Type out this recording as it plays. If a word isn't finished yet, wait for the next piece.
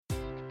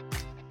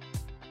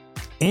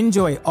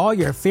Enjoy all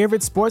your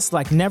favorite sports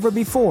like never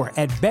before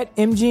at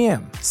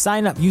BetMGM.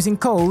 Sign up using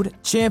code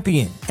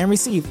CHAMPION and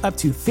receive up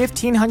to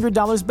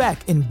 $1,500 back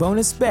in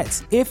bonus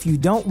bets if you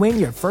don't win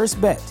your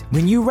first bet.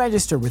 When you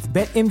register with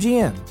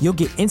BetMGM, you'll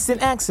get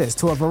instant access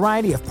to a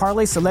variety of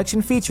parlay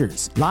selection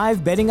features,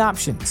 live betting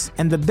options,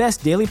 and the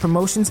best daily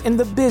promotions in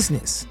the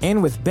business.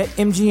 And with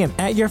BetMGM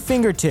at your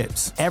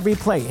fingertips, every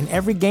play and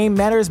every game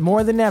matters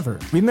more than ever.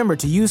 Remember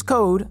to use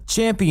code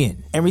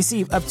CHAMPION and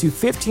receive up to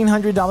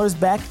 $1,500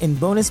 back in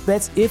bonus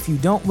bets if you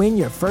don't win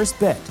your first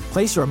bet.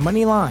 Place your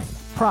money line,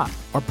 prop,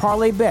 or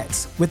parlay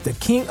bets with the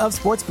king of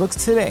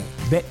sportsbooks today.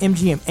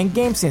 BetMGM and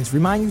GameSense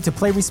remind you to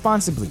play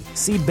responsibly.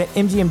 See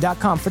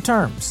BetMGM.com for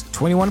terms.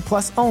 21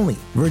 plus only.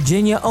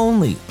 Virginia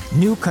only.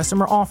 New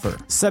customer offer.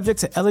 Subject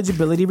to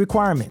eligibility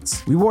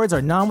requirements. Rewards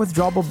are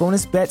non-withdrawable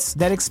bonus bets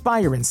that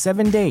expire in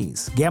 7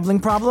 days. Gambling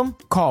problem?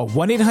 Call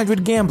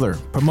 1-800-GAMBLER.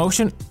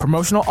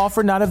 Promotional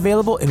offer not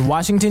available in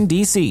Washington,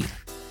 D.C.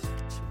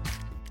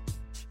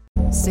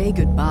 Say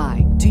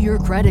goodbye to your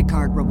credit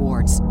card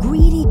rewards.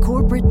 Greedy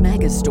corporate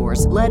mega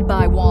stores, led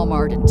by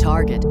Walmart and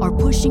Target, are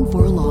pushing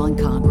for a law in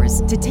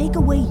Congress to take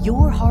away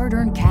your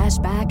hard-earned cash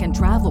back and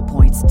travel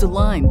points to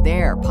line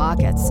their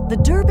pockets. The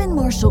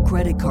Durbin-Marshall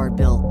credit card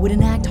bill would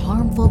enact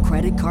harmful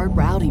credit card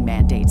routing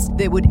mandates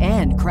that would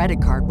end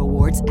credit card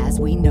rewards as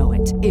we know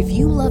it. If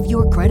you love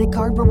your credit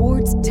card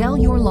rewards, tell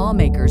your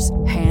lawmakers,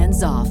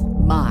 hands off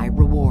my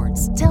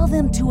rewards. Tell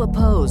them to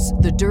oppose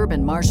the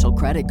Durbin-Marshall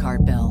credit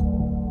card bill.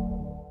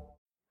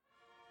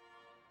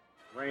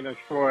 Raina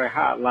Troy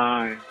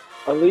Hotline.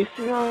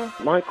 Alicia,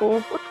 Michael,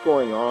 what's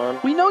going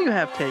on? We know you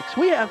have takes.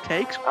 We have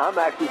takes. I'm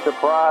actually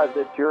surprised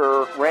that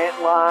your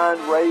rant line,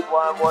 rave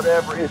line,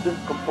 whatever,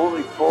 isn't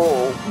completely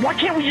full. Why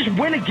can't we just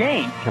win a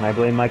game? Can I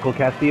blame Michael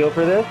Castillo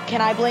for this?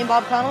 Can I blame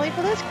Bob Connolly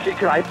for this?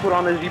 Can I put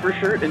on a zebra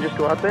shirt and just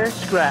go out there?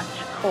 Scratch,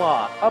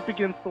 claw, up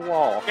against the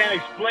wall. Can't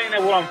explain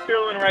it what I'm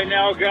feeling right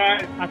now,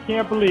 guys. I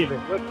can't believe it.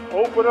 Let's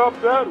open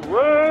up that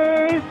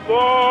race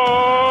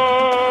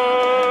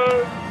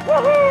line!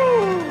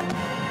 Woohoo!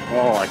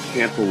 Oh, I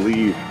can't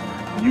believe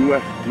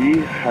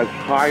USC has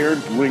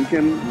hired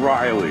Lincoln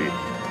Riley.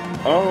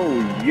 Oh,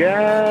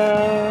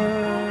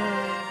 yeah.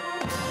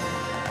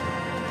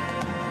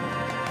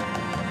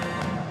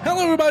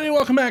 Hello, everybody.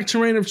 Welcome back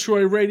to Reign of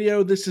Troy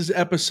Radio. This is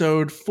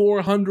episode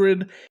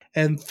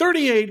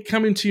 438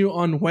 coming to you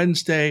on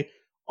Wednesday,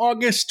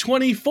 August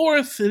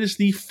 24th. It is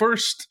the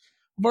first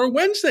of our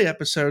Wednesday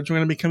episodes. We're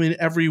going to be coming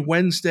every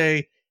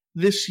Wednesday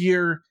this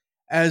year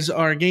as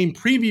our game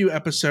preview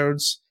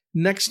episodes.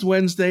 Next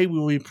Wednesday, we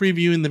will be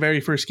previewing the very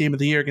first game of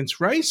the year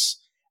against Rice.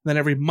 And then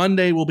every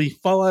Monday will be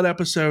Fallout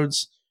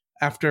episodes.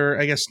 After,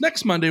 I guess,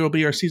 next Monday will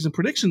be our season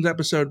predictions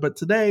episode. But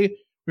today,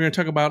 we're going to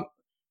talk about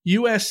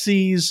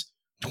USC's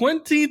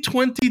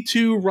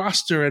 2022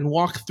 roster and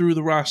walk through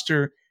the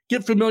roster.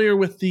 Get familiar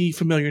with the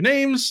familiar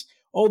names,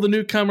 all the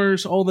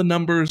newcomers, all the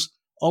numbers,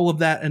 all of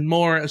that and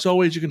more. As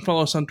always, you can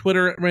follow us on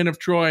Twitter at Reign of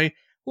Troy.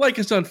 Like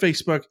us on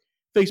Facebook.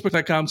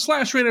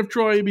 Facebook.com/Reign of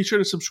Troy. Be sure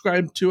to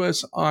subscribe to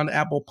us on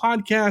Apple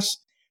Podcasts,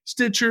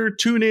 Stitcher,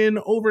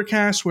 TuneIn,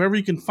 Overcast, wherever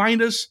you can find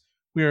us.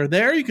 We are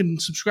there. You can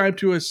subscribe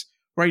to us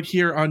right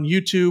here on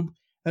YouTube,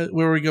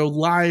 where we go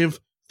live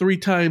 3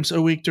 times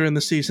a week during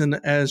the season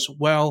as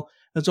well.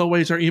 As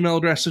always, our email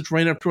address is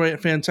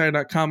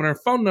reignoftroy@fanside.com and our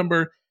phone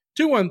number,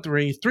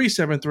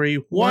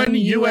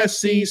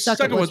 213-373-1USC. Stuck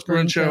at What's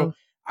Bruin Show.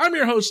 I'm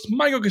your host,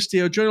 Michael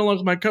Castillo, joined along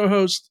with my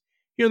co-host,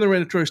 here in the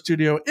Reign of Troy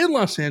studio in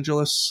Los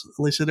Angeles,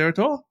 Alicia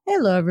Derritol.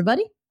 Hello,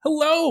 everybody.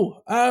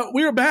 Hello.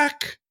 We are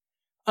back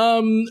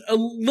a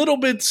little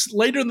bit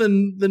later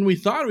than we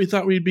thought. We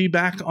thought we'd be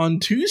back on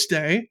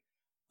Tuesday.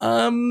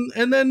 And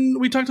then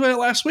we talked about it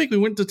last week. We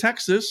went to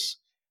Texas,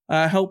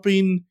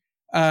 helping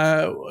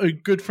a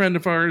good friend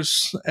of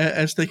ours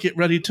as they get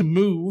ready to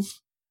move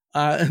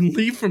and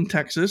leave from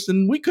Texas.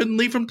 And we couldn't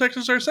leave from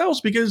Texas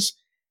ourselves because,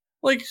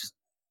 like,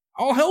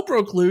 all hell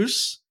broke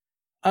loose.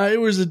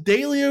 It was a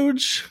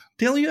deluge.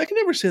 I can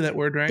never say that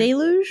word right.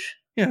 Deluge?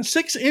 Yeah,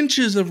 6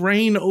 inches of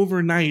rain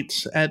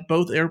overnight at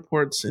both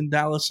airports in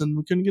Dallas, and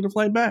we couldn't get a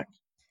flight back.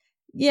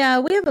 Yeah,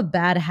 we have a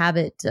bad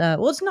habit.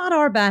 Well, it's not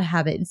our bad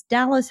habit.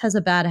 Dallas has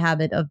a bad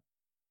habit of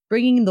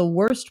bringing the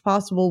worst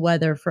possible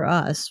weather for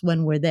us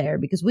when we're there,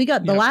 because we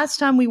got the last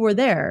time we were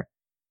there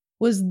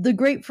was the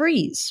Great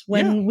Freeze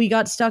when we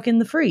got stuck in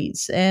the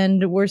freeze,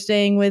 and we're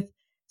staying with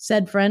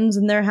said friends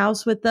in their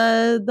house with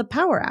the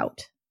power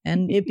out.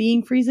 And it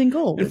being freezing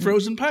cold. And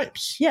frozen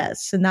pipes.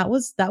 Yes, and that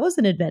was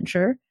an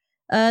adventure.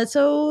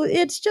 So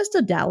it's just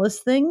a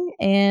Dallas thing,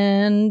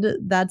 and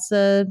that's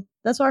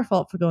our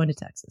fault for going to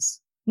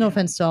Texas. No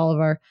offense to all of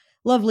our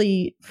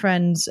lovely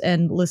friends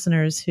and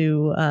listeners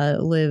who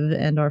live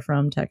and are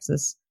from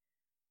Texas.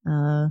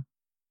 Like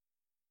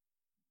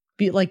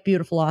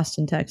beautiful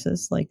Austin,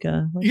 Texas, like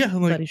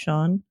buddy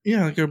Sean.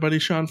 Yeah, like our buddy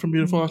Sean from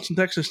beautiful Austin,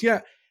 Texas.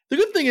 Yeah, the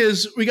good thing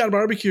is we got a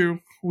barbecue,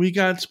 we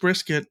got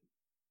brisket.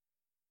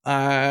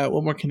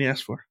 What more can you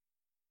ask for?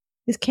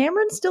 Is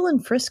Cameron still in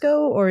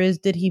Frisco, or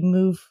did he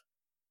move?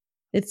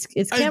 It's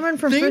Cameron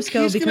from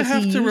Frisco he's because gonna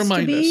have he to used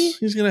remind to be. us.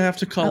 He's going to have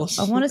to call us.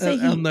 I want to say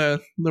on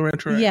the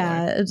retro.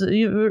 Yeah,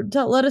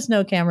 let us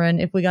know, Cameron,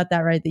 if we got that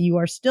right, that you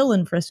are still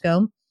in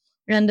Frisco,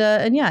 and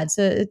yeah,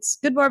 it's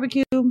good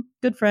barbecue,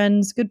 good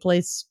friends, good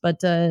place,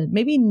 but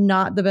maybe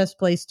not the best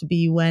place to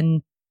be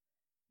when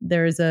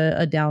there's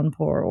a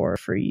downpour or a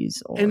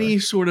freeze or any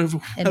sort of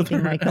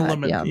anything like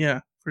element. that. Yeah,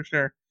 for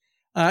sure.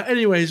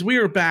 Anyways, we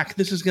are back.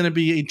 This is going to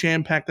be a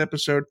jam-packed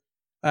episode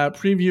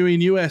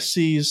previewing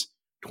USC's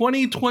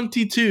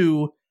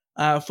 2022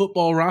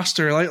 football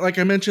roster. Like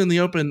I mentioned in the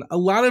open, a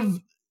lot of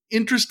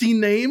interesting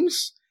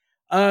names,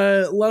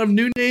 a lot of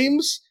new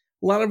names,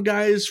 a lot of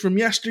guys from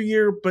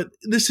yesteryear, but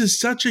this is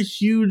such a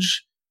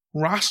huge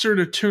roster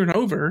to turn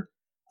over.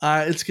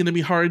 It's going to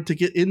be hard to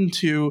get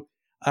into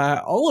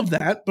all of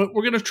that, but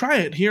we're going to try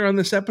it here on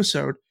this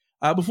episode.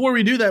 Before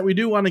we do that, we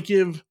do want to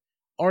give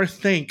our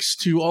thanks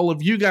to all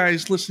of you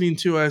guys listening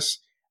to us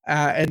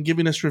and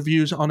giving us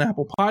reviews on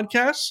Apple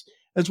Podcasts,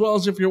 as well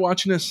as if you're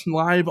watching us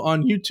live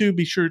on YouTube,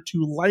 be sure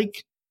to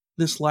like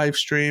this live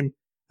stream,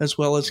 as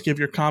well as give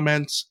your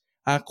comments,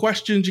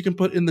 questions you can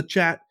put in the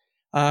chat,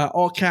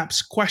 all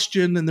caps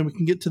question, and then we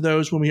can get to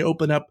those when we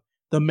open up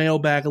the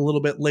mailbag a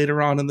little bit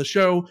later on in the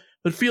show.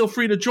 But feel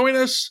free to join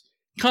us,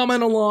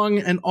 comment along,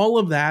 and all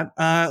of that.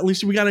 At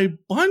least we got a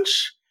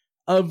bunch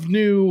of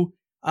new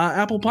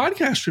Apple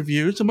Podcast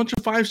reviews, a bunch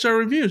of 5-star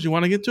reviews. You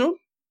want to get to them?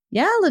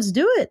 Yeah, let's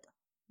do it.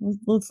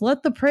 Let's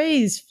let the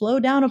praise flow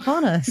down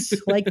upon us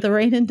like the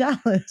rain in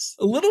Dallas.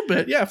 A little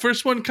bit, yeah.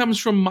 First one comes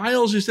from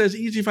Miles, who says,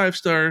 easy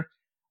 5-star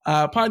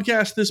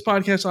podcast. This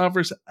podcast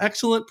offers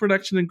excellent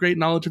production and great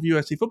knowledge of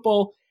USC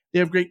football. They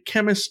have great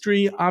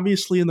chemistry,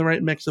 obviously in the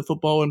right mix of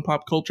football and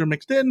pop culture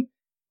mixed in.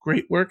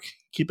 Great work.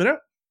 Keep it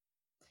up.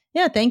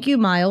 Yeah, thank you,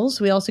 Miles.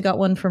 We also got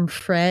one from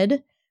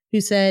Fred,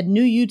 who said,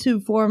 new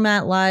YouTube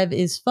format live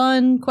is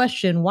fun.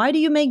 Question, why do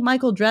you make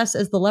Michael dress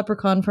as the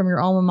leprechaun from your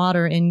alma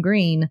mater in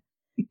green?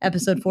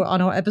 Episode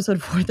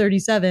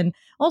 437.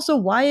 Also,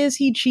 why is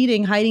he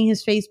cheating, hiding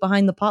his face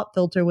behind the pop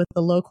filter with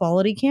the low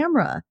quality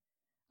camera?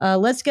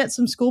 Let's get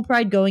some school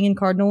pride going in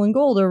Cardinal and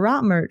Gold or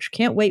Rot merch.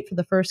 Can't wait for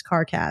the first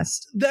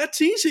CarCast.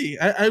 That's easy.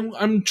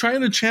 I'm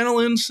trying to channel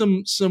in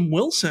some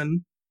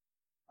Wilson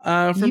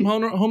from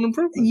Home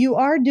Improvement. You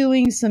are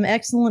doing some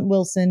excellent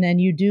Wilson,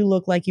 and you do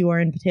look like you are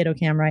in Potato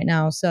Cam right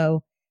now.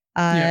 So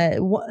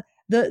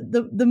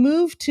the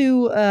move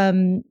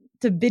to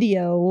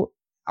video,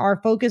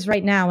 our focus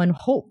right now, and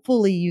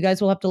hopefully you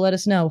guys will have to let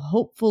us know.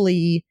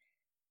 Hopefully,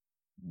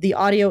 the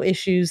audio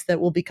issues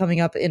that will be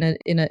coming up in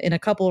a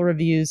couple of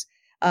reviews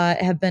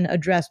have been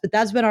addressed. But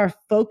that's been our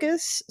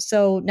focus.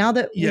 So now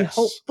that we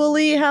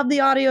hopefully have the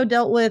audio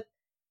dealt with,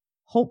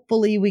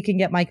 hopefully we can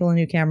get Michael a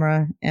new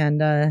camera and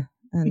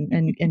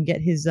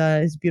get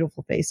his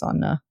beautiful face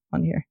on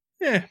here.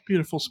 Yeah,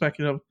 beautiful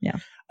speculative. Yeah.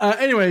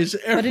 Anyways,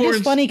 but it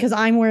is funny because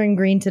I'm wearing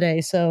green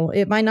today, so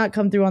it might not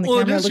come through on the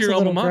camera. It looks a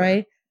little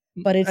gray,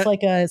 but it's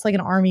like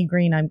an army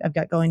green I've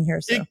got going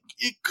here. So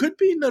it could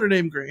be Notre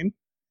Dame green.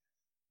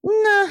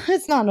 No,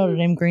 it's not Notre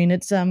Dame green.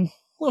 It's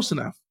close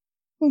enough.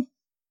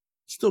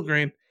 Still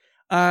green.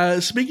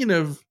 Speaking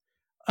of,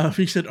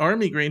 you said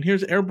army green.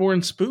 Here's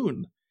Airborne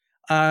Spoon.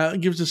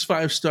 Gives us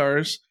 5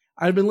 stars.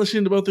 I've been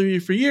listening to both of you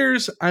for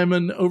years. I'm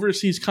an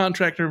overseas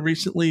contractor,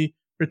 recently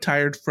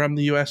retired from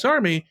the U.S.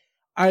 Army.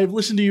 I've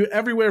listened to you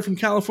everywhere from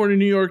California,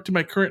 New York, to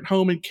my current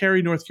home in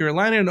Cary, North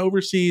Carolina, and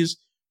overseas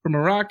from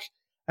Iraq,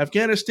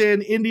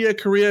 Afghanistan, India,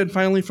 Korea, and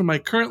finally from my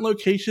current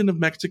location of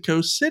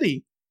Mexico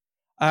City.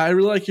 I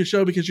really like your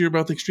show because you're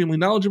both extremely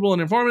knowledgeable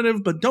and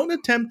informative, but don't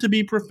attempt to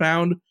be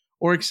profound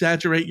or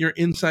exaggerate your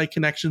inside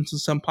connections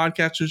as some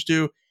podcasters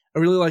do. I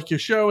really like your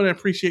show, and I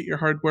appreciate your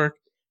hard work.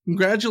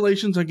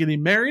 Congratulations on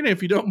getting married. And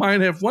if you don't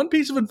mind, I have one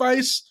piece of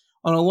advice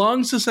on a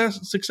long,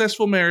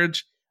 successful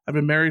marriage. I've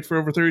been married for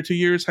over 32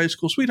 years, high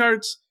school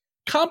sweethearts.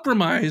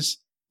 Compromise,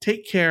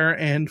 take care,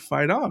 and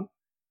fight on.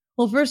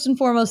 Well, first and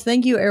foremost,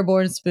 thank you,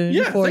 Airborne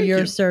Spoon, for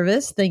your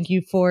service. Thank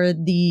you for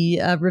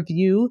the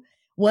review.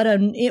 What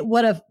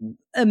a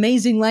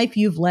amazing life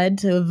you've led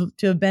to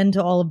have been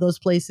to all of those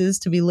places,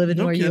 to be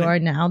living where you are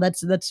now.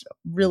 That's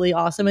really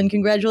awesome. And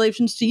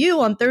congratulations to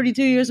you on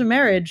 32 years of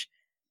marriage.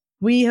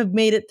 We have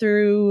made it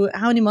through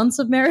how many months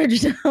of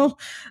marriage now?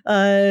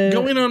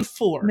 Going on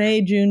 4.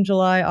 May, June,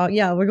 July.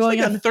 We're going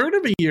like on a third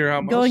of a year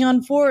almost. Going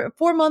on 4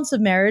 months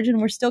of marriage,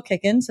 and we're still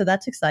kicking, so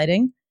that's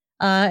exciting.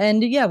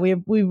 And yeah,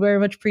 we very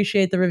much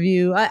appreciate the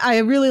review. I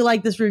really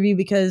like this review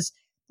because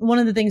one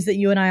of the things that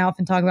you and I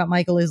often talk about,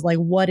 Michael, is like,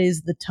 what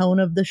is the tone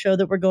of the show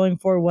that we're going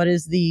for? What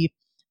is the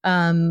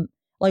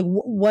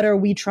what are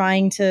we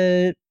trying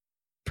to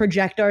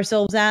project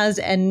ourselves as?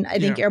 And I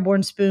think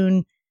Airborne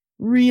Spoon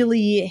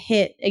really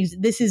hit.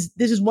 This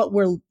is what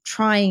we're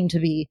trying to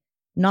be: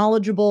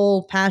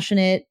 knowledgeable,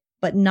 passionate,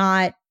 but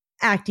not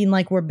acting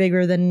like we're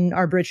bigger than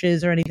our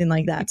britches or anything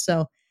like that.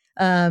 So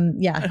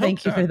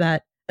thank you for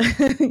that.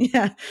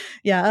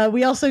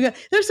 We also got,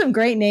 there's some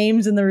great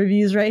names in the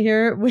reviews right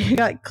here. We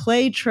got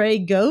Clay Trey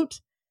Goat,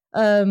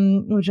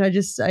 which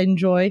I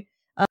enjoy.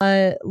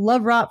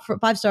 Love Rot for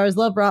 5 stars.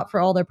 Love Rot for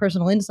all their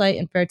personal insight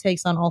and fair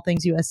takes on all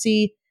things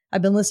USC.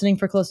 I've been listening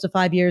for close to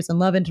 5 years and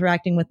love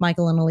interacting with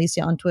Michael and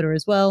Alicia on Twitter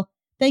as well.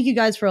 Thank you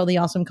guys for all the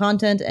awesome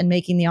content and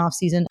making the off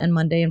season and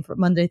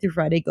Monday through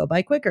Friday go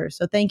by quicker.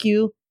 So thank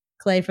you,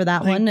 Clay, for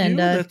that one. You. And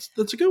that's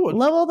a good one.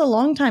 Love all the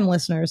longtime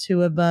listeners who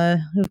have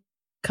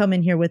come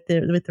in here with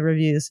the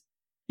reviews.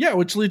 Yeah,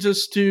 which leads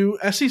us to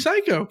SC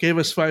Psycho gave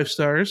us 5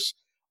 stars.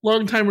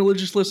 Longtime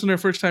religious listener,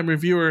 first time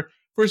reviewer.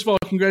 First of all,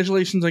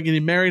 congratulations on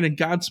getting married and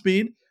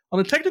Godspeed. On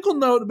a technical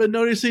note, I've been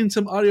noticing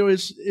some audio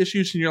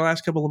issues in your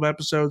last couple of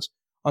episodes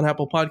on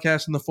Apple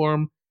Podcasts in the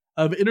form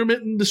of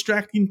intermittent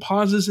distracting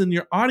pauses in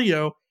your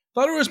audio.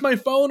 Thought it was my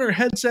phone or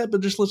headset,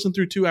 but just listened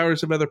through 2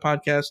 hours of other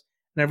podcasts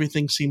and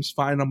everything seems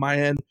fine on my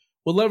end.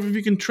 Would love if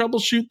you can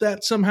troubleshoot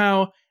that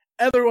somehow.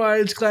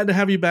 Otherwise, glad to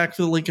have you back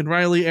for the Lincoln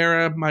Riley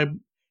era. My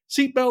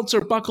seatbelts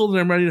are buckled and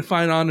I'm ready to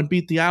fight on and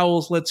beat the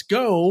Owls. Let's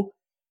go.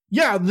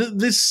 Yeah,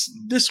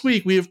 this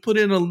week we have put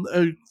in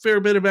a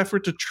fair bit of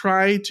effort to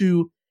try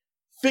to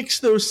fix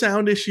those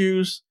sound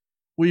issues.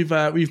 We've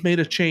made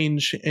a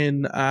change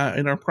in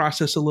our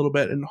process a little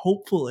bit, and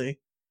hopefully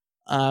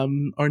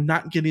are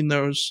not getting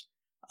those.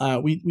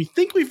 We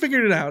think we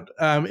figured it out.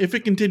 If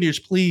it continues,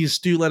 please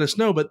do let us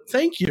know. But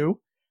thank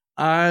you.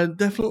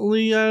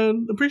 Definitely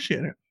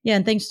appreciate it. Yeah,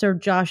 and thanks to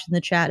Josh in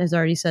the chat has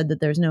already said that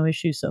there's no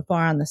issues so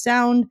far on the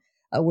sound.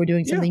 We're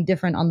doing something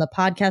different on the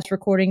podcast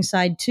recording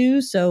side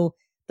too. So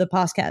the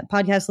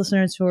podcast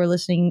listeners who are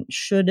listening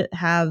should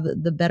have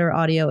the better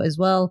audio as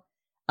well.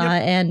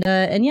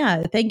 And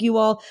yeah, thank you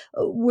all.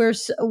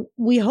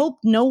 We hope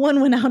no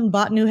one went out and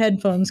bought new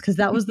headphones, because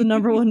that was the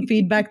number one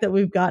feedback that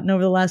we've gotten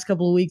over the last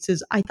couple of weeks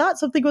is I thought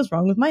something was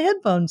wrong with my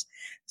headphones.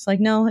 It's like,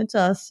 no, it's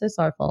us. It's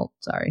our fault.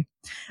 Sorry.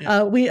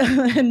 Yeah.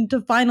 And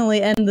to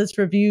finally end this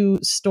review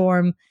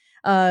storm,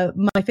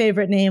 my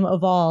favorite name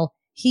of all,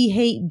 He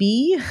Hate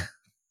B.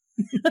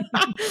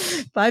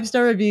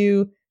 5-star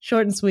review,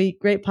 short and sweet,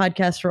 great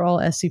podcast for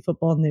all SC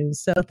football news.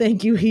 So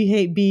thank you, He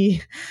Hate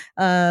B,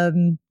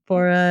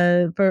 for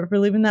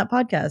leaving that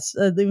podcast,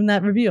 leaving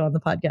that review on the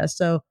podcast.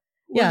 So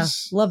yeah,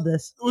 love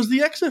this. Was the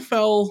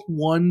XFL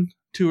 1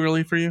 too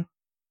early for you?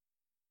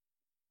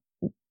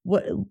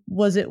 What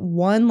was it?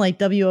 1 like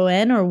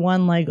WON or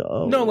 1 like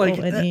no, like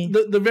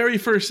the very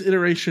first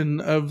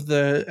iteration of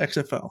the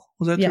XFL.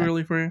 Was that too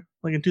early for you?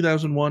 Like in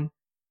 2001?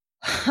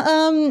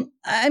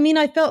 I mean,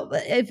 I felt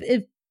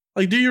if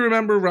like, do you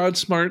remember Rod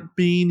Smart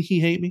being He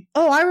Hate Me?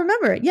 Oh, I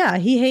remember it. Yeah,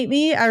 He Hate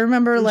Me. I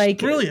remember like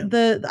brilliant.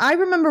 I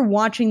remember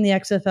watching the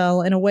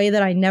XFL in a way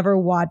that I never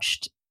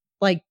watched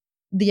like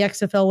the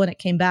XFL when it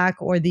came back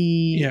or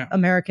the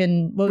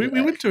American. We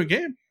went to a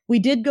game. We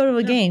did go to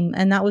a game,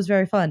 and that was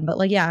very fun. But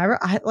like, yeah,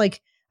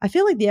 I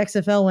feel like the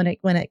XFL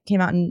when it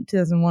came out in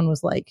 2001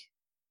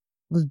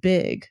 was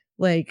big.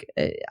 Like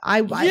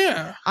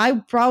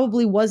I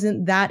probably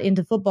wasn't that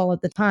into football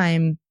at the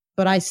time,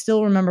 but I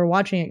still remember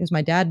watching it because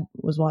my dad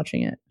was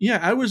watching it. Yeah,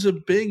 I was a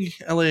big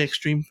LA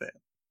Extreme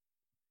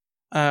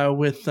fan.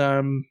 With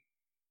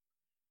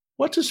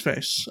what's his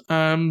face?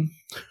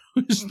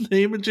 Whose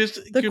name is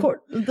just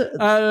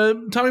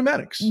Tommy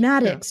Maddox.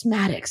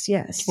 Maddox,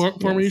 yes.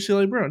 Former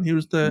UCLA Bruin. He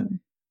was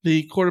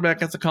the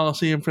quarterback at the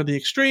Coliseum for the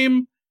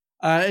Extreme.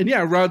 And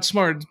yeah, Rod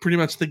Smart, pretty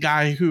much the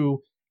guy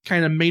who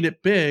kind of made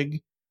it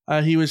big.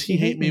 He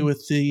Hate Me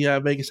with the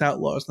Vegas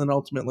Outlaws, and then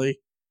ultimately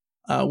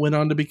went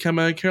on to become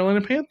a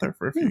Carolina Panther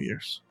for a few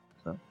years.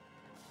 So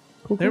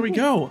there we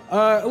go.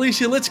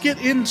 Alicia, let's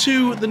get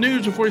into the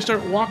news before we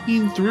start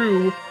walking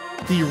through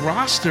the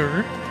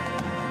roster.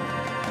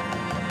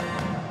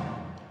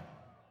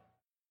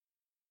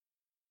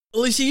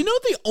 Alicia, you know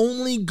the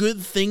only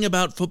good thing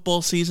about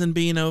football season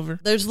being over?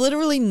 There's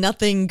literally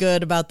nothing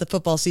good about the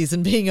football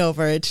season being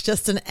over. It's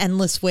just an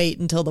endless wait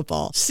until the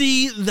fall.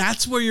 See,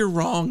 that's where you're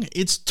wrong.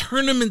 It's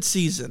tournament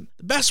season.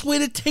 The best way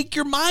to take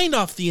your mind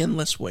off the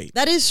endless wait.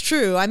 That is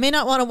true. I may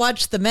not want to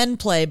watch the men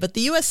play, but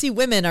the USC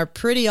women are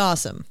pretty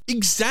awesome.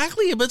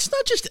 Exactly, but it's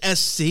not just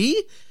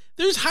SC.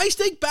 There's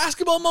high-stake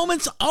basketball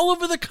moments all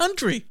over the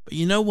country. But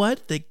you know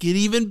what? They get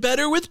even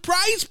better with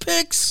Prize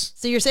Picks.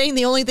 So you're saying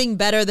the only thing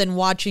better than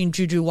watching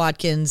Juju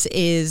Watkins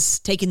is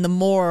taking the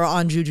more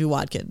on Juju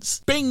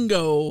Watkins.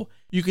 Bingo!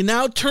 You can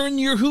now turn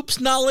your hoops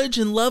knowledge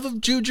and love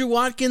of Juju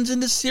Watkins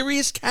into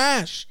serious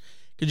cash.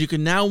 Because you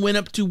can now win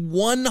up to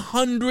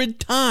 100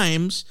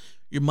 times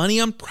your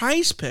money on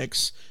Prize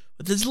Picks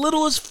with as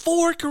little as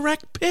 4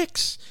 correct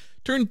picks.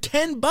 Turn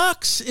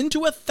 $10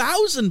 into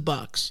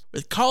 $1,000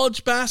 with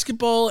college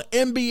basketball,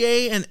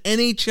 NBA, and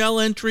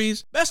NHL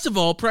entries. Best of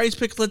all, Prize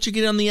Picks lets you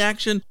get on the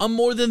action on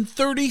more than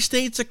 30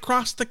 states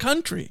across the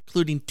country,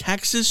 including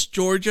Texas,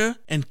 Georgia,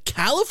 and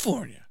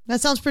California. That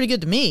sounds pretty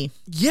good to me.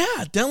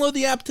 Yeah, download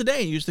the app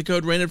today and use the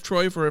code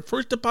RAINOFTROY for a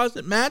first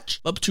deposit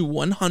match up to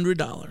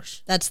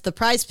 $100. That's the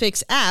Prize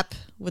Picks app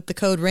with the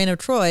code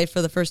RAINOFTROY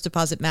for the first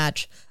deposit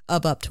match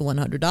of up to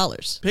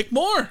 $100. Pick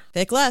more.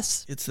 Pick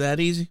less. It's that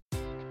easy.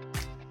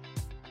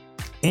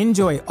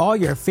 Enjoy all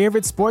your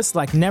favorite sports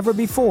like never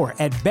before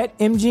at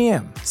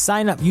BetMGM.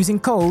 Sign up using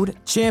code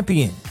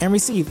CHAMPION and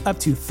receive up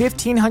to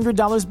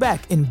 $1,500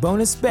 back in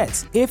bonus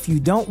bets if you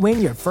don't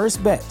win your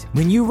first bet.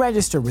 When you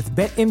register with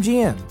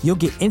BetMGM, you'll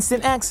get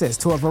instant access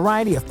to a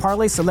variety of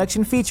parlay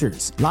selection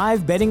features,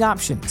 live betting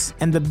options,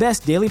 and the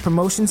best daily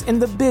promotions in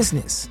the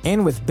business.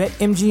 And with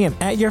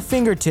BetMGM at your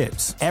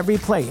fingertips, every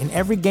play and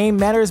every game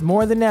matters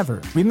more than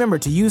ever. Remember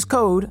to use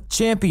code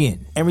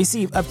CHAMPION and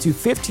receive up to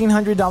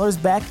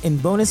 $1,500 back in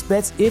bonus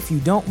bets if you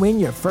don't win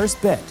your first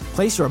bet.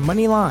 Place your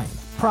money line,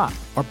 prop,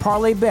 or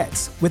parlay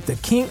bets with the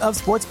king of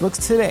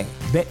sportsbooks today.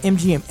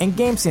 BetMGM and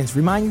GameSense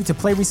remind you to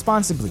play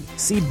responsibly.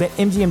 See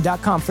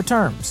BetMGM.com for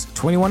terms.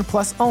 21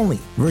 plus only.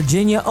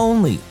 Virginia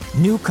only.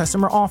 New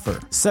customer offer.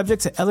 Subject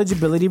to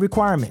eligibility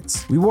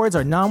requirements. Rewards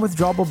are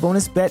non-withdrawable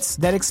bonus bets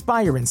that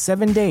expire in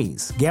 7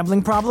 days.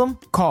 Gambling problem?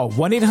 Call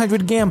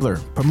 1-800-GAMBLER.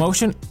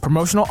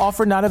 Promotional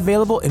offer not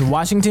available in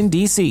Washington,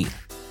 D.C.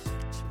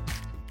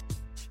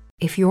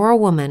 If you're a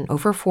woman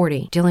over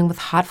 40 dealing with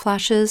hot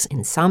flashes,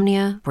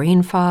 insomnia,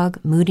 brain fog,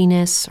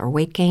 moodiness, or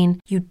weight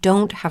gain, you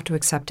don't have to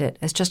accept it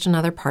as just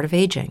another part of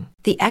aging.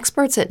 The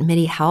experts at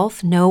MIDI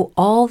Health know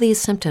all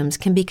these symptoms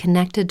can be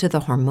connected to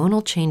the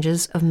hormonal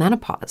changes of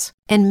menopause.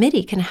 And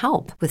MIDI can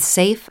help with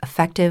safe,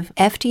 effective,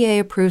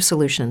 FDA-approved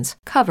solutions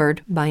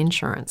covered by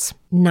insurance.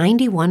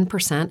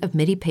 91% of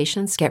MIDI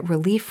patients get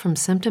relief from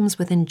symptoms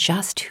within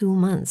just 2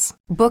 months.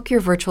 Book your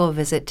virtual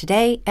visit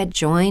today at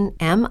joinmidi.com.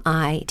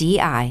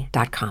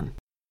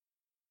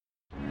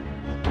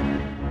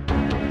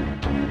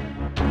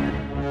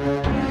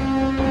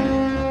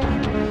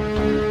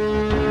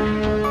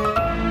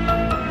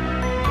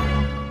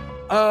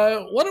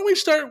 Why don't we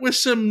start with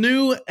some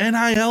new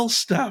NIL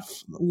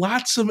stuff?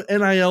 Lots of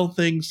NIL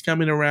things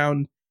coming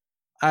around,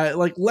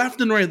 like left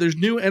and right. There's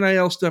new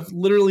NIL stuff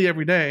literally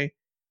every day.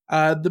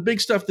 The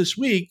big stuff this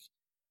week,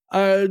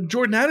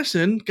 Jordan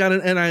Addison got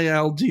an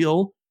NIL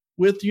deal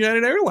with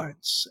United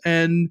Airlines,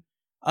 and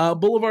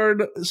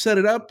Boulevard set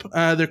it up.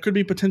 There could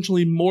be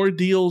potentially more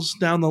deals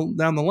down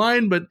the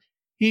line, but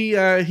he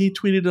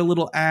tweeted a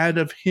little ad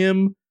of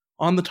him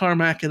on the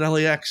tarmac at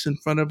LAX in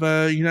front of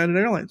a United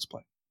Airlines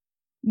plane.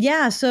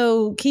 Yeah,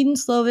 so Keaton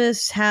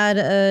Slovis had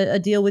a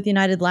deal with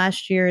United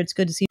last year. It's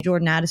good to see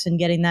Jordan Addison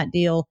getting that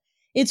deal.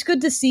 It's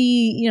good to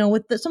see,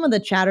 with some of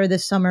the chatter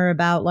this summer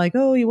about like,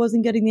 oh, he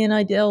wasn't getting the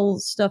NIL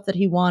stuff that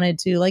he wanted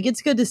to. Like,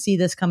 it's good to see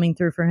this coming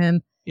through for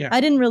him. Yeah.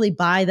 I didn't really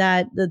buy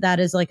that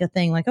is like a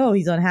thing like, oh,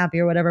 he's unhappy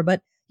or whatever,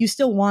 but you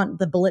still want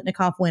the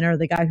Biletnikoff winner,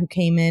 the guy who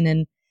came in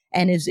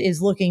and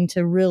is looking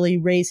to really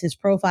raise his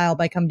profile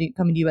by coming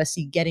to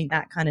USC, getting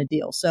that kind of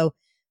deal. So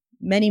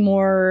many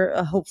more,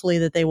 hopefully,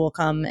 that they will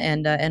come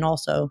and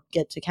also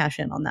get to cash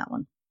in on that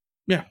one.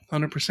 Yeah,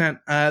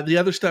 100%. The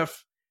other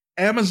stuff,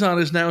 Amazon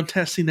is now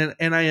testing an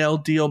NIL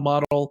deal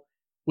model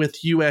with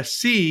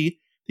USC,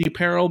 the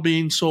apparel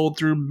being sold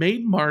through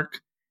Maidmark,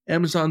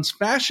 Amazon's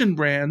fashion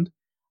brand.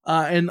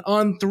 And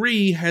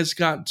On3 has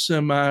got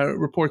some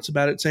reports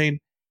about it saying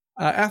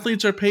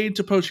athletes are paid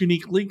to post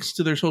unique links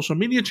to their social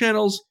media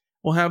channels,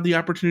 will have the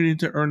opportunity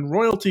to earn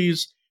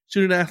royalties.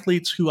 Student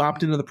athletes who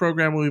opt into the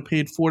program will be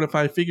paid 4 to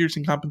 5 figures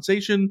in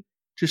compensation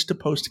just to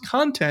post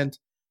content.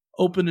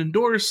 Open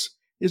Endorse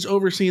is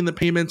overseeing the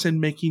payments and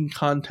making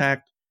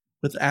contact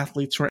with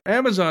athletes for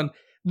Amazon.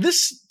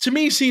 This, to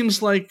me,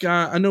 seems like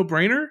a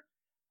no-brainer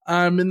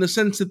in the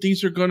sense that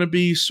these are going to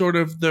be sort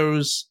of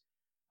those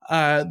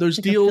like deals.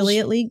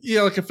 Affiliate links?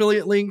 Yeah, like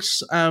affiliate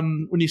links.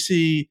 When you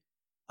see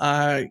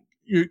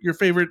your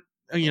favorite,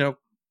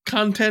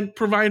 content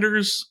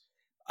providers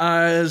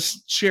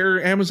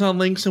share Amazon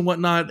links and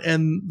whatnot,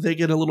 and they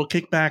get a little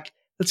kickback.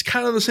 That's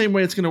kind of the same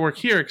way it's going to work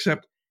here,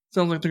 except it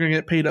sounds like they're going to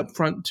get paid up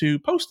front to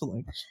post the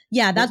links.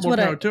 Yeah, that's what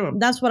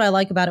I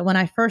like about it. When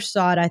I first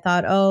saw it, I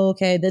thought, oh,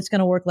 okay, that's going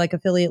to work like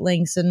affiliate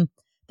links, and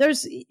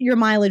your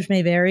mileage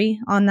may vary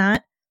on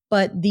that,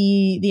 but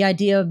the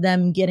idea of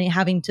them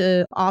having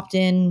to opt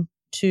in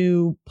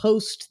to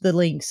post the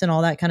links and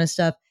all that kind of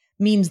stuff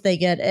means they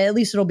get, at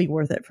least it'll be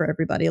worth it for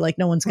everybody. Like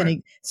no one's going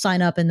to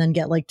sign up and then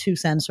get like 2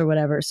 cents or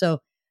whatever. So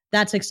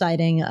that's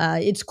exciting.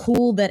 It's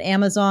cool that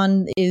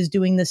Amazon is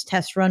doing this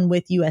test run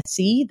with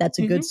USC. That's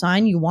a good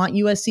sign. You want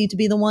USC to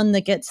be the one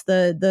that gets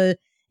the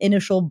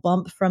initial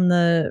bump from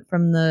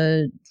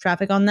the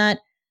traffic on that.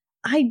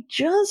 I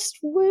just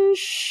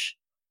wish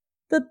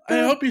that I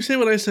hope you say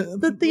what I said.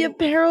 That the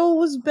apparel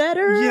was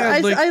better. Yeah,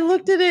 I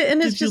looked at it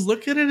and it's just. Did you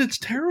look at it? It's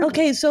terrible.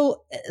 Okay,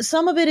 so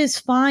some of it is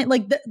fine.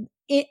 Like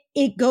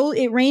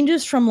it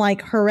ranges from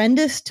like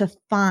horrendous to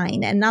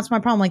fine, and that's my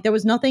problem. Like there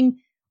was nothing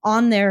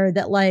on there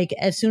that like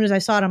as soon as I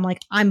saw it, I'm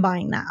like, I'm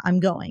buying that. I'm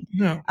going.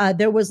 No.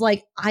 There was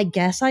like, I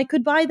guess I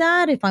could buy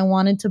that if I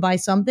wanted to buy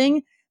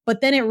something, but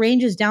then it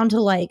ranges down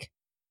to like,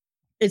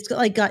 it's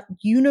like got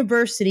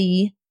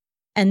university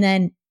and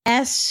then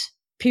S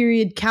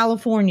period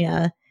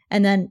California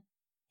and then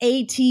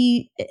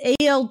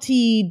ALT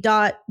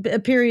dot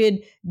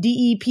period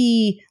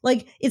DEP.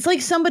 Like it's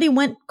like somebody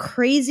went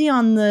crazy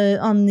on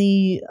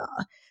the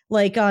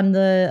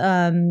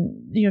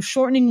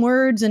shortening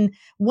words. And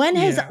when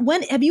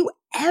have you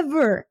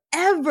ever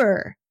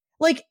ever,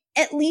 like,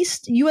 at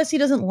least USC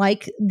doesn't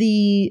like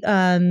the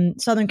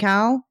Southern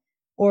Cal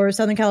or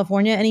Southern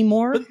California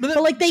anymore.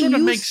 But like they sort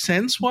of makes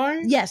sense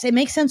why? Yes, it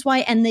makes sense why.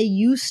 And they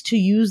used to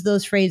use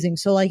those phrasing.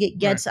 So like it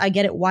gets, right. I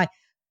get it why.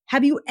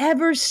 Have you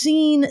ever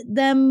seen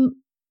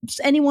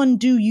anyone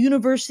do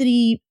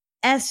University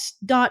S.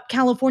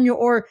 California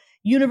or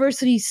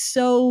University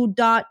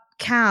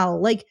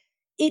So.Cal? Like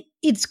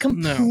it's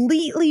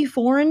completely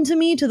foreign to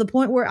me, to the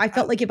point where I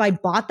felt like if I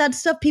bought that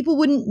stuff, people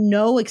wouldn't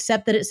know,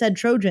 except that it said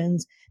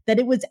Trojans, that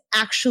it was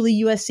actually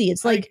USC.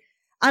 It's like,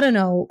 I don't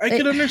know. I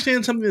could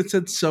understand something that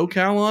said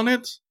SoCal on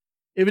it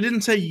if it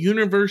didn't say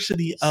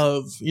University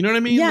of. You know what I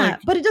mean? Yeah,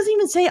 but it doesn't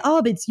even say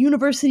of. It's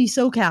University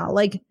SoCal.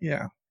 Like,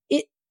 yeah.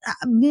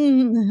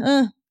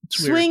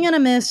 Swing and a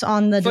miss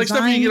on the design. Like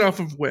stuff you get off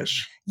of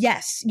Wish.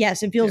 Yes.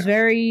 It feels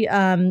very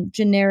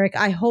generic.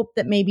 I hope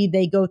that maybe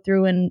they go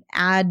through and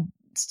add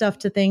stuff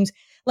to things.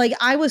 Like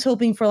I was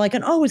hoping for like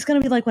it's going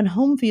to be like when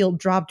Home Field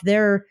dropped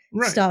their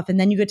stuff, and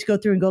then you get to go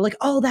through and go like,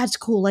 oh, that's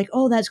cool. Like,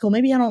 oh, that's cool.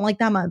 Maybe I don't like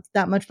that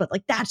much, but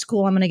like, that's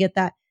cool. I'm going to get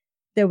that.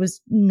 There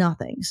was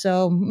nothing.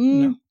 So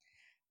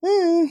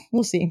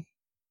we'll see.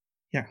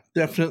 Yeah,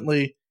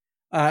 definitely.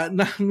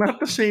 Not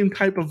the same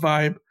type of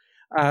vibe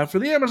for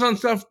the Amazon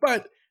stuff,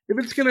 but if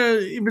it's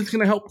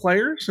gonna help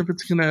players, if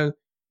it's gonna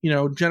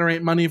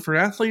generate money for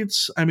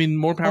athletes, I mean,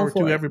 more power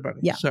to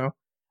everybody. Yeah. So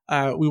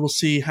we will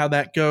see how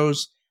that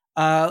goes.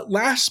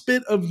 Last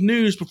bit of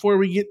news before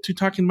we get to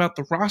talking about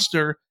the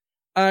roster.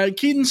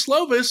 Kedon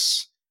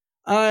Slovis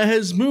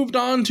has moved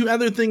on to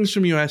other things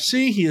from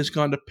USC. He has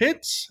gone to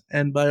Pitt,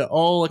 and by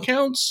all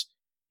accounts,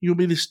 he will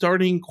be the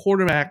starting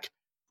quarterback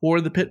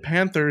for the Pitt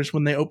Panthers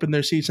when they open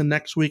their season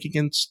next week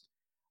against,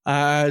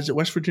 is it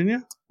West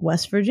Virginia?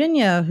 West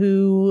Virginia,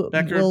 who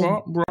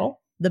Backyard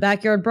Brawl? The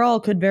Backyard Brawl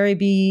could very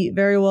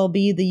well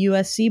be the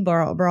USC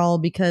brawl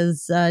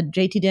because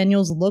JT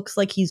Daniels looks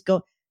like he's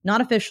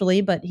not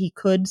officially, but he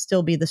could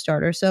still be the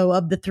starter. So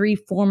of the 3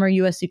 former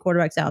USC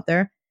quarterbacks out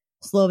there,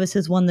 Slovis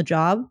has won the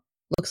job.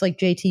 Looks like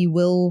JT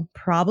will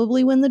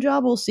probably win the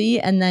job. We'll see.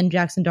 And then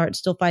Jackson Dart's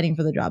still fighting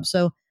for the job.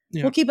 So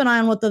we'll keep an eye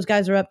on what those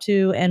guys are up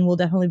to, and we'll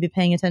definitely be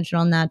paying attention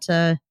on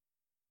that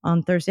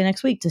on Thursday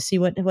next week to see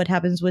what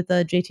happens with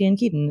JT and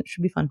Kedon. It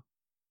should be fun.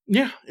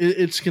 Yeah,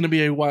 it's going to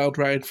be a wild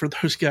ride for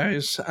those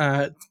guys,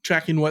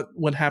 tracking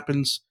what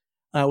happens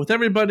with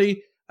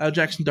everybody.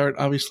 Jackson Dart,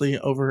 obviously,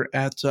 over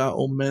at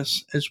Ole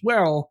Miss as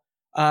well.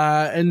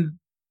 And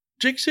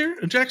Jack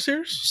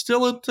Sears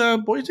still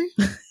at Boise?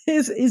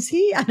 Is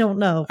he? I don't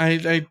know.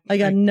 I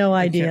got no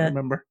idea. I can't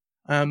remember.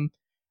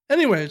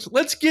 Anyways,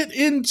 let's get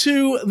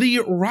into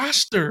the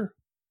roster,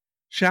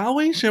 shall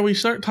we? Shall we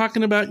start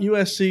talking about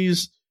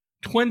USC's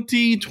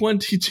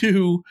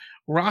 2022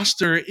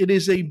 roster? It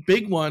is a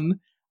big one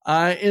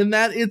in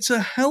that it's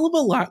a hell of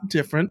a lot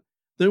different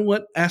than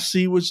what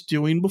SC was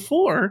doing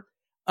before.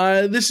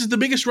 This is the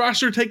biggest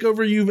roster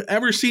takeover you've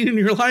ever seen in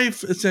your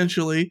life,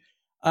 essentially.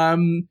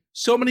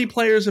 So many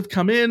players have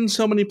come in,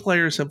 so many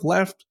players have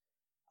left.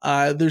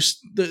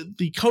 There's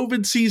the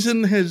COVID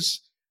season has,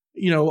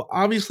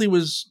 obviously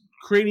was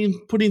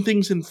putting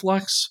things in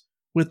flux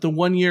with the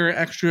 1 year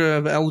extra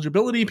of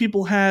eligibility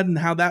people had and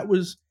how that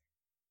was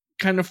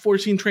kind of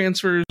forcing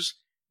transfers.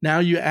 Now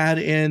you add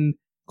in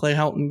Clay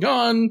Helton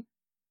gone,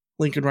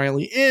 Lincoln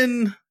Riley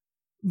in.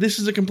 This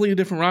is a completely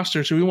different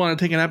roster, so we want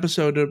to take an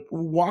episode to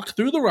walk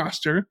through the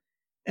roster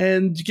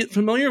and get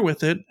familiar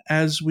with it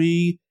as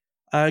we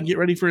get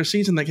ready for a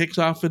season that kicks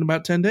off in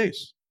about 10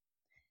 days.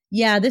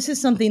 Yeah, this is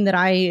something that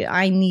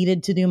I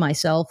needed to do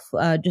myself,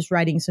 just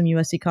writing some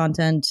USC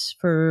content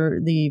for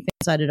the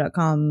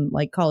Fansided.com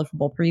like college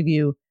football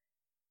preview.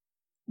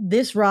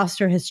 This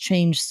roster has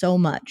changed so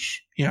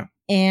much. Yeah.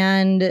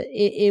 And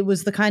it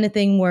was the kind of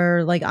thing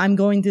where like I'm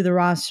going through the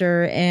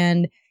roster,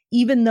 and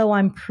even though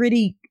I'm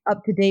pretty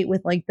up to date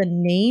with like the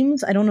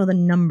names, I don't know the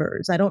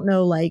numbers. I don't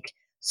know like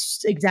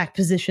exact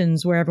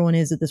positions where everyone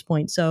is at this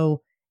point.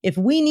 So if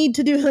we need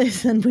to do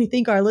this, then we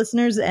think our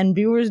listeners and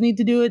viewers need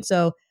to do it.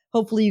 So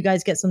hopefully you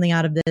guys get something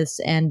out of this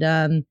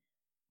and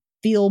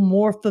feel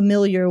more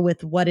familiar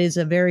with what is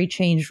a very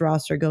changed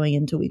roster going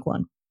into week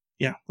 1.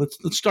 Yeah, let's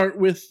start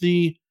with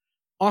the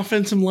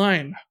offensive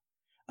line.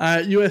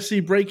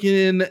 USC breaking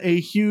in a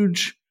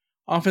huge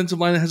offensive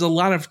line that has a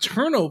lot of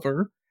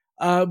turnover,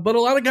 but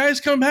a lot of guys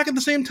coming back at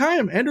the same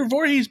time. Andrew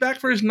Voorhees back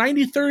for his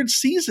 93rd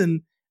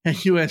season at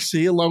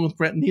USC, along with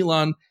Brett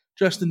Nealon,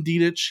 Justin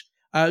Dietich,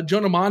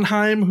 Jonah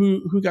Monheim,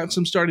 who got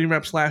some starting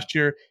reps last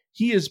year.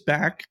 He is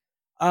back,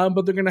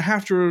 but they're going to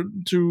have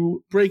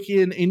to break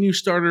in a new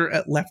starter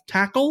at left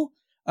tackle.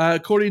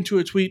 According to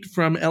a tweet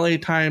from LA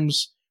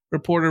Times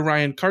reporter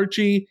Ryan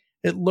Karchi,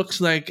 it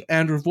looks like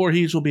Andrew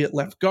Voorhees will be at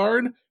left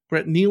guard,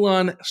 Brett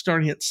Nealon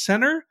starting at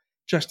center,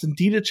 Justin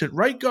Dietich at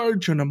right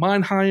guard, Jonah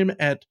Monheim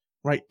at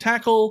right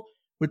tackle,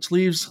 which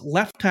leaves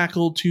left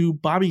tackle to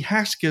Bobby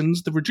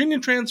Haskins, the Virginia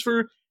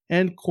transfer,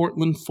 and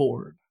Cortland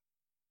Ford.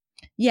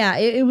 Yeah,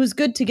 it was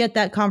good to get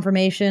that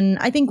confirmation.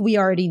 I think we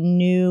already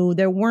knew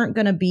there weren't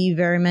going to be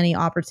very many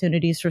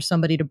opportunities for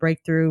somebody to break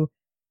through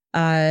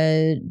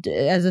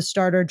as a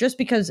starter, just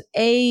because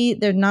A,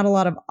 there's not a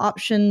lot of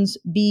options.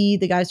 B,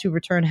 the guys who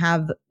return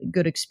have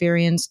good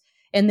experience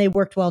and they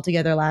worked well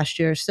together last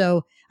year.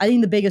 So I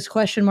think the biggest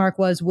question mark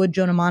was, would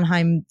Jonah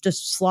Monheim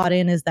just slot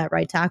in as that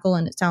right tackle?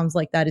 And it sounds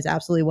like that is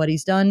absolutely what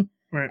he's done.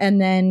 Right. And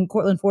then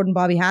Cortland Ford and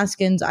Bobby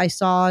Haskins, I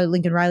saw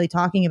Lincoln Riley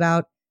talking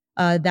about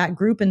that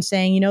group and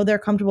saying, they're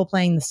comfortable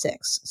playing the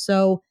 6.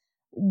 So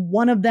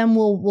one of them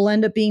will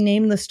end up being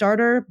named the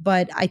starter,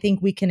 but I think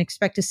we can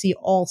expect to see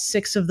all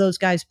 6 of those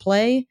guys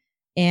play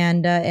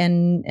and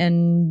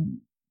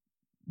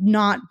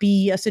not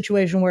be a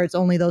situation where it's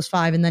only those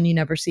 5 and then you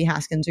never see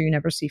Haskins or you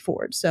never see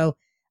Ford. So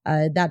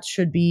that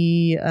should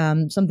be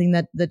something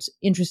that's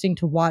interesting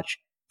to watch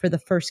for the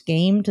first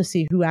game to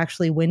see who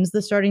actually wins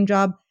the starting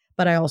job.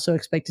 But I also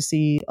expect to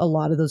see a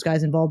lot of those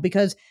guys involved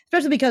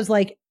especially because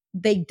like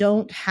they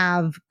don't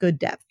have good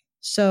depth.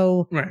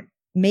 So right.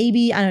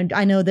 Maybe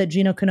I know that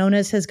Gino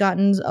Quinones has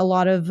gotten a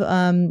lot of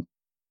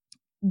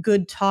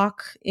good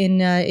talk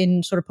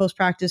in sort of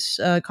post-practice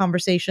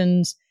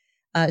conversations.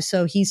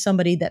 So he's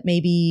somebody that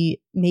maybe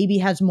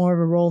has more of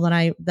a role than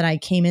I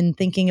came in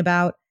thinking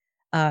about.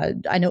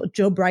 I know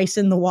Joe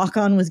Bryson, the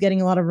walk-on, was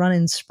getting a lot of run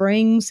in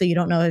spring, so you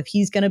don't know if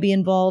he's going to be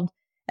involved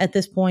at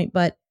this point.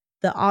 But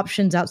the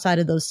options outside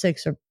of those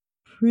 6 are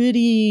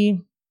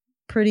pretty.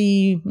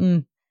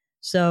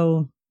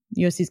 So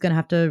USC is going to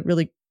have to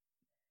really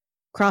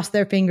cross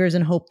their fingers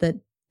and hope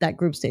that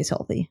group stays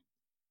healthy.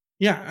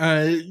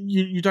 Yeah,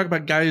 you talk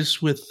about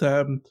guys with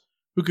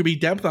who could be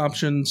depth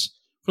options.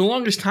 For the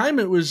longest time,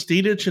 it was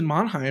Dedich and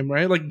Monheim,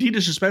 right? Like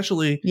Dedich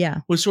especially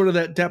was sort of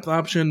that depth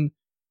option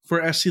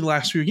for SC the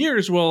last few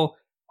years. Well,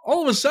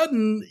 all of a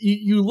sudden,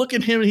 you look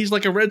at him and he's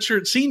like a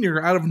redshirt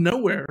senior out of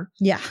nowhere.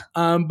 Yeah.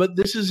 But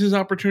this is his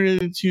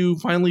opportunity to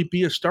finally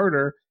be a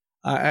starter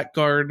at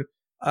guard.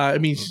 I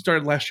mean, he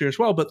started last year as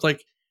well, but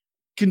like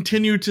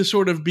continue to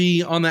sort of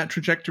be on that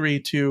trajectory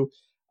to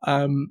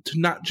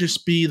not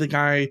just be the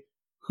guy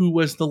who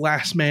was the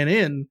last man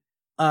in.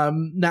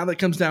 Now that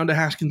comes down to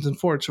Haskins and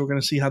Ford, so we're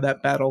going to see how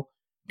that battle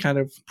kind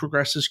of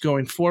progresses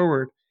going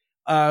forward.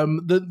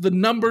 The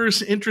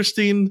numbers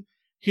interesting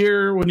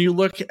here when you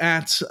look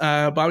at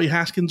Bobby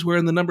Haskins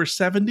wearing the number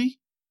 70.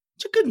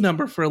 It's a good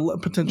number for a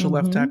potential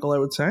left tackle, I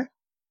would say.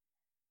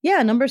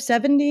 Yeah, number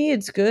 70.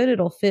 It's good.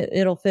 It'll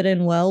fit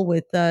in well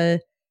with the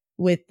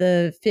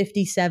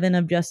 57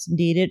 of Justin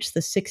Dedich,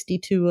 the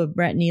 62 of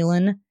Brett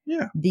Nealon.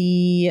 Yeah.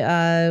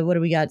 The what do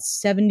we got?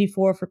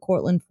 74 for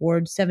Cortland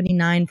Ford,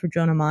 79 for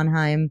Jonah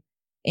Monheim,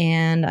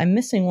 and I'm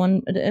missing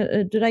one.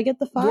 Did I get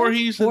the 5?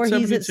 Voorhees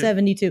at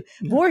 72.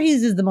 Yeah.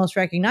 Voorhees is the most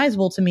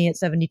recognizable to me at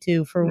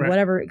 72 for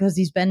whatever, because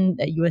he's been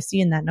at USC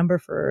in that number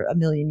for a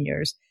million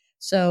years.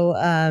 So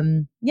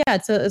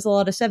it's a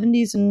lot of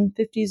 70s and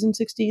 50s and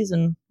 60s,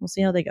 and we'll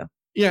see how they go.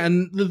 Yeah,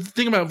 and the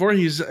thing about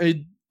Voorhees,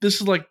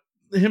 this is like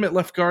him at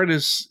left guard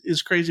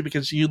is crazy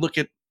because you look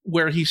at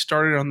where he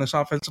started on this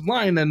offensive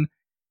line and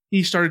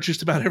he started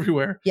just about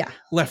everywhere. Yeah.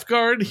 Left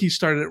guard, he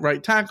started at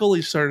right tackle,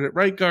 he started at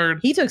right guard.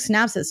 He took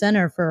snaps at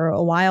center for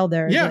a while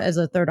there as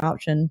a third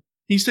option.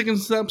 He's taking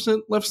snaps at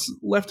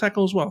left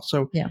tackle as well.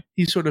 So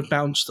he sort of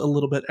bounced a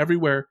little bit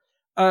everywhere.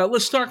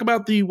 Let's talk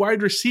about the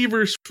wide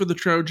receivers for the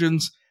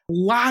Trojans.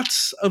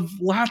 Lots of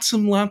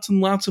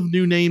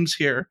new names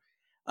here.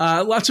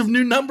 Lots of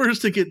new numbers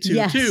to get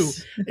to, too.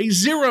 A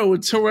 0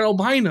 with Terrell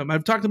Bynum.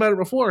 I've talked about it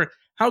before.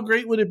 How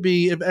great would it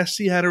be if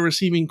SC had a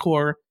receiving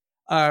core,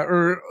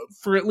 or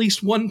for at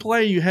least one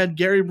play, you had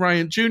Gary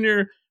Bryant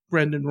Jr.,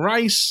 Brendan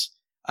Rice,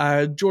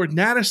 Jordan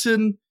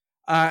Addison,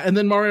 and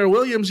then Mario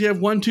Williams. You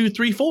have 1, 2,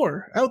 3,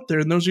 4 out there,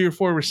 and those are your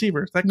 4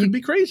 receivers. That could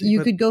be crazy.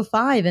 You could go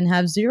 5 and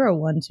have 0,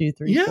 1, 2,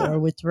 3, 4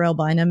 with Terrell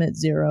Bynum at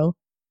 0.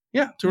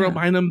 Yeah, Terrell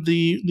Bynum,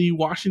 the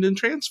Washington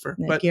transfer.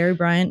 Yeah, but Gary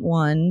Bryant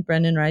 1,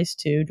 Brendan Rice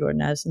 2,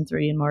 Jordan Addison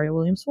 3, and Mario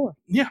Williams 4.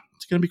 Yeah,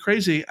 it's going to be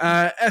crazy.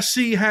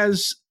 SC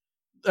has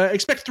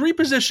expect 3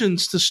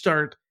 positions to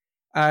start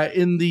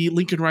in the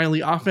Lincoln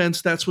Riley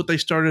offense. That's what they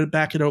started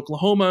back at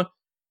Oklahoma.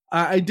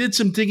 I did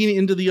some digging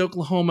into the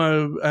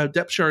Oklahoma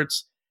depth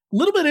charts. A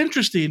little bit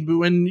interesting, but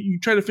when you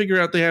try to figure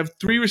out, they have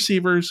 3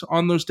 receivers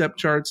on those depth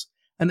charts,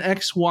 an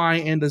X, Y,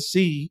 and a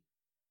Z.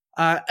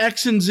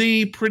 X and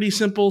Z, pretty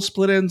simple,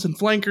 split ends and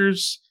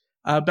flankers.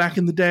 Back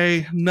in the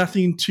day,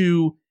 nothing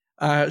too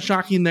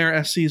shocking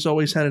there. SC has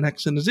always had an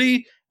X and a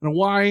Z and a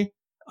Y.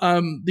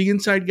 The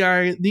inside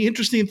guy, the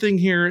interesting thing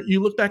here,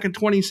 you look back in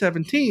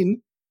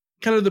 2017,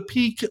 kind of the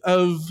peak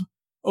of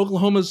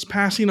Oklahoma's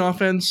passing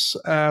offense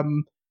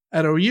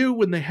at OU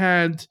when they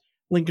had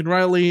Lincoln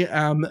Riley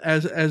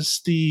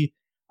as the,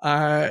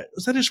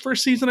 was that his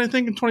first season, I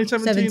think, in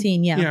 2017?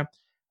 17, yeah.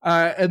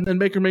 And then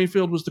Baker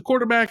Mayfield was the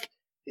quarterback.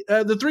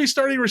 The 3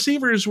 starting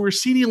receivers were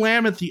CeeDee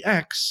Lamb at the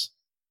X,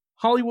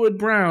 Hollywood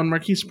Brown,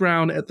 Marquise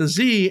Brown at the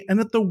Z,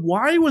 and at the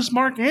Y was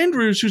Mark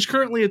Andrews, who's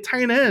currently a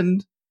tight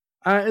end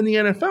in the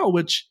NFL,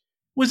 which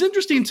was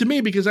interesting to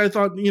me because I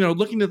thought,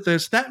 looking at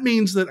this, that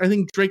means that I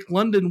think Drake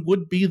London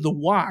would be the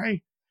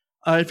Y.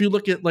 If you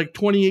look at like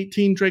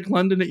 2018 Drake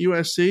London at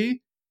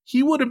USC,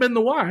 he would have been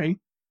the Y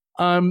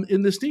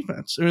in this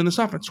defense, or in this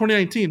offense.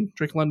 2019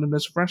 Drake London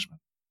as a freshman.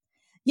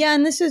 Yeah,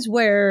 and this is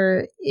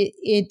where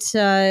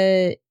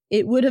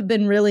it would have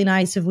been really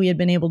nice if we had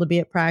been able to be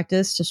at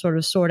practice to sort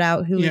of sort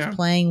out who is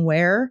playing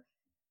where.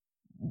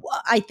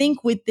 I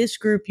think with this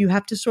group, you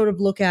have to sort of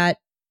look at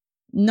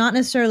not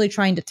necessarily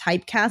trying to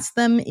typecast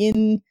them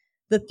in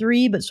the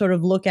three, but sort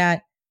of look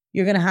at,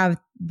 you're going to have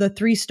the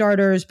three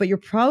starters, but you're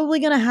probably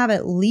going to have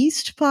at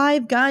least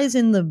 5 guys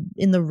in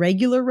the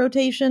regular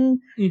rotation,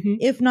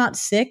 if not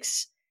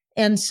 6.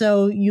 And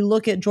so you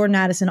look at Jordan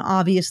Addison,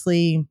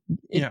 obviously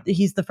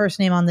he's the first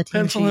name on the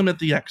team. Pencil him at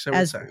the X, I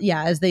would say.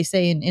 Yeah, as they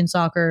say in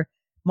soccer.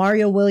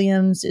 Mario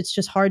Williams, it's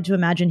just hard to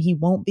imagine he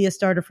won't be a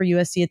starter for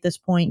USC at this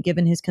point,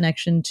 given his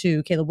connection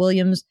to Caleb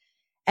Williams.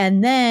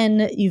 And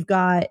then you've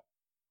got,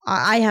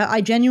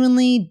 I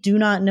genuinely do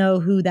not know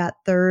who that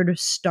third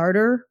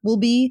starter will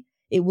be.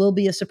 It will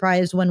be a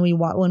surprise when we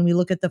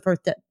look at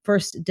the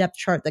first depth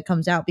chart that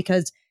comes out,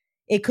 because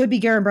it could be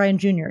Garrett Bryant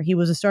Jr. He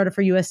was a starter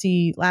for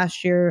USC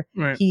last year.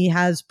 Right. He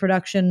has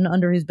production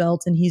under his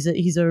belt, and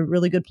he's a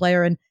really good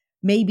player. And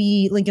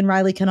maybe Lincoln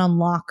Riley can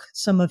unlock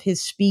some of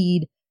his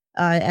speed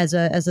as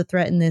a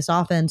threat in this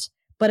offense.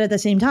 But at the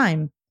same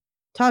time,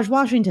 Taj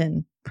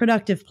Washington,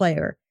 productive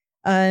player.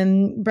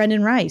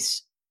 Brendan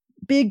Rice,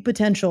 big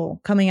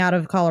potential coming out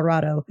of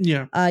Colorado.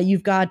 Yeah.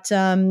 You've got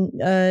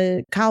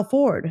Kyle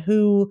Ford,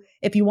 who,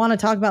 if you want to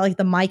talk about like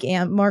the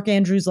Mark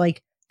Andrews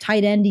like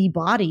tight endy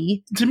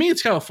body, to me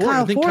it's Kyle Ford.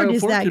 I think Kyle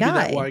Ford could be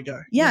that wide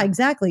guy. Yeah,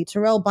 exactly.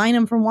 Terrell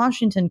Bynum from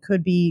Washington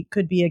could be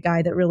a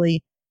guy that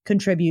really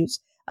contributes.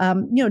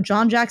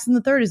 John Jackson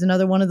III is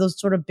another one of those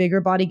sort of bigger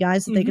body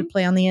guys that they could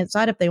play on the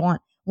inside if they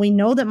want. We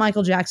know that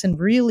Michael Jackson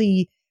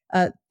really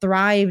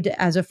thrived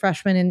as a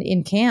freshman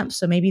in camp,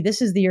 so maybe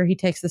this is the year he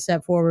takes the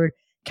step forward.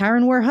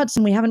 Kyron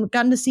Ware-Hudson, we haven't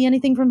gotten to see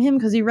anything from him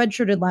because he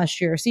redshirted last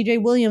year.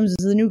 CJ Williams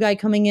is the new guy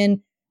coming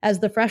in as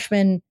the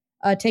freshman,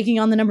 taking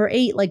on the number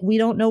 8. Like, we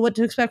don't know what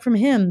to expect from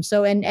him.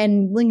 So,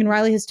 and Lincoln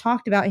Riley has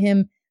talked about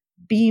him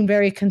being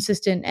very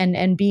consistent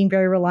and being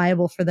very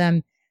reliable for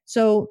them.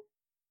 So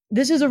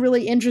this is a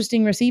really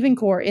interesting receiving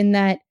core in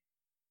that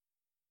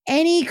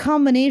any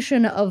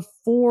combination of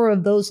 4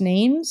 of those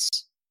names,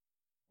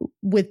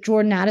 with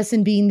Jordan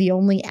Addison being the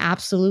only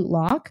absolute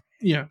lock,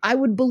 I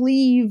would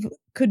believe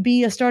could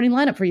be a starting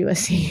lineup for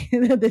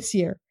USC this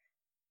year.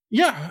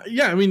 Yeah.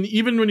 I mean,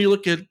 even when you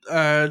look at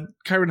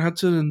Kyron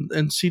Hudson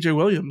and CJ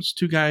Williams,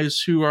 2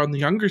 guys who are on the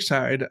younger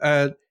side,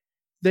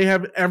 they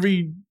have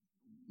every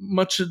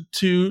much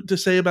to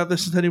say about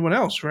this as anyone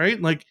else,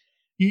 right? Like,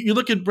 you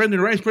look at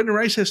Brendan Rice. Brendan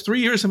Rice has 3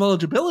 years of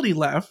eligibility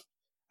left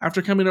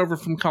after coming over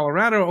from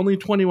Colorado. Only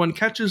 21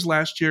 catches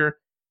last year,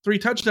 3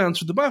 touchdowns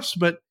for the Buffs,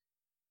 but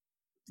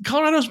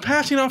Colorado's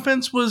passing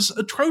offense was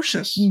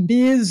atrocious.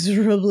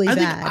 Miserably bad.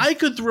 I think I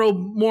could throw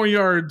more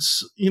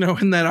yards,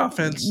 in that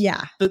offense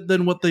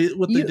than what they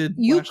did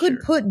You could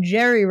year. Put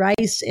Jerry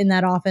Rice in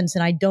that offense,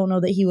 and I don't know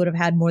that he would have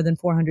had more than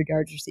 400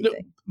 yards receiving. No,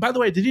 by the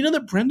way, did you know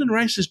that Brendan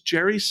Rice is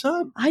Jerry's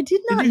son? I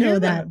did not know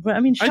that. But I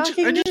mean,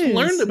 shocking I just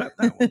learned about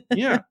that one.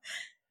 Yeah.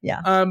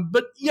 Yeah.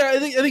 But yeah, I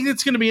think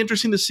it's going to be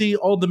interesting to see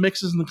all the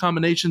mixes and the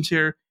combinations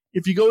here.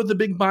 If you go with the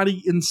big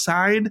body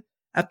inside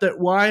at that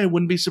Y, I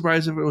wouldn't be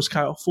surprised if it was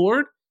Kyle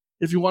Ford.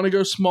 If you want to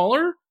go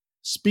smaller,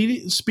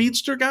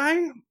 speedster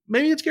guy,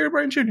 maybe it's Garrett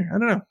Bryant Jr. I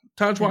don't know.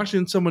 Taj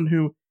Washington, someone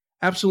who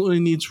absolutely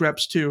needs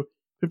reps too.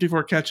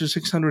 54 catches,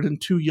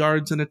 602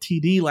 yards, and a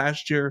TD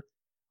last year.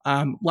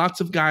 Lots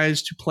of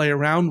guys to play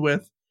around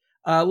with.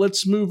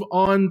 Let's move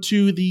on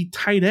to the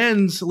tight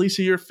ends.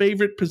 Lisa, your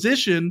favorite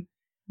position.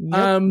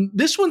 Yep.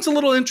 This one's a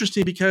little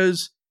interesting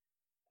because,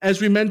 as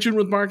we mentioned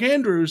with Mark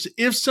Andrews,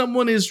 if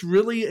someone is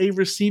really a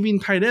receiving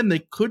tight end,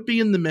 they could be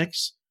in the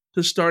mix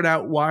to start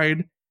out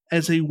wide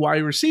as a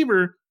wide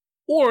receiver,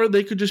 or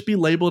they could just be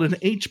labeled an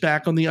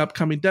H-back on the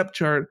upcoming depth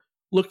chart.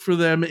 Look for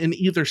them in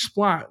either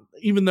spot,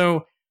 even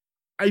though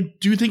I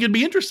do think it'd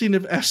be interesting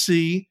if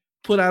SC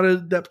put out a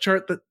depth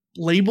chart that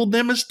labeled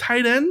them as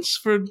tight ends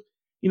for,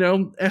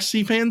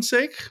 SC fans'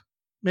 sake.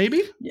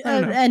 Maybe?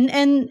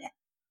 And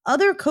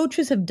other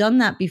coaches have done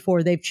that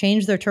before. They've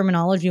changed their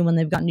terminology when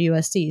they've gotten to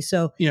USC.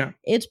 So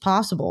it's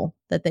possible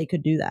that they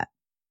could do that.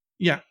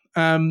 Yeah.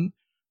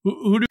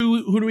 Who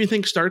do we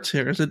think starts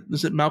here? Is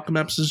it Malcolm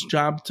Epps'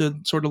 job to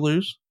sort of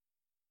lose?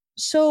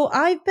 So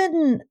I've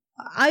been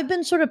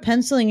sort of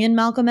penciling in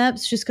Malcolm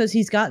Epps just because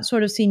he's got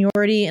sort of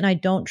seniority, and I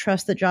don't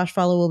trust that Josh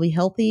Fowler will be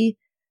healthy,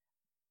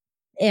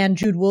 and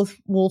Jude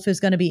Wolf is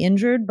going to be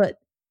injured. But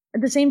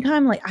at the same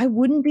time, like, I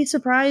wouldn't be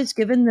surprised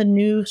given the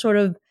new sort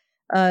of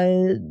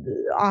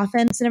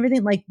offense and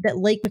everything, like that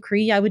Lake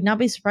McCree. I would not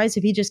be surprised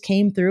if he just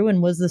came through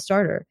and was the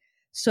starter.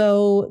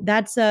 So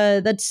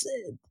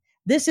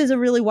this is a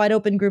really wide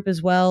open group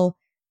as well,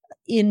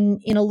 in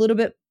a little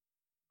bit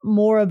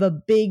more of a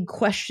big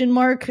question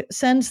mark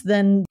sense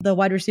than the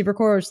wide receiver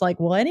core. It's like,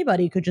 well,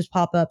 anybody could just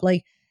pop up.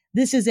 Like,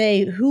 this is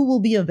a who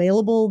will be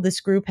available. This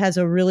group has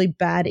a really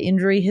bad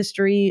injury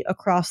history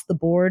across the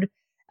board.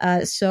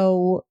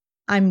 So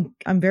I'm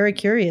very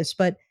curious,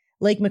 but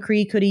Lake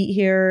McCree could eat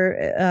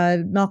here.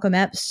 Malcolm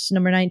Epps,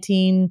 number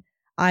 19.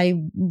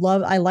 I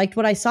liked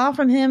what I saw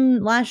from him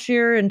last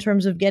year in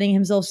terms of getting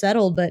himself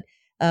settled, but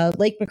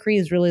Lake McCree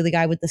is really the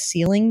guy with the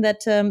ceiling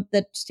that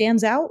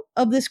stands out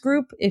of this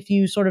group. If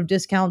you sort of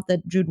discount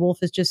that Jude Wolf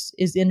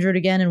is injured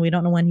again, and we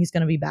don't know when he's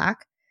going to be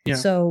back. Yeah.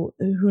 So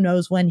who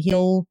knows when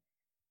he'll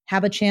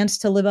have a chance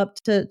to live up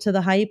to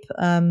the hype.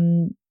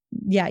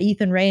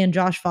 Ethan Ray and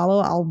Josh Follow,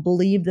 I'll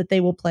believe that they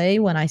will play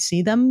when I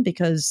see them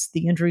because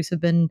the injuries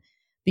have been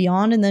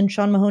beyond. And then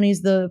Sean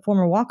Mahoney's the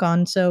former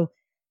walk-on, so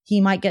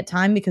he might get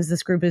time because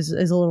this group is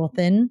a little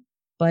thin.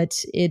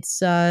 But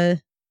it's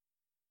like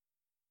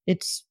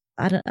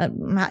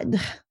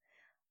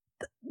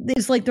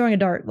throwing a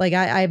dart. Like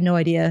I have no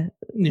idea.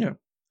 Yeah,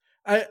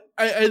 I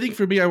think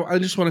for me, I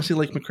just want to see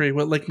Lake McCree,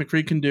 what Lake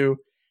McCree can do.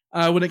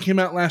 When it came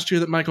out last year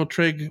that Michael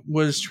Trigg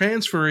was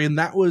transferring,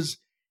 that was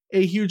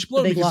a huge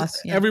blow because loss,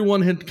 yeah.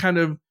 Everyone had kind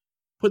of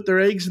put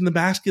their eggs in the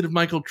basket of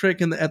Michael Trigg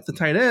at the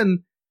tight end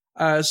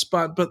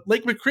spot. But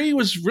Lake McCree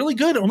was really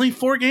good. Only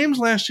 4 games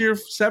last year,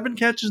 7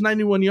 catches,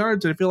 91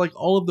 yards. And I feel like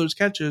all of those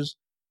catches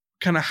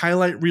kind of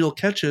highlight real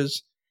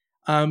catches.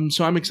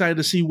 So I'm excited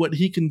to see what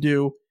he can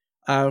do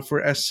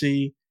for SC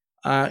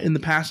in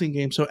the passing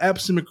game. So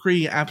Epps and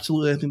McCree,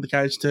 absolutely, I think the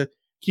guys to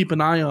keep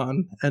an eye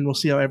on, and we'll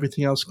see how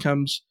everything else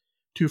comes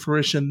to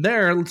fruition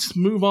there. Let's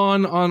move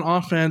on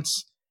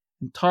offense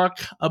and talk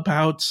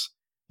about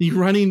the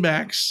running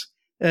backs.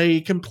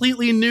 A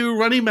completely new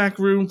running back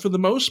room for the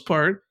most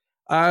part.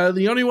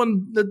 The only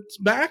one that's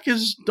back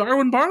is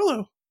Darwin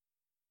Barlow.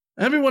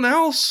 Everyone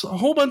else, a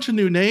whole bunch of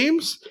new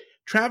names.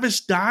 Travis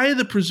Dye,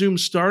 the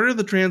presumed starter,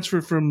 the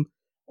transfer from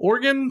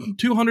Oregon,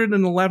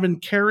 211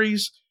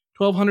 carries,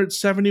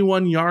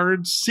 1,271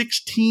 yards,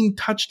 16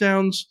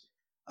 touchdowns,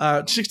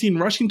 16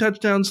 rushing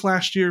touchdowns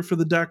last year for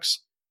the Ducks.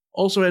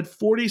 Also had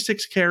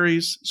 46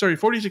 catches,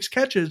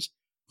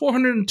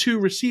 402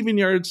 receiving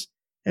yards,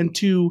 and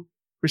 2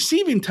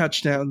 receiving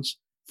touchdowns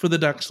for the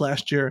Ducks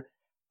last year.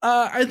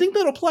 I think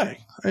that'll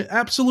play. I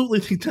absolutely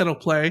think that'll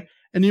play.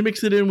 And you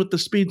mix it in with the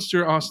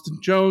speedster Austin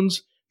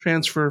Jones,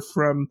 transfer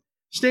from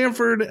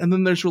Stanford, and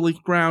then there's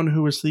Raleek Brown,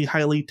 who is the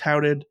highly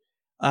touted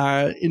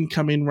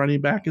incoming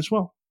running back as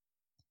well.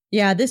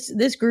 Yeah,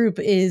 this group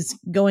is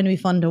going to be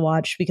fun to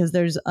watch because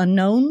there's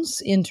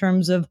unknowns in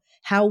terms of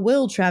how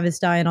will Travis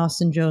Dye and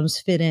Austin Jones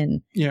fit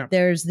in. Yeah.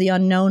 There's the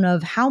unknown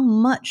of how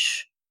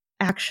much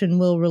action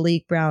will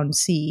Raleek Brown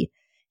see.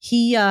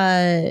 He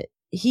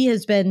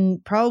has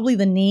been probably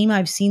the name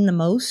I've seen the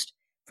most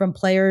from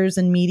players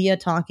and media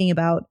talking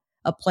about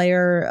a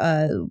player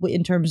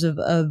in terms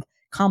of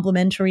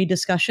complimentary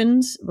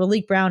discussions.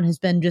 Raleek Brown has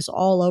been just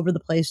all over the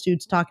place.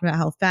 Dude's talking about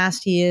how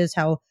fast he is,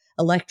 how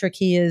electric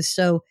he is.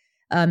 So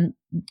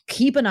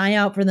keep an eye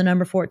out for the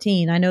number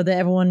 14. I know that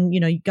everyone,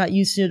 got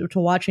used to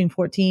watching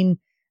 14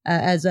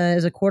 as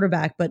a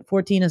quarterback, but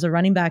 14 as a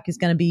running back is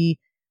going to be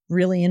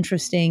really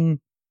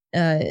interesting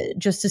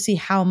just to see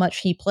how much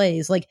he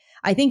plays. Like,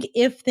 I think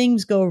if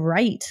things go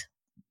right,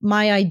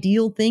 my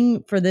ideal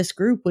thing for this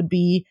group would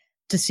be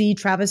to see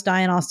Travis Dye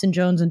and Austin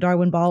Jones and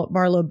Darwin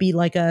Barlow be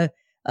like a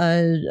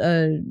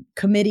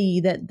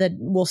committee that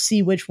will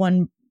see which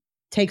one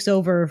takes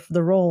over for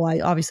the role.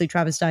 Obviously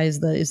Travis Dye is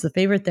the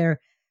favorite there,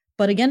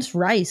 but against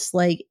Rice,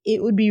 like,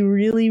 it would be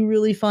really,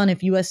 really fun if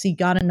USC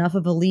got enough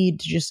of a lead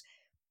to just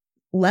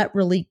let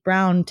Raleek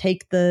Brown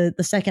take the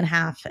second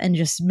half and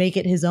just make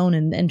it his own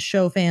and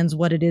show fans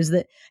what it is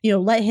that,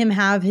 let him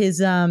have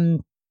his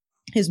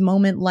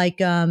moment like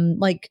Stephen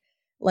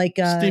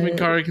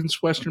Carr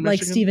against Western Michigan.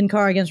 Like Stephen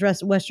Carr against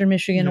Western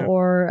Michigan, yeah.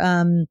 Or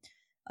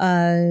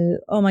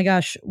oh my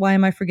gosh, why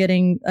am I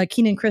forgetting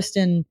Keenan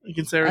Kristen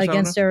against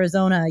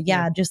Arizona?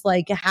 Yeah, just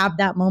like have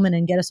that moment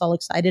and get us all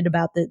excited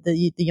about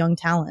the young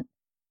talent.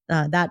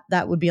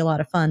 That would be a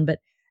lot of fun. But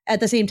at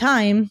the same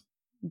time,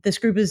 this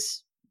group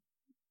is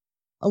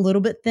a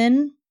little bit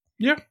thin.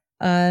 Yeah.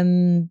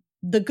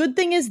 The good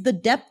thing is the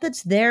depth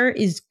that's there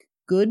is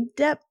good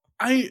depth.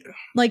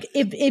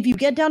 If you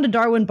get down to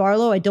Darwin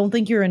Barlow, I don't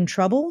think you're in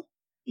trouble.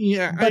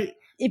 Yeah. But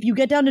if you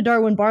get down to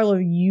Darwin Barlow,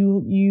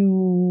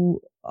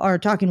 you are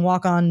talking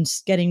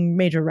walk-ons getting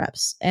major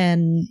reps,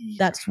 and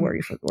that's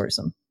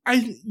worrisome.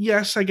 I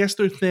guess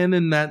they're thin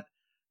in that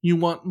you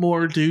want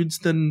more dudes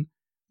than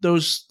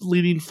those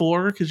leading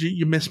 4 because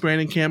you miss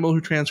Brandon Campbell,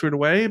 who transferred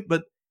away.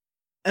 But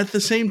at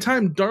the same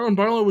time, Darwin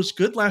Barlow was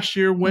good last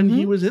year when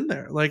he was in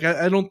there. Like,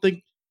 I don't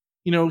think,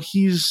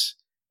 he's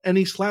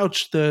any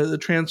slouch. The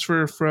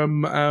transfer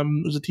from,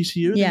 was it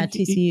TCU? Yeah,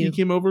 TCU. He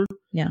came over.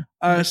 Yeah.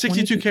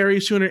 62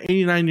 carries,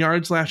 289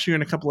 yards last year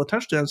and a couple of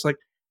touchdowns. Like,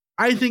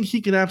 I think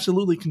he can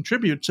absolutely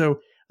contribute. So I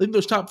think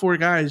those top 4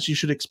 guys you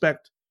should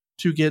expect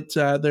to get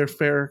their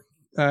fair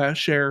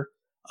share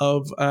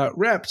of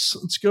reps.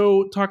 Let's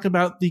go talk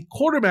about the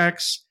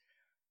quarterbacks.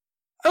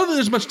 I don't think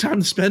there's much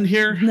time to spend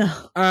here.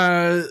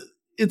 No.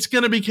 It's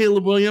going to be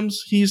Caleb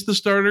Williams. He's the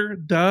starter.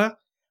 Duh.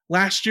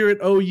 Last year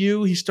at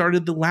OU, he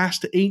started the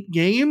last 8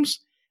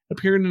 games,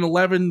 appearing in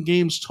 11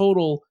 games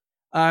total.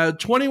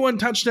 21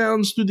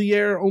 touchdowns through the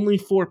air, only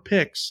 4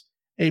 picks.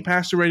 A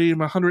passer rating of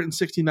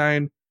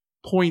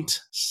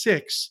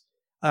 169.6,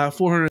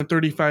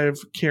 435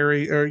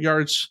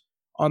 yards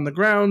on the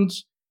ground.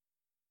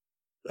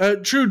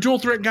 True dual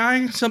threat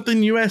guy,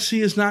 something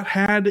USC has not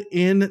had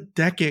in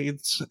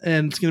decades.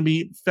 And it's going to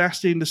be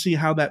fascinating to see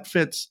how that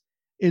fits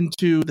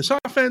into this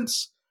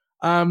offense.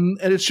 And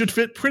it should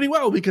fit pretty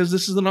well because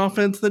this is an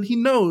offense that he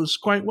knows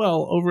quite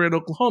well over at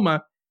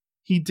Oklahoma.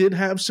 He did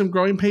have some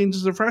growing pains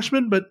as a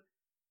freshman, but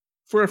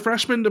for a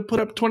freshman to put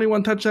up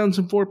 21 touchdowns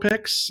and 4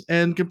 picks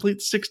and complete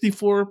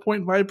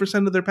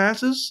 64.5% of their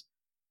passes,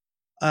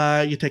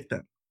 you take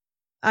that.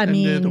 I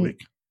mean,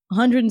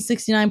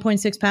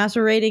 169.6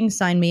 passer rating,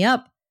 sign me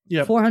up.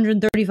 Yep.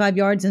 435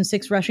 yards and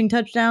 6 rushing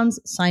touchdowns,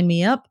 sign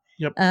me up.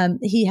 Yep.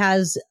 He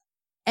has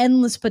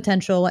endless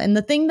potential. And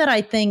the thing that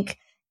I think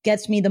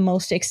gets me the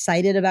most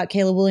excited about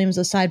Caleb Williams,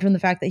 aside from the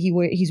fact that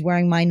he's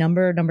wearing my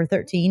number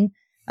 13,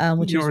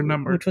 which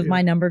was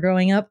my number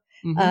growing up,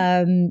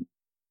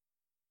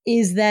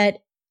 is that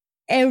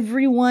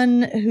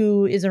everyone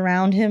who is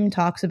around him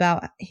talks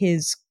about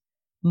his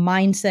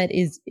mindset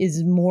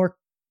is more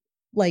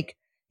like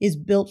is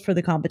built for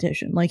the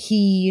competition. Like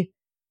he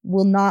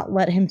will not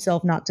let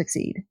himself not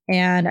succeed.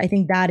 And I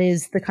think that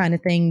is the kind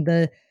of thing,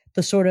 the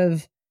sort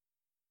of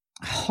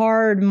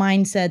hard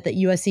mindset that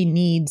USC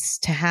needs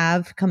to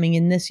have coming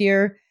in this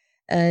year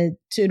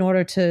in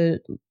order to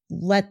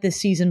let this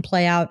season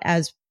play out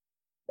as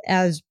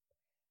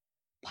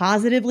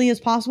positively as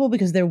possible,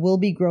 because there will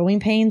be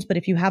growing pains. But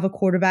if you have a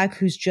quarterback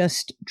who's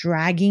just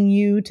dragging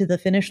you to the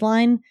finish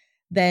line,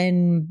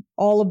 then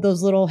all of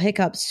those little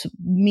hiccups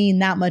mean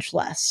that much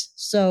less.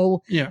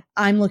 So yeah,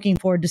 I'm looking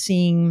forward to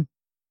seeing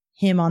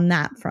him on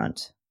that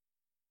front.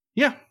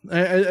 Yeah,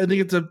 I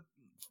think it's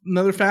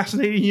another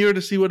fascinating year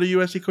to see what a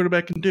USC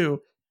quarterback can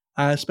do,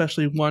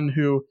 especially one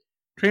who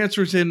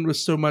transfers in with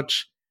so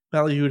much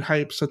valued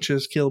hype, such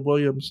as Caleb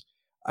Williams,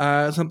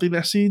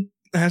 something SC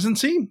hasn't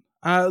seen.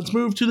 Let's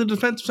move to the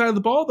defensive side of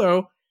the ball,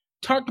 though.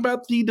 Talk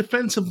about the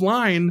defensive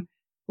line.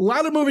 A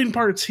lot of moving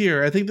parts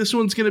here. I think this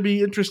one's going to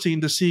be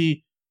interesting to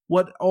see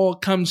what all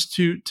comes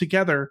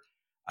together.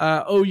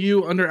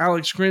 OU under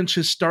Alex Grinch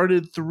has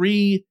started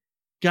 3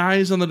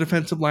 guys on the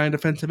defensive line,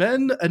 defensive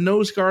end, a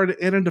nose guard,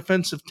 and a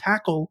defensive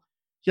tackle.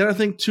 Yet I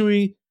think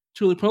Tuli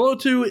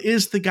Pelotu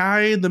is the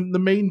guy, the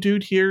main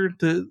dude here.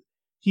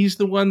 He's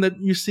the one that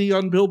you see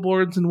on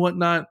billboards and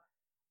whatnot.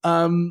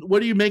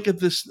 What do you make of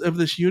this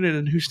unit,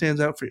 and who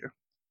stands out for you?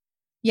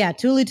 Yeah,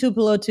 Tuli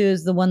Tuipulotu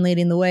is the one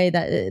leading the way.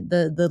 That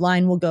the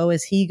line will go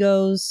as he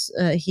goes.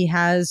 He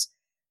has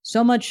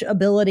so much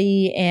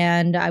ability,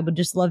 and I would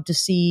just love to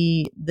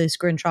see this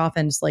Grinch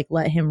offense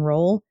let him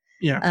roll.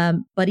 Yeah.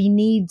 But he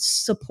needs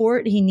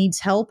support. He needs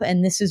help,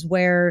 and this is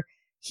where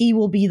he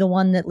will be the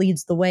one that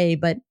leads the way.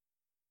 But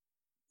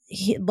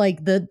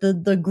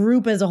the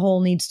group as a whole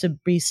needs to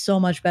be so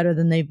much better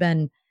than they've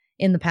been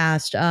in the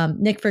past.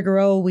 Nick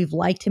Figueroa, we've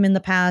liked him in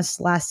the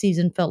past. Last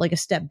season felt like a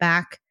step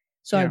back.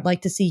 So yeah. I'd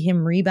like to see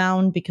him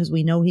rebound because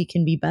we know he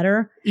can be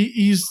better.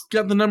 He's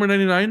got the number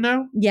 99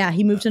 now? Yeah,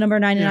 he moved to number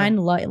 99.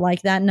 Yeah.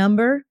 Like that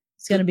number.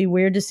 It's going to be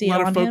weird to see a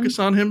lot of focus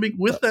on him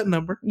with that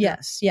number.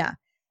 Yes, yeah.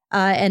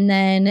 And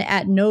then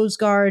at nose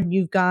guard,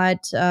 you've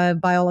got,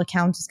 by all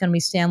accounts, it's going to be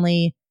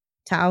Stanley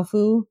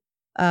Taufu,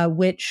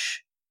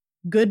 which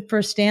good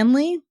for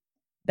Stanley,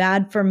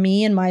 bad for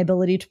me and my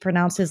ability to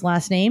pronounce his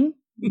last name.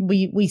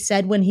 We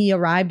said when he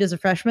arrived as a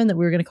freshman that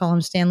we were going to call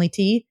him Stanley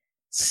T.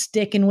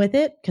 Sticking with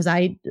it because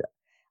I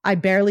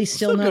barely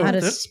still know how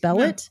to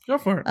spell it. Go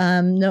for it.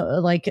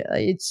 No,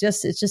 it's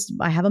just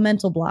I have a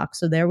mental block,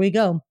 so there we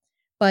go.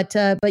 But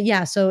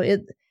yeah, so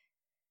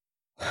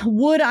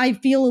would I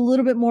feel a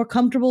little bit more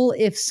comfortable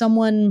if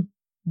someone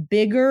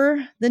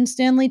bigger than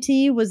Stanley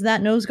T was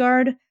that nose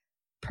guard?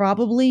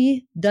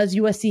 Probably. Does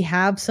USC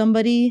have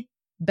somebody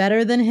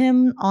better than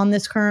him on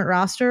this current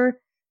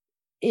roster?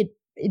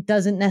 It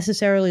doesn't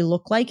necessarily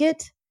look like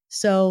it.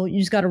 So you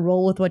just got to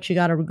roll with what you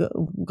got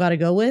to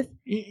go with.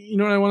 You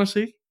know what I want to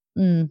see?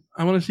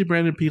 I want to see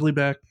Brandon Peely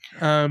back.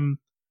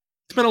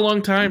 It's been a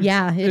long time.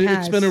 Yeah,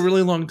 it's been a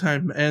really long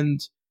time, and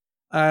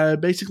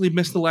basically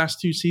missed the last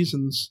 2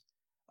 seasons.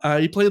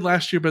 He played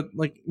last year, but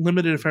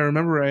limited, if I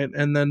remember right,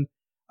 and then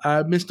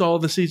missed all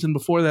of the season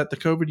before that, the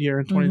COVID year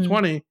in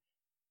 2020. Mm-hmm.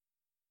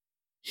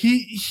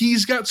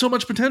 He's got so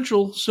much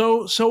potential,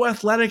 so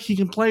athletic. He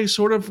can play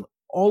sort of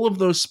all of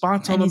those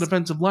spots on the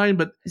defensive line,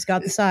 but he's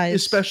got the size,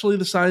 especially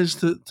the size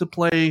to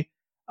play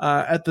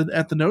at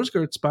the nose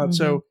guard spot. Mm-hmm.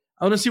 So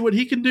I want to see what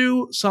he can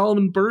do.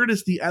 Solomon Byrd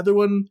is the other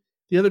one.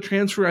 The other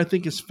transfer I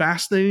think is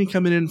fascinating,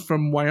 coming in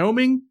from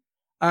Wyoming.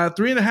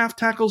 3.5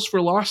 tackles for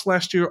loss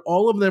last year.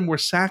 All of them were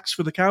sacks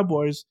for the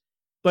Cowboys.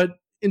 But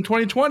in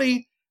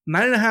 2020,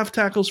 9.5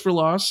 tackles for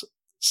loss,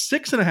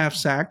 6.5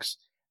 sacks.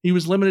 He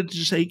was limited to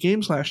just 8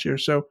 games last year.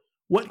 So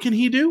what can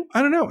he do?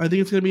 I don't know. I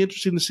think it's going to be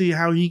interesting to see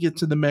how he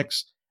gets in the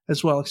mix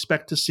as well.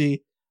 Expect to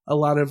see a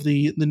lot of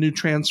the new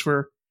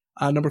transfer,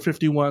 number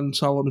 51,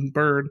 Solomon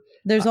Byrd.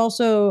 There's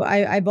also,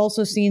 I've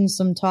also seen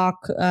some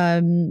talk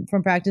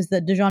from practice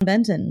that Dejon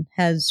Benton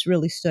has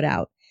really stood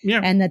out.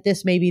 Yeah. And that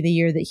this may be the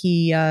year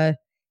that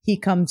he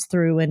comes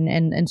through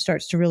and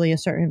starts to really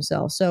assert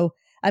himself. So,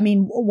 I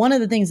mean, one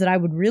of the things that I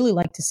would really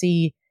like to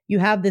see you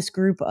have this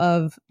group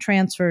of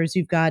transfers.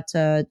 You've got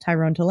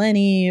Tyrone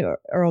Taleni,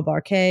 Earl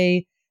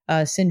Barkay,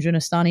 Sinjun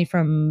Astani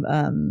from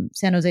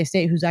San Jose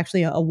State, who's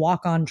actually a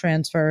walk-on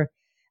transfer.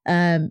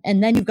 And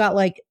then you've got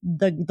like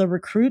the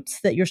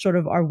recruits that you're sort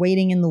of are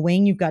waiting in the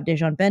wing. You've got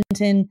Dejon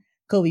Benton,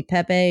 Kobe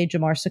Pepe,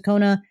 Jamar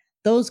Sakona.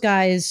 Those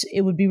guys,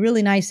 it would be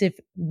really nice if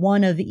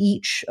one of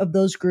each of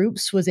those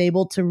groups was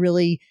able to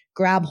really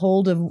grab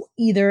hold of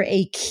either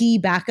a key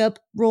backup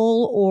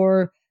role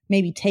or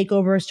maybe take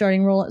over a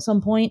starting role at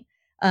some point,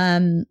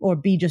 or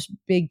be just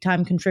big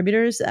time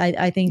contributors.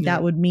 I think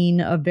that would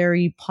mean a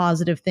very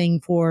positive thing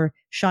for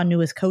Sean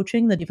Newis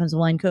coaching, the defensive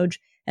line coach,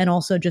 and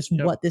also just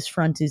what this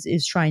front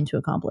is trying to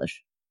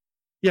accomplish.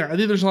 Yeah, I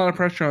think there's a lot of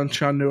pressure on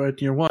Sean Newis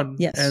in year one.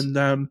 Yes.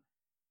 And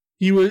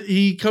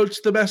he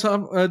coached the best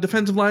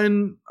defensive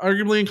line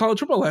arguably in college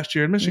football last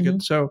year in Michigan.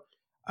 So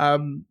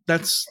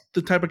that's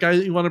the type of guy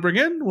that you want to bring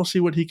in. We'll see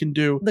what he can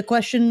do for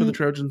the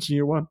Trojans in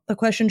year one. The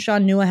question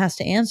Sean Newis has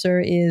to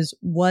answer is,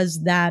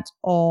 was that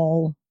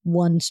all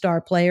one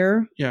star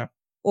player? Yeah.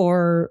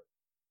 Or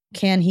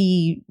can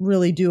he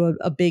really do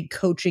a big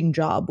coaching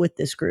job with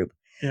this group?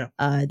 Yeah.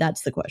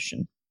 That's the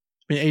question.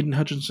 I mean, Aiden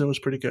Hutchinson was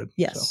pretty good.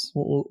 Yes.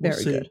 So we'll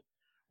very see. good.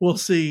 We'll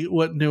see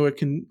what Newis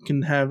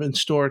can have in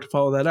store to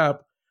follow that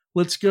up.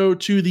 Let's go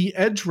to the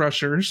edge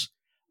rushers.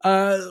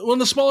 One of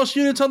the smallest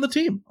units on the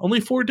team, only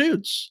 4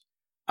 dudes.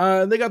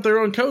 They got their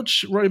own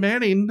coach, Roy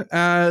Manning.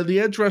 The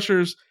edge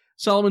rushers,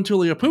 Solomon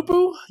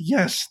Tuliaupupu.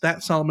 Yes,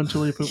 that Solomon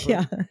Tuliaupupu.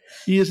 Yeah.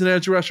 He is an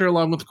edge rusher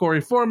along with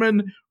Corey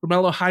Foreman,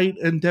 Romello Height,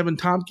 and Devin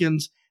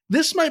Tompkins.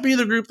 This might be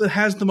the group that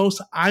has the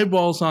most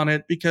eyeballs on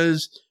it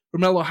because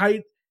Romello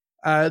Height,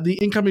 the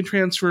incoming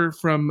transfer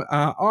from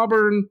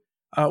Auburn,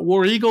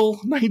 War Eagle,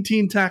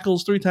 19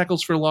 tackles, 3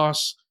 tackles for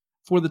loss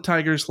for the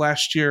Tigers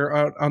last year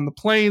out on the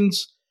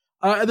Plains.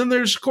 And then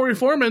there's Corey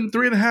Foreman,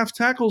 3.5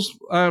 tackles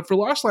for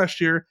loss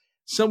last year.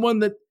 Someone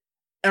that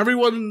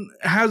everyone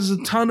has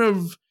a ton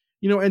of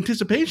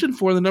anticipation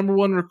for, the number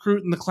 1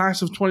 recruit in the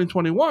class of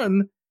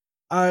 2021.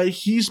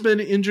 He's been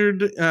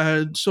injured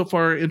so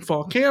far in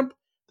fall camp.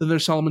 Then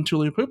there's Solomon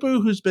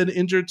Tuliaupupu, who's been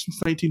injured since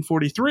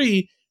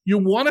 1943. You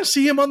want to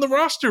see him on the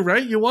roster,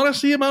 right? You want to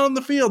see him out on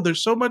the field.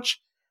 There's so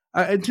much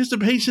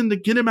anticipation to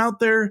get him out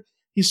there.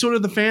 He's sort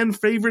of the fan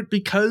favorite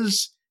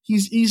because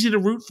he's easy to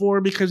root for,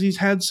 because he's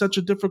had such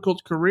a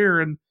difficult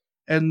career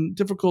and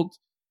difficult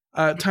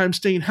time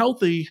staying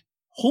healthy.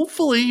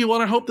 Hopefully, you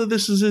want to hope that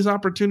this is his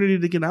opportunity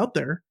to get out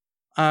there.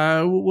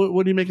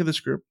 What do you make of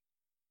this group?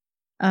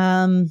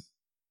 Romello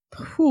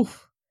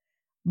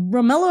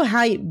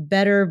Height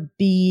better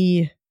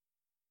be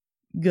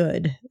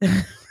good.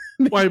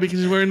 Why? Because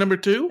he's wearing number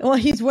 2? Well,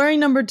 he's wearing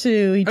number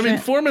 2. I mean,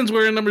 Foreman's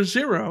wearing number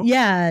 0.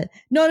 Yeah.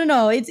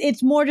 No.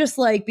 It's more just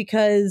like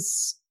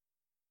because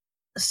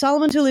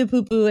Solomon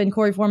Tuliaupupu and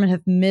Corey Foreman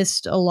have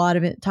missed a lot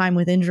of time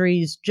with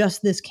injuries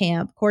just this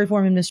camp. Corey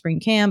Foreman missed spring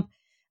camp.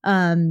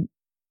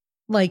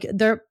 Like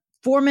they're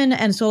Foreman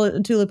and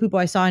Tuliaupupu,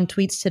 I saw in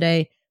tweets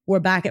today, were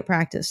back at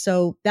practice.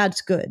 So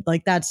that's good.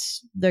 Like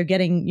they're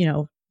getting,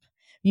 you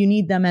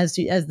need them as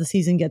the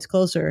season gets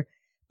closer.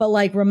 But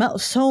like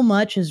so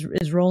much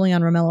is rolling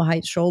on Romello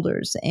Height's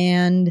shoulders,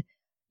 and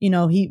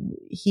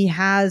he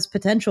has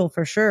potential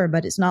for sure.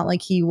 But it's not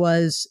like he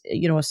was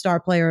a star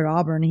player at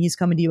Auburn. He's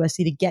coming to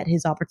USC to get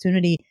his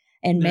opportunity.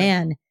 And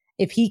man,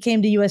 if he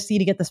came to USC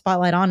to get the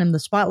spotlight on him, the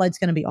spotlight's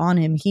going to be on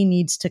him. He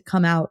needs to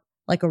come out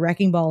like a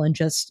wrecking ball and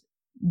just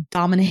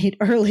dominate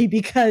early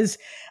because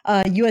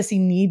USC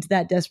needs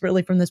that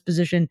desperately from this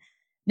position.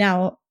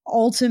 Now,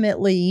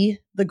 ultimately,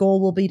 the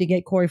goal will be to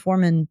get Corey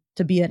Foreman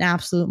to be an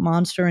absolute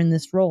monster in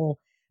this role.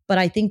 But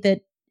I think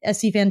that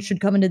SC fans should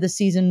come into the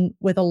season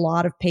with a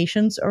lot of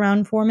patience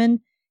around Foreman.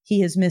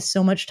 He has missed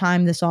so much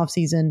time this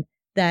offseason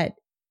that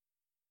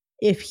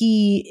if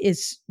he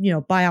is,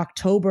 by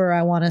October,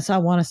 I want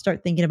to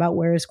start thinking about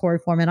where is Corey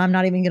Foreman. I'm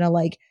not even going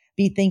to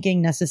be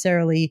thinking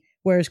necessarily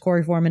where is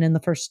Corey Foreman in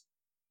the first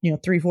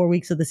 3-4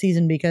 weeks of the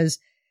season, because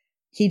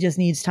he just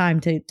needs time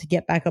to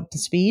get back up to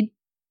speed.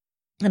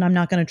 And I'm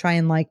not going to try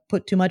and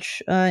put too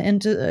much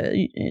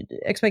into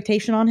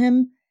expectation on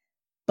him,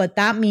 but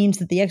that means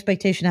that the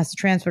expectation has to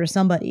transfer to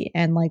somebody.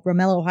 And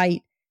Romello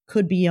Height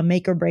could be a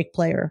make or break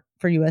player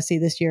for USC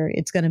this year.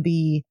 It's going to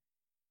be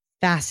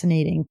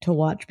fascinating to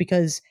watch,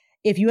 because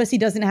if USC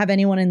doesn't have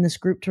anyone in this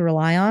group to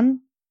rely on,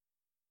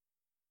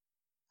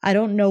 I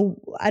don't know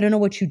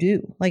what you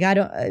do. I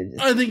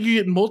think you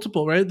get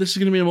multiple, right? This is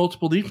going to be a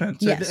multiple defense.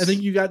 Yes. I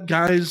think you got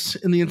guys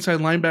in the inside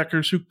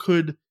linebackers who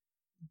could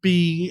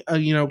be,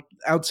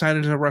 outside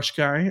as a rush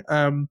guy.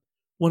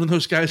 One of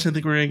those guys I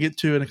think we're going to get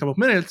to in a couple of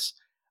minutes.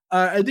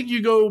 I think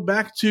you go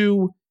back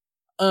to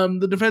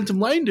the defensive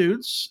line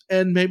dudes,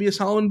 and maybe a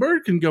Solomon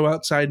Byrd can go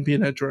outside and be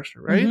an edge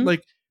rusher, right?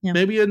 Mm-hmm.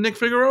 Maybe a Nick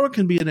Figueroa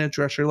can be an edge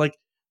rusher.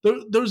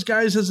 Those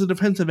guys as a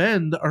defensive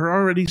end are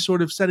already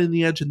sort of setting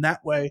the edge in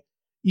that way,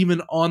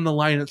 even on the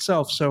line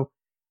itself. So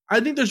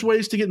I think there's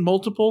ways to get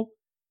multiple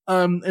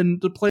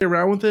and to play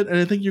around with it. And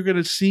I think you're going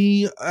to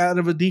see out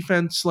of a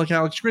defense like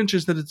Alex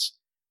Grinch's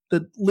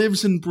that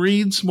lives and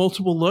breeds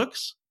multiple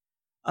looks,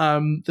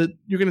 that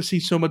you're going to see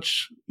so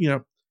much,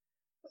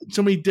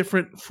 so many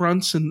different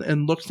fronts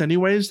and looks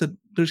anyways that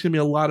there's going to be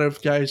a lot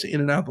of guys in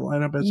and out of the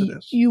lineup as it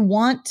is. You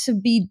want to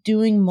be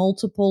doing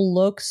multiple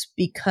looks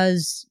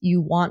because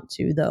you want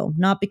to, though,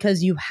 not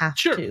because you have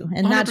to.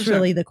 And 100%. That's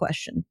really the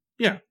question.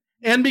 Yeah.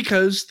 And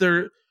because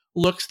they're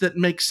looks that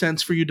make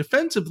sense for you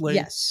defensively.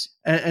 Yes.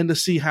 And to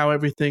see how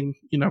everything,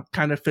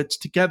 kind of fits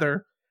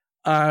together.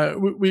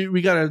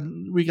 We got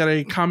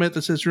a comment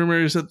that says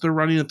rumors that they're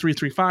running a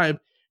 3-3-5.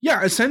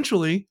 Yeah,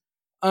 essentially.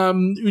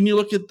 When you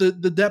look at the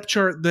depth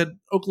chart that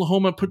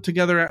Oklahoma put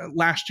together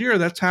last year,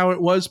 that's how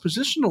it was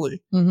positionally.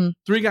 Mm-hmm.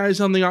 3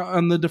 guys on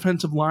the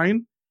defensive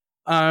line.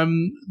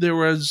 There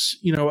was,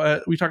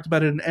 we talked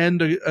about an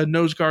end, a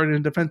nose guard, and a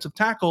defensive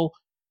tackle,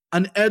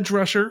 an edge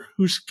rusher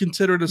who's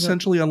considered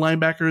essentially a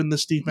linebacker in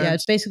this defense. Yeah,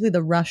 it's basically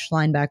the rush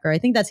linebacker. I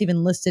think that's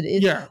even listed.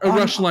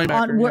 Rush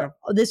linebacker.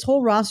 This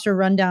whole roster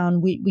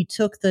rundown, we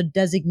took the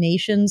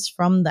designations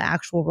from the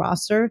actual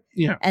roster.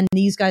 Yeah, and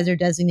these guys are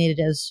designated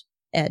as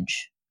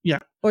edge. Yeah.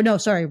 Or no,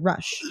 sorry,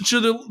 rush. So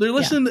they're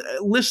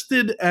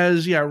listed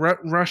as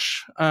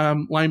rush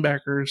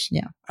linebackers.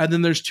 Yeah. And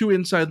then there's 2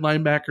 inside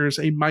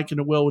linebackers, a Mike and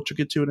a Will, which we'll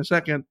get to in a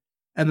second.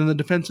 And then the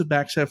defensive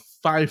backs have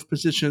 5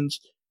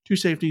 positions, 2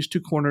 safeties, 2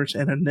 corners,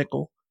 and a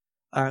nickel.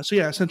 So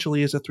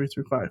essentially is a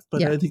 3-3-5.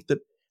 But I think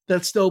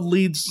that still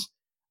leads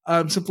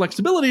some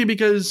flexibility,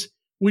 because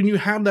when you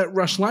have that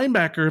rush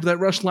linebacker, if that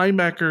rush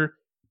linebacker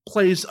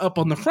plays up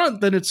on the front,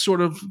 then it's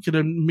sort of going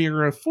to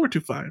mirror a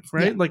 4-2-5,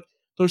 right? Yeah. Like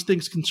those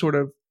things can sort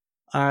of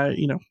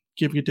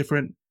give you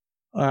different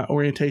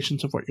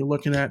orientations of what you're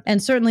looking at.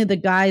 And certainly the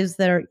guys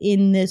that are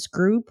in this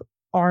group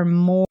are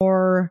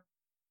more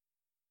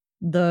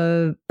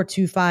the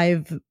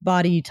 4-2-5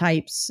 body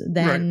types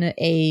than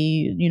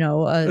a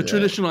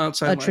traditional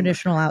outside,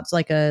 traditional outs,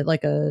 like a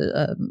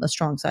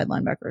strong side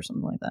linebacker or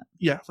something like that.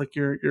 Yeah, like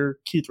your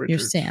Keith Richards,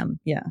 your Sam,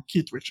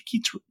 Keith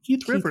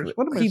Rivers.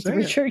 What am I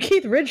saying?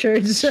 Keith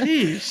Richards.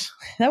 Jeez,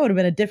 that would have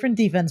been a different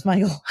defense,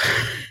 Michael.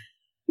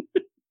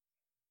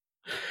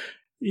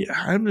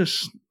 Yeah,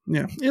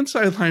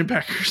 inside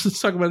linebackers.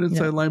 Let's talk about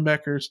inside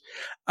linebackers.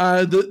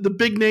 The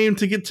big name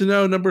to get to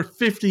know, number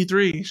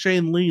 53,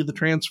 Shane Lee, the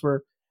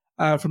transfer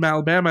from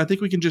Alabama. I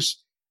think we can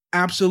just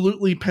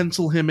absolutely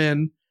pencil him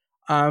in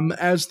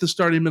as the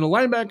starting middle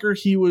linebacker.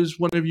 He was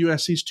one of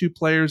USC's 2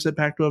 players at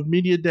Pac-12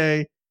 Media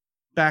Day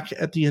back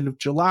at the end of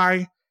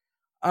July.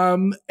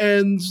 And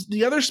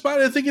the other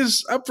spot I think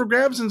is up for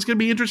grabs, and it's going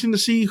to be interesting to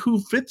see who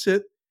fits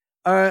it.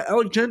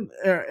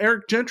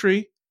 Eric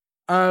Gentry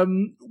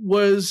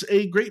was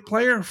a great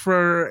player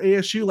for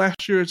ASU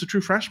last year as a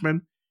true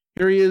freshman.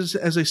 Here he is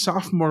as a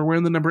sophomore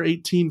wearing the number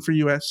 18 for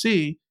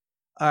USC.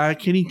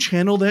 Can he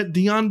channel that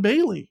Dion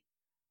Bailey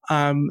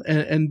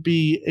and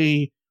be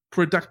a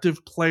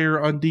productive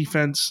player on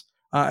defense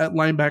at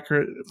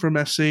linebacker from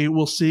SC?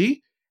 We'll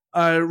see.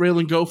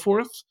 Raylan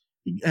Goforth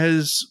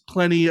has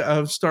plenty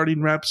of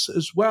starting reps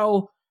as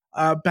well.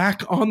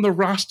 Back on the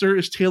roster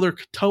is Taylor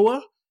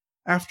Katoa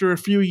after a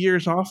few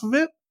years off of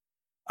it.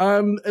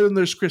 And then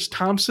there's Chris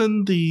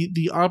Thompson,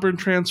 the Auburn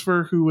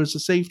transfer, who was a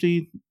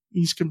safety.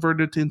 He's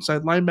converted to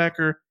inside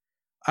linebacker.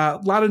 A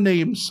lot of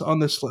names on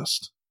this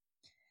list.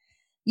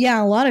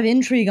 Yeah, a lot of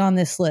intrigue on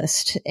this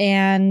list.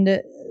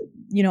 And,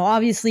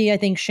 obviously I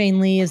think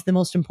Shane Lee is the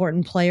most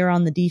important player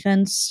on the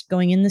defense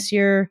going in this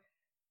year.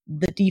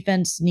 The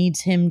defense needs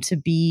him to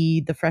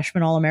be the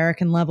freshman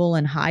All-American level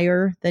and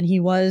higher than he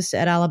was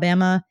at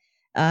Alabama.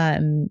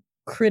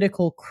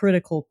 Critical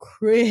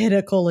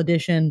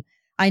addition.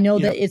 I know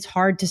that it's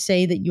hard to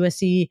say that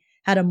USC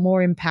had a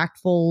more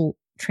impactful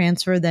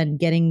transfer than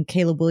getting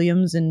Caleb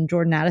Williams and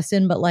Jordan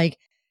Addison, but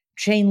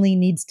Shane Lee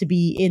needs to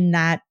be in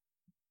that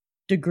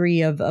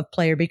degree of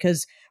player,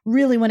 because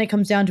really when it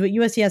comes down to it,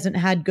 USC hasn't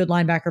had good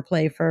linebacker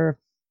play for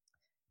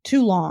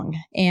too long.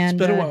 And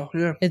it's been a while,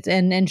 yeah.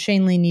 And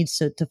Shane Lee needs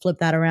to flip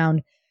that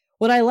around.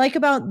 What I like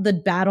about the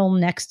battle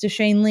next to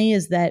Shane Lee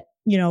is that,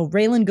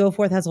 Raylan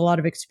Goforth has a lot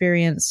of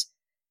experience.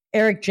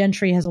 Eric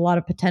Gentry has a lot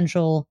of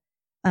potential.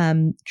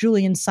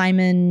 Julian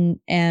Simon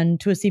and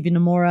Tuasivi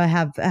Nomura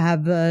have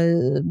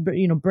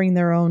bring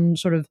their own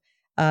sort of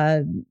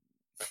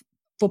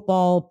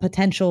football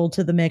potential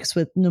to the mix,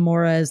 with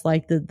Nomura as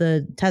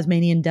the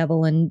Tasmanian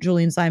devil, and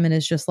Julian Simon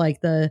is just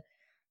the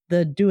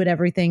do it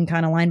everything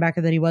kind of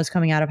linebacker that he was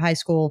coming out of high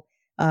school.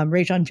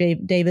 Rajon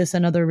Davis,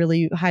 another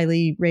really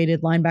highly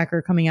rated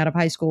linebacker coming out of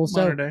high school.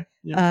 So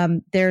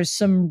there's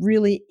some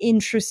really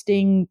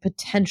interesting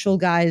potential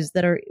guys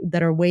that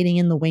are waiting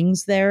in the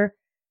wings there.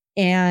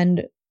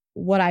 And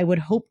what I would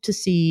hope to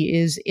see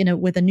is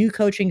with a new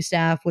coaching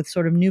staff, with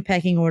sort of new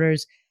pecking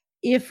orders,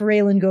 if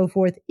Raylan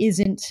Goforth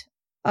isn't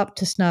up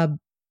to snub,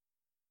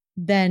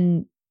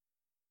 then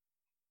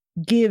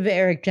give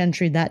Eric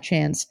Gentry that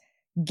chance.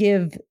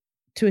 Give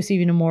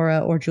Tuasivi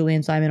Nomura or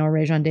Julian Simon or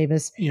Rajon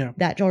Davis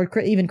or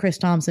even Chris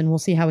Thompson. We'll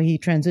see how he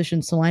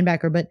transitions to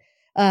linebacker. But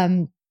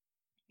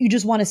you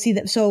just want to see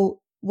that. So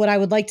what I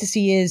would like to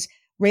see is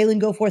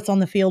Raylan Goforth's on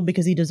the field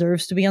because he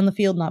deserves to be on the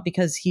field, not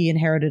because he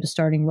inherited a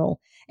starting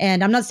role.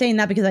 And I'm not saying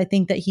that because I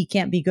think that he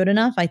can't be good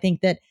enough. I think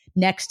that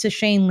next to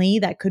Shane Lee,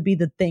 that could be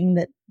the thing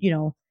that,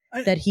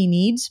 that he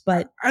needs.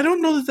 But I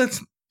don't know that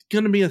that's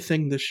going to be a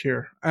thing this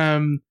year.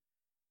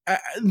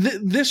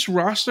 This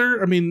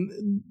roster, I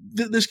mean,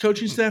 this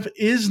coaching staff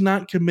is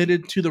not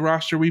committed to the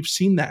roster. We've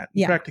seen that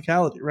in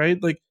practicality,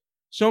 right? Like,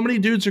 so many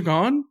dudes are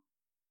gone.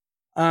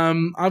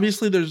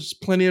 Obviously, there's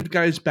plenty of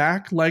guys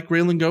back, like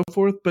Raylan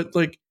Goforth, but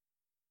like,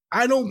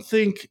 I don't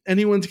think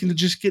anyone's going to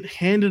just get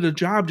handed a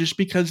job just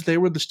because they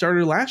were the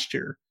starter last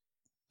year.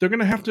 They're going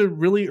to have to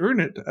really earn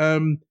it.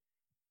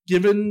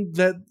 Given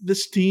that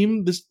this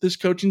team, this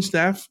coaching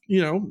staff,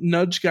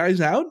 nudged guys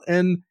out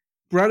and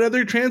brought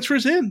other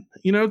transfers in,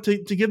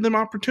 to give them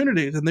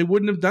opportunities. And they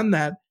wouldn't have done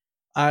that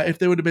if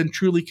they would have been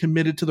truly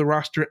committed to the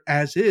roster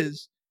as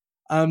is.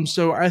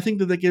 So I think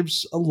that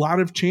gives a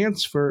lot of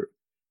chance for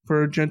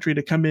Gentry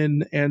to come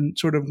in and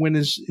sort of win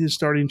his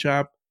starting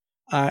job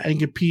and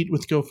compete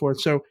with Goforth.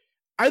 So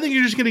I think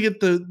you're just going to get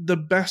the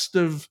best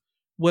of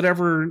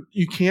whatever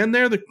you can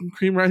there. The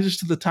cream rises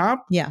to the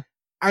top. Yeah.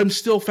 I'm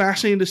still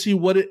fascinated to see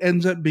what it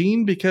ends up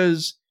being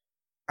because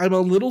I'm a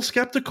little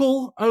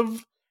skeptical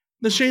of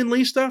the Shane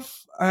Lee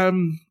stuff.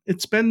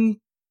 It's been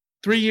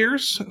 3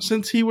 years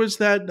since he was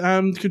that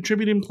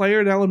contributing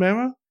player at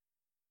Alabama.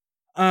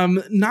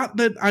 Not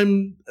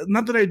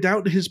that I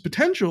doubt his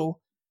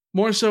potential.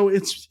 More so,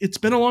 it's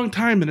been a long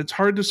time, and it's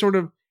hard to sort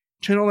of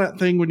channel that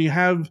thing when you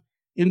have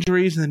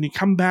injuries and then you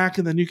come back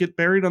and then you get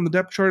buried on the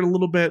depth chart a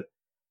little bit.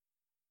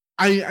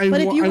 I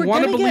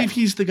want to believe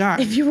he's the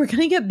guy. If you were going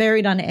to get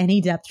buried on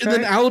any depth chart,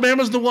 and then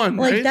Alabama's the one,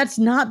 like right? That's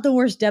not the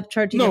worst depth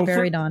chart to get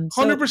buried on.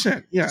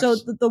 100%. Yes. So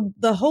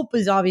the hope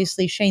is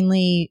obviously Shane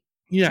Lee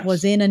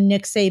was in a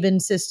Nick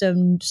Saban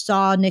system,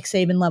 saw Nick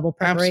Saban level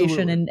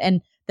preparation,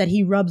 and that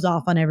he rubs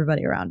off on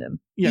everybody around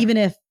him, even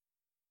if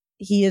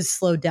he is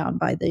slowed down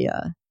by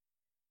the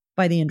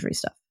injury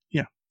stuff.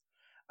 Yeah.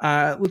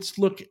 Let's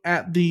look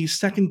at the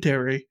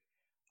secondary.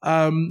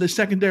 The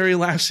secondary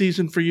last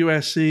season for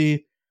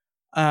USC.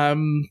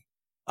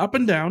 Up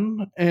and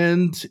down,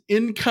 and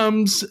in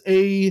comes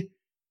a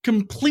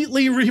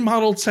completely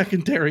remodeled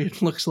secondary,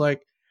 it looks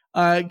like.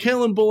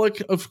 Kalen Bullock,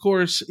 of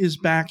course, is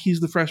back. He's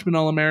the freshman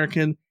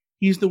All-American.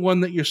 He's the one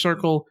that you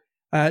circle.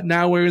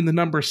 Now wearing the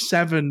number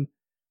 7,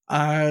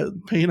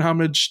 paying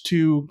homage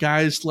to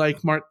guys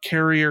like Mark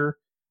Carrier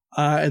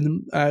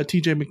and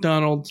TJ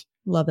McDonald.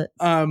 Love it.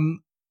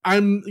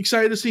 I'm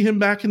excited to see him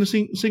back in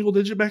the single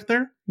digit back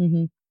there.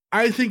 Mm-hmm.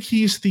 I think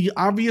he's the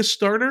obvious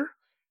starter.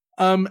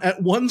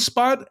 At one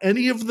spot,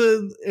 any of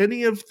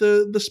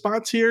the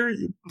spots here,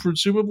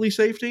 presumably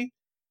safety,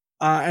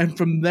 and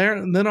from there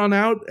and then on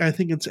out, I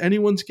think it's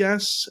anyone's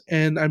guess.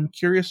 And I'm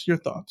curious your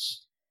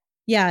thoughts.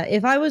 Yeah,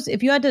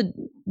 if you had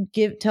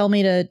to tell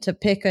me to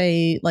pick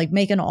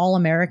make an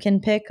All-American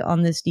pick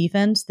on this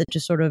defense that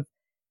just sort of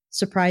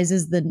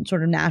surprises the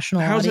sort of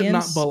national How's audience, it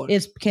not Bullock?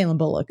 It's Kalen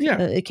Bullock. Yeah,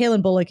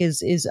 Kalen Bullock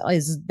is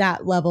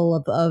that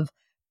level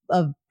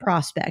of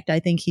prospect. I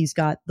think he's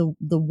got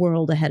the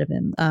world ahead of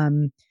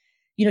him.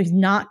 He's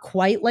not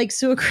quite like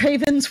Sua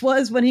Cravens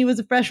was when he was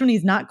a freshman.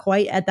 He's not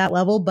quite at that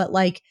level, but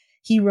like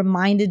he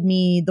reminded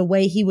me the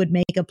way he would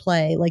make a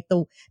play, like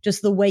the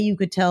way you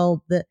could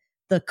tell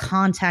the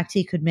contact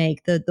he could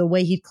make, the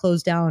way he'd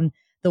close down,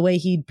 the way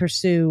he'd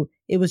pursue.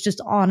 It was just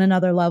on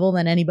another level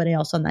than anybody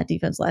else on that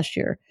defense last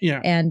year.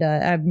 Yeah. And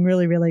I'm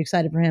really, really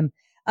excited for him.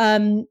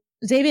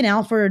 Xavier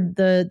Alford,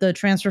 the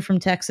transfer from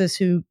Texas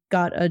who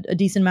got a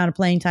decent amount of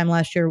playing time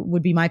last year,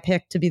 would be my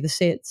pick to be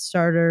the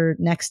starter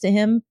next to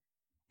him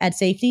at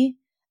safety.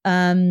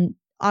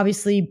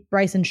 Obviously,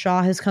 Bryson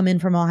Shaw has come in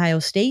from Ohio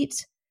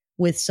State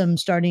with some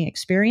starting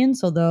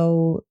experience,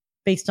 although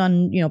based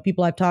on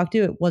people I've talked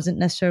to, it wasn't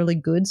necessarily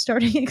good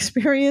starting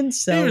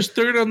experience. So he was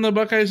third on the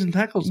Buckeyes in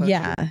tackles.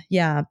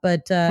 Yeah,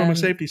 but from a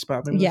safety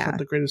spot, maybe that's not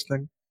the greatest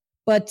thing.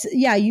 But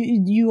yeah,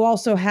 you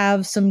also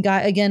have some guy,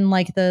 again,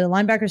 like the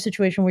linebacker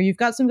situation where you've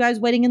got some guys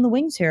waiting in the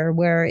wings here,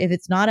 where if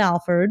it's not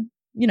Alford,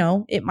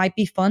 it might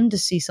be fun to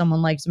see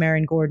someone like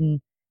Zamarian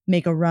Gordon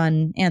make a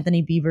run,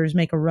 Anthony Beavers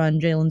make a run,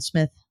 Jalen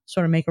Smith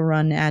sort of make a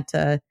run at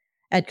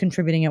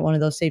contributing at one of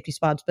those safety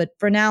spots. But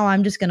for now,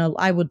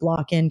 I would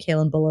lock in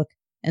Kalen Bullock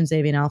and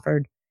Xavier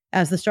Alford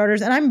as the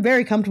starters. And I'm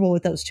very comfortable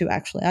with those two,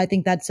 actually. I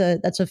think that's a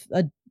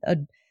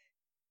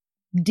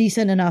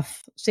decent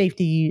enough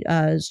safety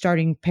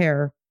starting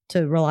pair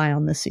to rely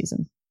on this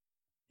season.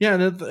 Yeah,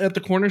 and at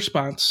the corner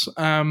spots,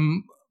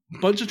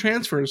 bunch of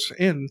transfers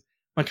in.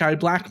 Mekhi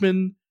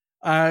Blackman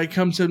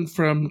comes in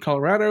from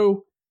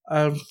Colorado.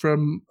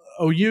 From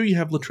OU, you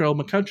have Latrell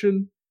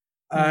McCutcheon.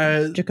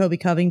 Jacoby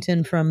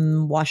Covington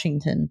from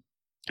Washington.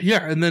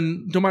 Yeah, and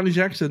then Domani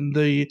Jackson,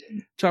 the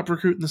top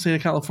recruit in the state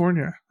of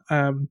California,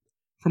 from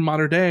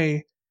Mater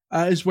Dei,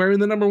 is wearing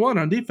the number 1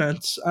 on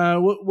defense.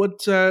 What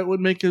would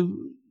make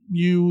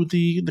you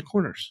the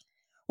corners?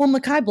 Well,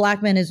 Mekhi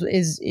Blackman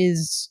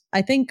is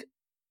I think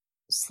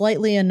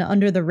slightly an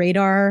under the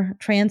radar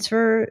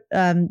transfer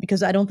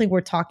because I don't think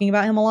we're talking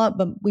about him a lot,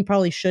 but we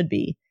probably should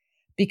be,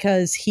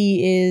 because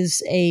he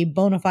is a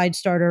bona fide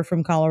starter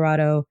from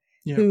Colorado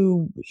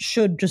who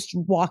should just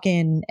walk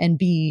in and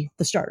be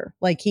the starter.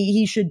 Like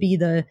he should be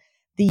the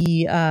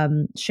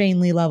Shane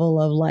Lee level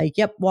of like,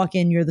 yep, walk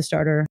in, you're the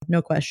starter,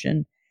 no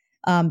question.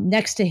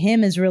 Next to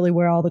him is really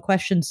where all the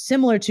questions,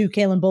 similar to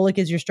Kalen Bullock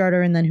is your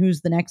starter, and then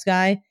who's the next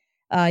guy?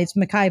 It's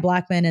Mekhi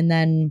Blackmon, and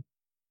then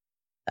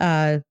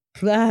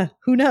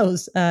who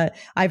knows?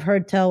 I've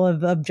heard tell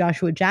of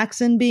Joshua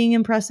Jackson being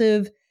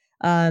impressive.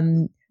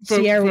 From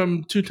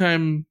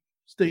two-time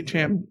state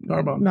champ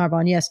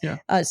Narbonne, yes.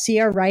 Yeah.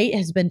 Sierra Wright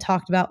has been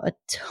talked about a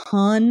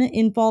ton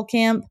in fall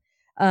camp,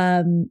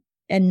 and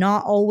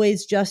not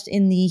always just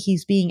in the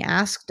he's being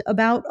asked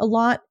about a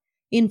lot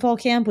in fall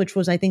camp, which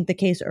was, I think, the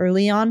case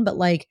early on, but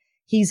like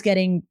he's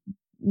getting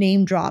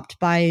name dropped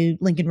by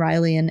Lincoln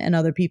Riley and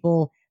other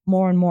people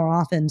more and more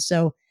often.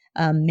 So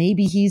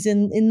maybe he's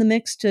in the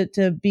mix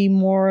to be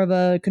more of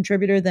a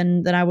contributor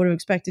than I would have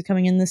expected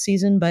coming in this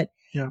season. But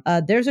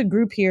there's a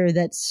group here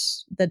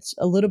that's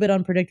a little bit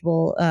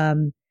unpredictable.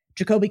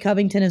 Jacoby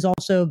Covington has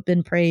also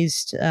been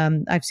praised.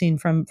 I've seen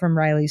from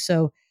Riley.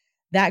 So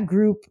that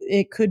group,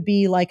 it could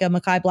be like a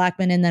Mekhi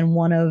Blackmon and then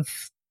one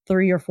of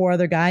 3 or 4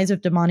 other guys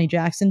if Damani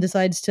Jackson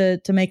decides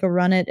to make a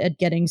run at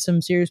getting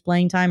some serious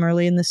playing time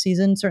early in the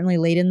season. Certainly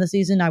late in the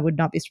season, I would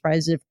not be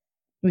surprised if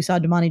we saw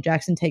Damani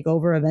Jackson take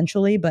over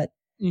eventually, but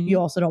you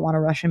also don't want to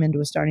rush him into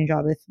a starting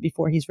job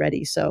before he's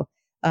ready. So,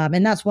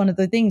 and that's one of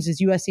the things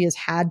is USC has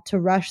had to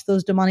rush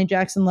those Damani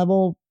Jackson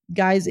level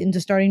guys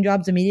into starting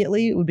jobs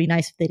immediately. It would be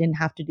nice if they didn't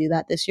have to do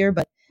that this year,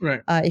 but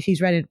if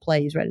he's ready to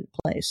play, he's ready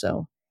to play.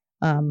 So,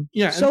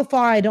 so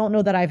far, I don't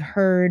know that I've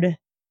heard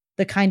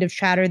the kind of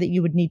chatter that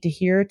you would need to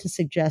hear to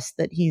suggest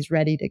that he's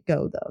ready to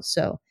go, though.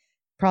 So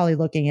probably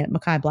looking at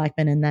Mekhi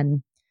Blackmon and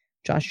then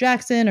Josh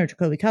Jackson or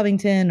Jacoby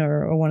Covington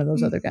or one of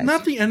those other guys.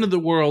 Not the end of the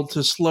world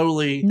to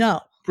slowly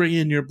bring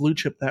in your blue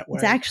chip that way.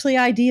 It's actually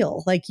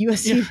ideal. Like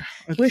USC,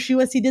 wish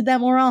USC did that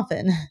more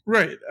often.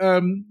 Right.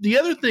 The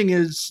other thing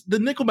is the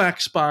Nickelback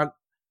spot.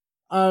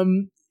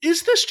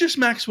 Is this just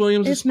Max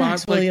Williams' spot?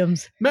 Max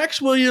Williams.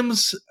 Max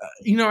Williams,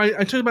 I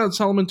talked about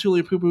Solomon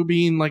Tuliaupupu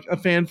being like a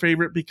fan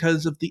favorite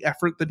because of the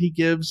effort that he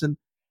gives and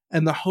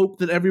the hope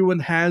that everyone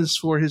has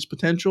for his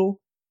potential.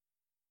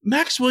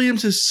 Max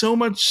Williams is so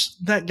much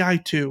that guy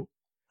too.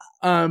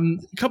 A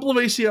couple of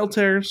ACL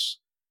tears.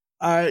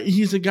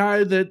 He's a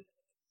guy that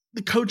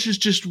the coaches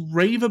just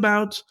rave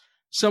about,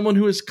 someone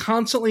who is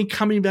constantly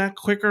coming back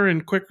quicker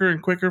and quicker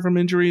and quicker from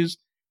injuries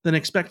than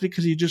expected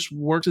because he just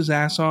works his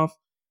ass off.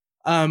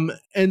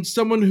 And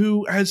someone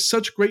who has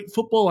such great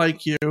football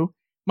IQ,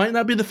 might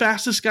not be the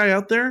fastest guy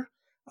out there,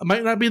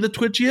 might not be the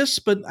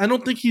twitchiest, but I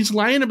don't think he's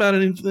lying about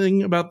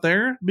anything about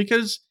there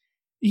because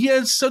he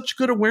has such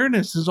good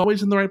awareness, is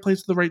always in the right place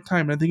at the right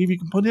time. And I think if you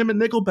can put him at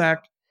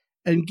nickelback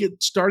and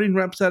get starting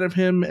reps out of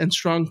him and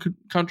strong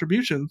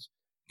contributions,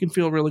 you can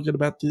feel really good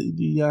about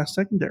the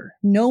secondary.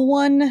 No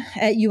one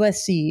at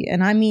USC,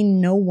 and I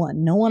mean no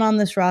one on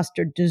this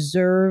roster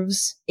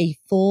deserves a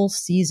full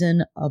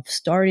season of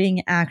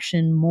starting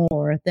action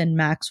more than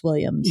Max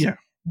Williams. Yeah.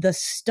 The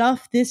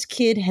stuff this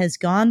kid has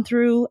gone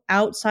through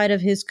outside of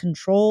his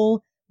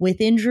control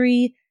with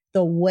injury,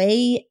 the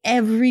way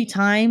every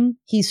time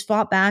he's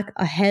fought back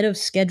ahead of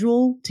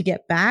schedule to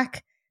get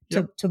back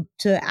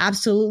to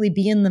absolutely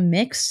be in the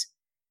mix.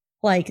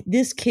 Like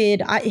this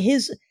kid,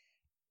 his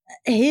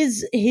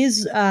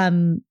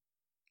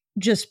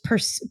just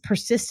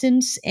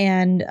persistence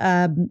and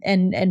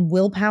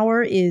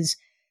willpower is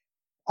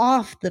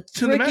off the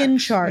freaking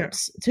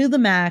charts to the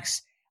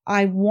max.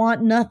 I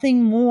want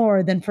nothing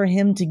more than for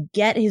him to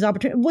get his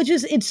opportunity,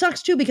 it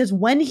sucks too, because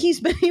when he's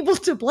been able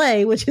to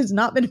play, which has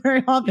not been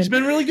very often, he's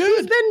been really good.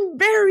 He's been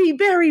very,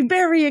 very,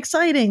 very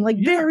exciting,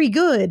 very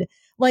good.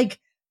 Like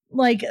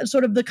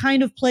sort of the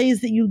kind of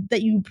plays that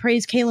you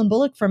praise Kalen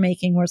Bullock for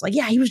making, where it's like,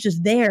 yeah, he was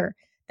just there.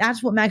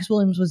 That's what Max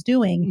Williams was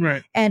doing.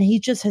 Right. And he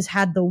just has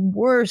had the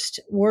worst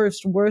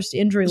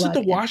injury luck. Was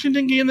it the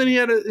Washington game that he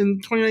had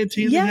in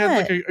 2019? Yeah. He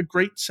had like a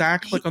great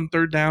sack on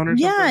third down or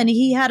something. Yeah, and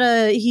he had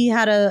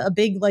a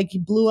big, he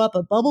blew up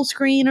a bubble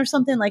screen or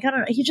something. Like, I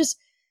don't know.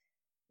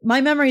 My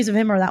memories of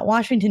him are that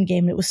Washington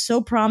game, and it was so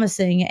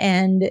promising.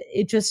 And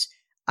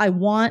I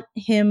want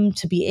him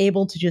to be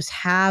able to just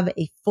have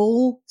a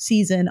full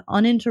season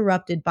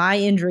uninterrupted by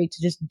injury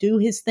to just do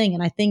his thing.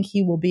 And I think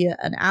he will be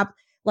an app.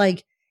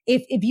 Like,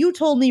 if you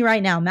told me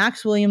right now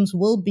Max Williams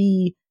will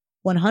be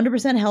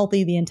 100%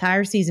 healthy the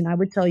entire season, I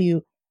would tell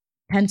you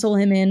pencil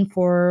him in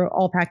for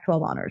all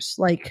Pac-12 honors.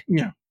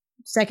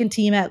 Second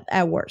team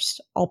at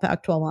worst, all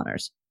Pac-12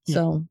 honors. Yeah.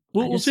 So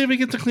we'll see if he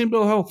gets a clean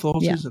bill of health the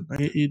whole season.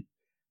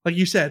 Like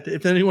you said,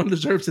 if anyone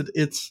deserves it,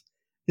 it's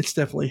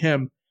definitely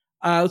him.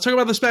 Let's talk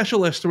about the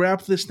specialist to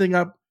wrap this thing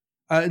up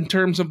in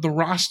terms of the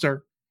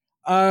roster.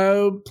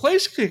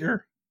 Place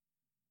kicker.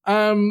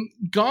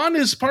 Gone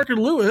is Parker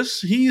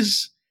Lewis.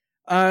 He's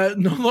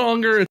no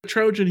longer a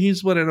Trojan.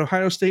 He's at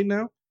Ohio State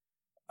now.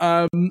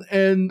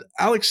 And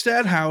Alex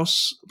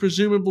Stadhouse,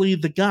 presumably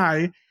the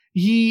guy,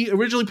 he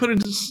originally put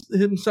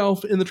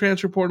himself in the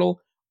transfer portal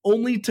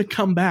only to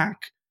come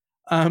back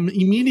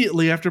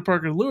immediately after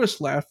Parker Lewis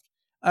left.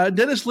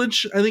 Dennis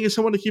Lynch, I think, is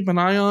someone to keep an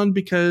eye on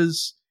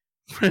because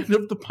friend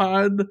of the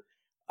pod,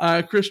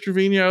 Chris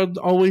Trevino,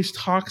 always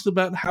talks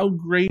about how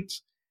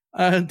great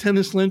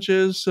Dennis Lynch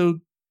is. So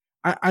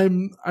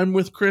I'm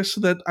with Chris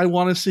that I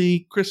want to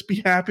see Chris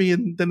be happy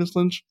and Dennis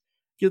Lynch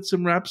get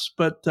some reps,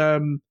 but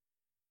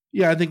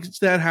I think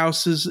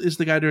Stadhouse is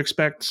the guy to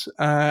expect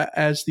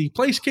as the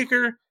place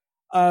kicker.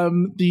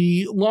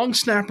 The long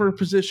snapper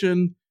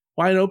position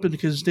wide open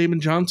because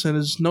Damon Johnson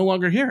is no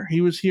longer here.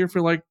 He was here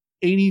for like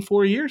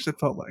 84 years, it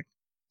felt like.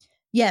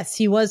 Yes,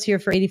 he was here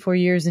for 84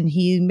 years, and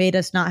he made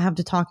us not have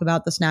to talk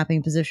about the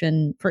snapping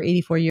position for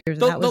 84 years.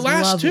 The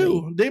last lovely.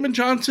 Two, Damon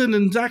Johnson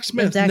and Zach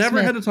Smith,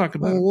 never had to talk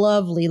about it.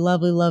 Lovely,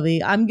 lovely,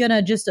 lovely. I'm going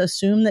to just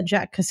assume that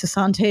Jack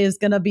Casasante is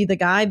going to be the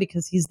guy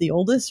because he's the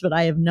oldest, but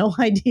I have no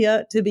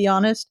idea, to be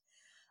honest.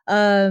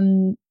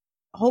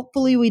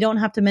 Hopefully we don't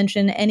have to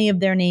mention any of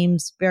their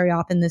names very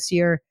often this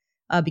year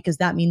because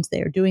that means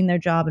they are doing their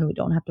job and we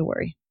don't have to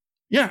worry.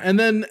 Yeah, and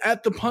then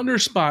at the punter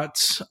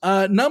spots,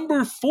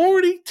 number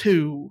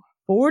 42.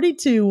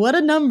 42. What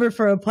a number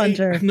for a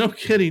punter. No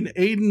kidding.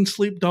 Aiden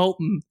Sleep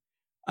Dalton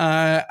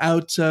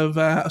out of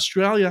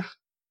Australia.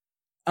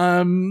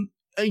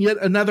 Yet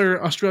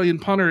another Australian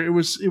punter. It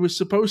was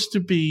supposed to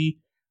be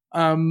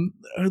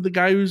the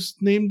guy whose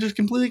name just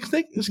completely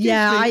escaped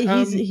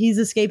me. He's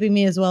escaping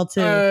me as well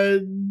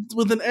too.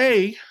 With an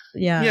A.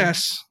 Yeah.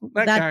 Yes.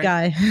 That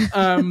guy.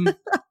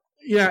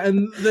 Yeah,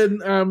 and then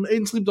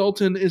Aiden Sleep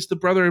Dalton is the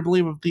brother, I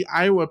believe, of the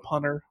Iowa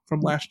punter from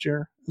last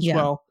year as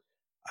well.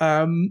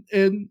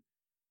 And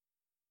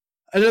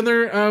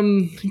another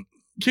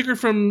kicker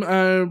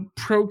from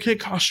Pro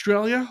Kick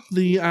Australia,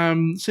 the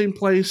same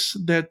place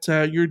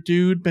that your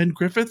dude Ben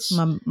Griffiths,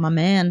 my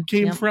man,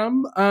 came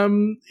from.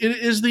 It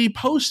is the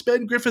post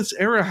Ben Griffiths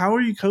era. How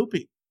are you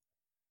coping?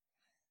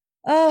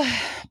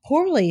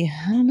 Poorly.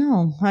 I don't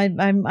know.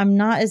 I'm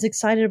not as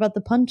excited about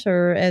the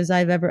punter as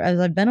I've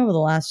been over the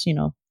last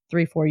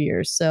 3-4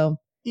 years. So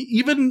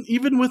even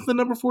with the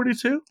number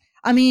 42.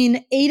 I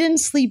mean, Aiden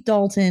Sleep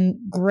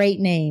Dalton, great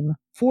name.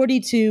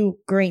 42,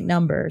 great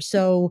number.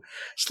 So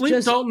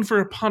Sleep Dalton for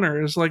a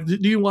punter is like, do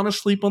you want to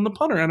sleep on the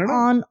punter? I don't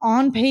know.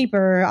 On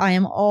paper, I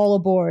am all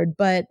aboard,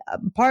 but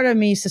part of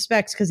me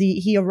suspects because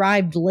he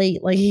arrived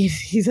late, like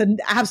he's an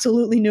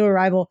absolutely new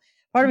arrival.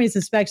 Part of me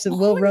suspects that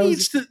Will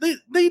Rose.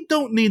 They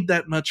don't need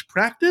that much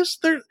practice.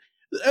 They're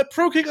at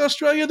Pro Kick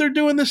Australia. They're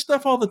doing this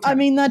stuff all the time. I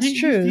mean, that's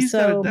true.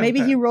 So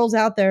maybe he rolls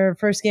out there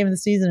first game of the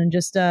season and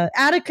just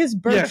Atticus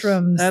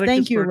Bertrams. Yes,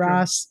 Thank you, Bertrams.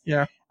 Ross.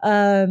 Yeah.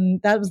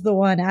 That was the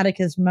one,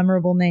 Atticus,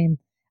 memorable name.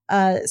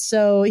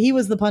 So he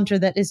was the punter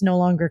that is no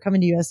longer coming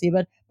to USC,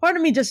 but part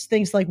of me just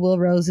thinks like Will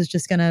Rose is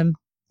just going to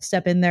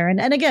step in there.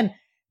 And again,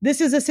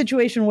 this is a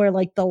situation where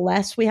like the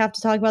less we have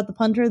to talk about the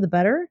punter, the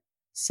better.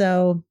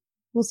 So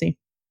we'll see.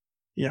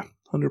 Yeah,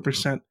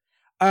 100%.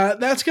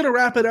 That's going to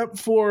wrap it up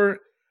for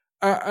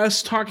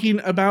us talking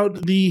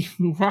about the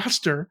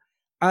roster.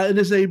 It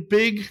is a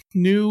big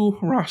new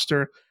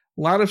roster.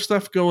 A lot of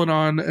stuff going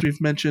on, as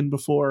we've mentioned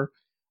before.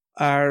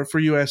 For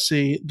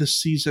USC this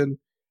season.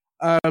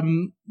 A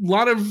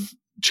lot of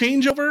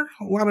changeover,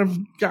 a lot of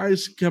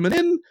guys coming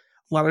in,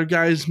 a lot of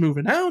guys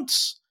moving out.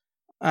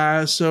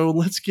 So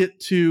let's get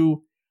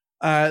to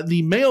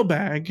the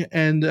mailbag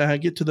and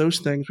get to those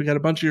things. We got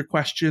a bunch of your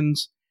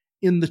questions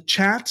in the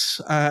chat.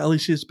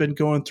 Alicia's been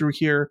going through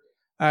here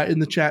in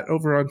the chat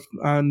over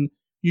on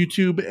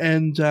YouTube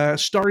and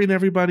starring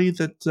everybody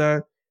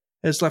that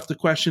has left a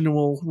question, and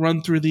we'll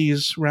run through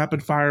these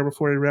rapid fire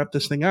before we wrap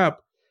this thing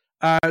up.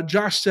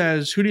 Josh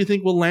says, who do you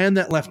think will land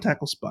that left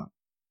tackle spot?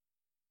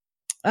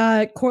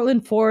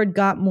 Cortland Ford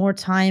got more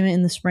time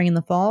in the spring and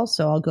the fall,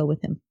 so I'll go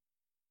with him.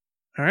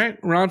 All right.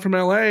 Ron from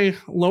LA,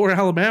 Lower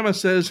Alabama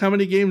says, how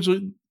many games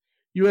would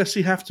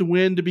USC have to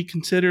win to be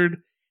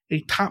considered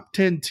a top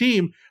 10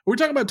 team? We're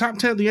talking about top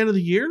 10 at the end of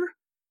the year?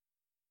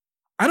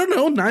 I don't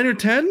know, 9 or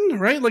 10,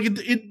 right? Like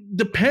it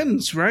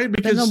depends, right?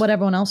 Because depends on what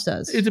everyone else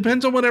does. It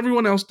depends on what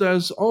everyone else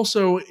does.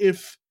 Also,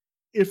 if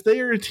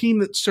they are a team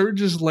that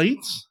surges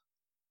late,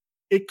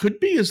 it could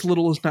be as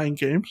little as 9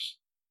 games.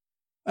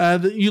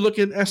 You look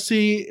at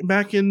SC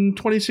back in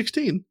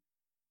 2016.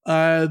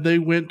 They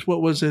went,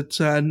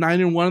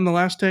 9-1 in the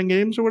last 10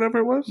 games or whatever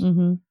it was?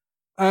 Mm-hmm.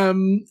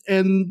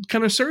 And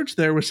kind of surged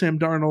there with Sam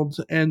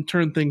Darnold and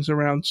turned things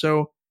around.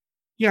 So,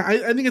 yeah,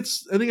 I think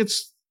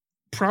it's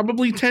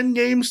probably 10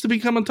 games to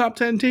become a top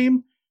 10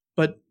 team,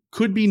 but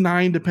could be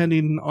 9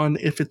 depending on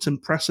if it's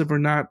impressive or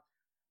not.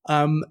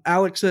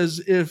 Alex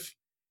says, if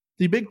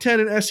the Big Ten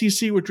and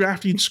SEC were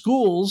drafting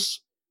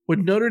schools,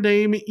 would Notre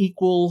Dame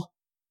equal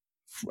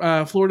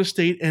Florida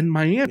State and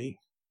Miami?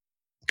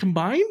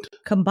 Combined?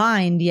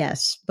 Combined,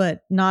 yes,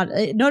 but not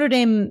Notre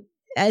Dame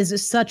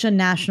as such a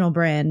national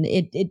brand.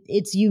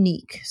 It's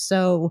unique.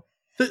 So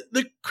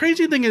the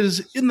crazy thing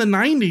is, in the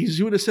 90s,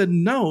 you would have said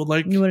no.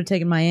 Like you would have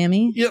taken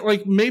Miami. Yeah,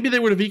 like maybe they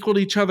would have equaled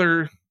each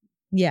other.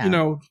 Yeah,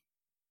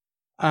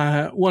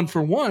 1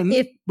 for 1,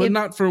 but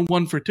not for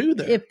 1 for 2.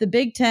 There, if the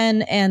Big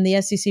Ten and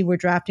the SEC were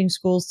drafting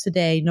schools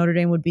today, Notre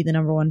Dame would be the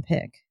number 1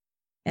 pick.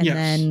 And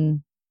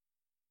then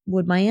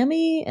would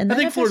Miami and I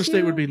think Florida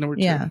State would be number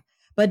 2. Yeah.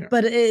 But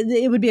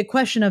it would be a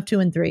question of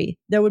 2 and 3.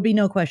 There would be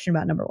no question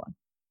about number 1.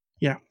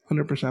 Yeah,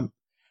 100%.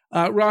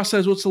 Ross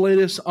says, what's the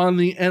latest on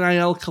the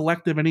NIL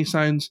collective? Any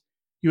signs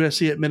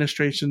USC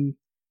administration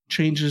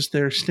changes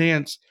their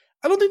stance.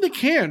 I don't think they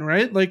can,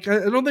 right? Like,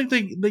 I don't think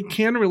they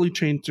can really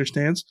change their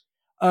stance.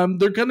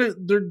 They're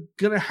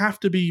gonna have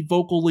to be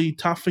vocally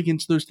tough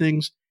against those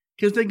things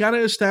because they got to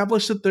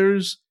establish that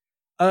there's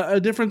a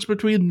difference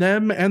between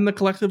them and the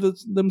collective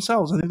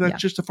themselves. I think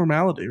that's just a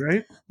formality,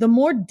 right? The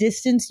more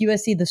distance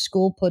USC, the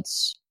school,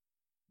 puts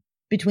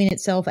between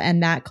itself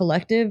and that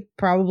collective,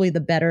 probably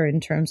the better in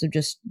terms of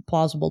just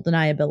plausible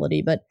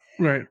deniability. But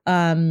right.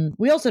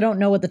 We also don't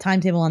know what the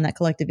timetable on that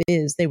collective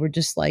is. They were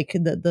just like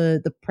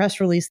the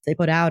press release they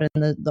put out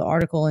and the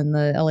article in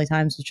the LA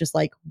Times was just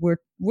like,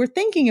 we're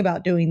thinking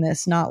about doing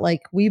this, not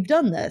like we've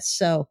done this.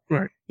 So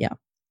right. Yeah.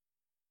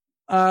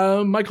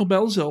 Michael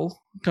Belzil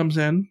comes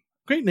in.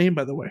 Great name,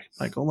 by the way,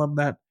 Michael. Love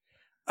that.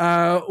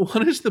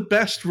 What is the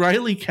best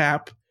Riley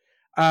cap?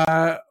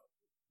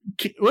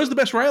 What is the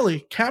best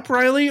Riley? Cap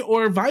Riley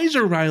or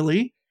Visor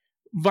Riley?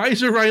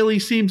 Visor Riley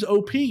seems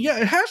OP. Yeah,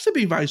 it has to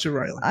be Visor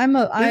Riley.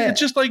 It's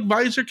just like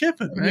Visor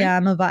Kiffin, right? Yeah,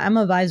 I'm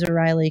a Visor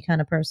Riley kind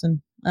of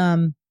person.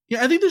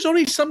 Yeah, I think there's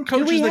only some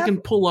coaches that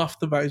can pull off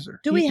the visor.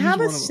 Do we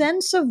have a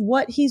sense of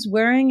what he's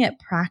wearing at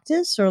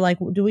practice, or like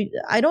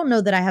I don't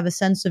know that I have a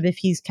sense of if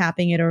he's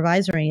capping it or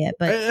visoring it,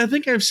 but I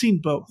think I've seen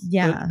both.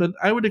 Yeah, but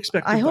I would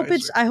expect. I hope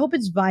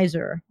it's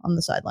visor on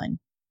the sideline.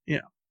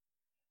 Yeah.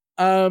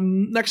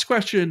 Next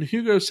question.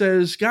 Hugo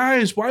says,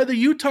 guys, why the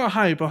Utah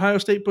hype? Ohio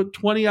State put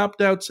 20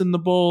 opt-outs in the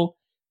bowl.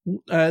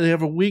 They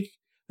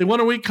won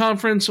a week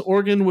conference.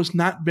 Oregon was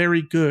not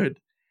very good.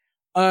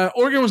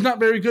 Oregon was not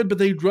very good, but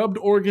they drubbed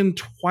Oregon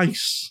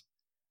twice.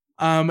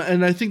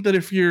 And I think that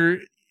if you're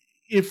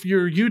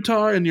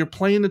Utah and you're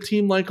playing a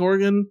team like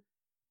Oregon,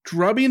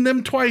 drubbing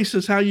them twice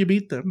is how you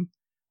beat them.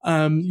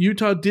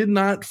 Utah did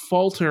not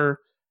falter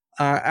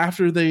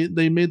after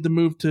they made the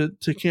move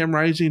to Cam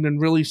Rising and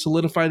really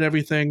solidified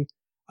everything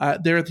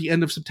there at the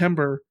end of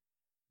September.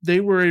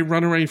 They were a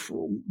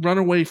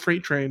runaway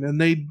freight train,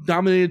 and they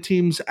dominated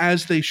teams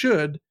as they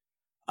should,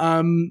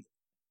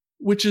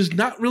 which is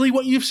not really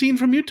what you've seen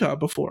from Utah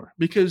before,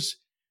 because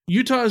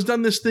Utah has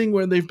done this thing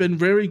where they've been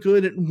very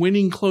good at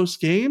winning close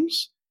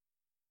games.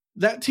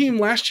 That team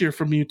last year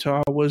from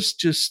Utah was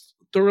just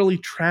thoroughly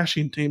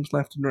trashing teams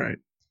left and right.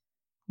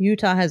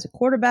 Utah has a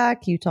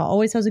quarterback. Utah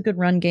always has a good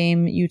run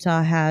game.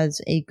 Utah has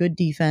a good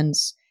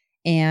defense,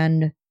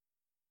 and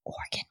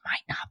Oregon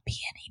might not be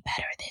any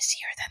better this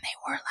year than they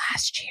were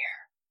last year.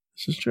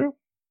 This is true.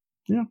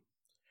 Yeah.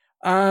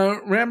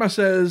 Rama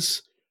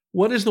says,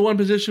 what is the one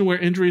position where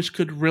injuries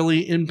could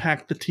really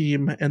impact the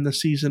team and the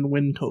season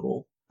win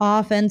total?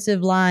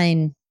 Offensive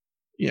line.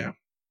 Yeah.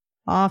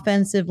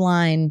 Offensive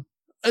line.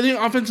 I think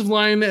offensive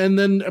line, and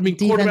then,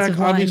 quarterback,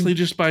 obviously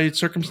just by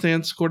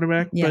circumstance,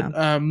 quarterback. Yeah.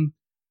 But,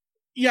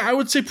 yeah, I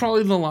would say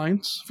probably the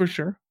lines for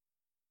sure.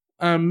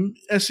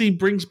 SC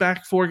brings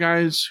back 4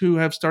 guys who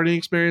have starting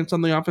experience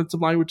on the offensive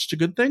line, which is a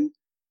good thing.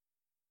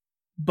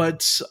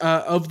 But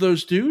of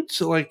those dudes,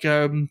 like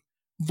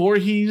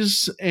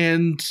Voorhees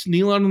and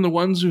Nealon are the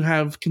ones who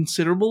have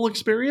considerable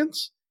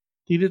experience.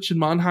 Dietich and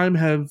Monheim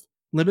have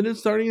limited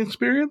starting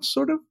experience,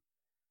 sort of.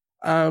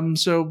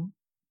 So,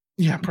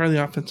 yeah, probably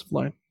the offensive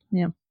line.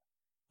 Yeah.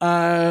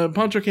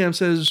 Pontrocam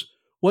says,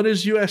 what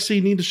does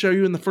USC need to show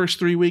you in the first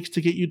 3 weeks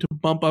to get you to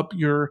bump up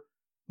your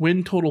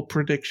win total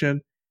prediction?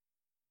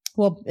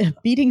 Well,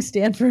 beating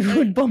Stanford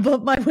would bump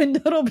up my win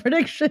total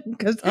prediction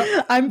because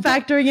I'm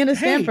factoring in a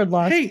Stanford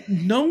loss. Hey,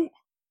 no.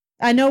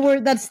 I know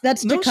that's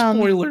no to come.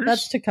 Spoilers.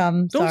 That's to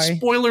come. Don't Sorry.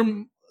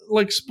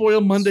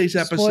 spoil Monday's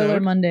episode. Spoiler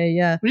Monday,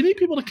 yeah. We need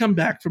people to come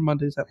back from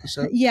Monday's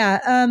episode.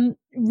 Yeah.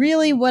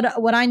 Really,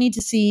 what I need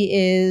to see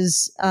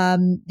is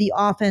the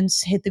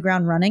offense hit the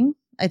ground running.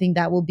 I think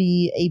that will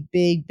be a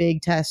big,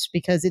 big test,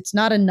 because it's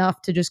not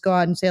enough to just go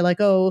out and say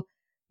like, oh,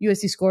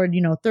 USC scored,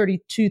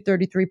 32,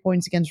 33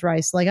 points against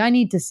Rice. Like, I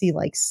need to see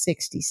like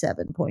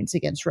 67 points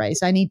against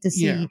Rice. I need to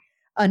see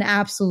an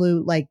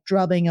absolute like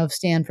drubbing of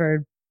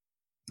Stanford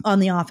on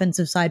the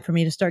offensive side for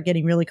me to start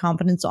getting really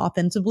confident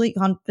offensively.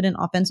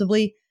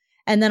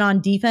 And then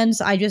on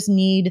defense, I just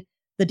need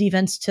the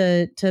defense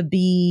to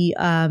be,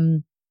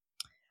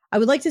 I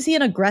would like to see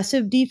an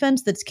aggressive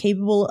defense that's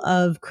capable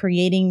of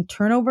creating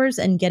turnovers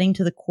and getting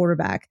to the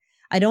quarterback.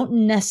 I don't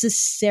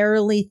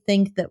necessarily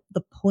think that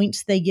the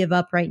points they give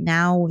up right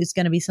now is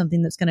going to be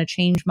something that's going to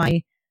change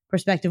my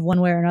perspective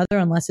one way or another,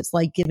 unless it's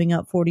like giving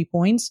up 40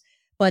 points.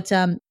 But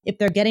if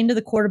they're getting to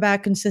the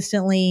quarterback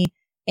consistently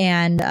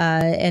and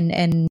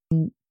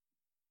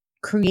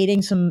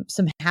creating some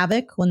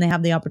havoc when they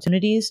have the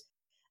opportunities,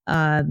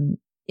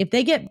 if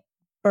they get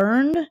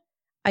burned,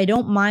 I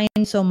don't mind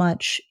so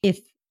much if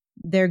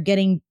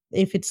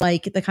it's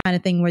like the kind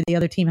of thing where the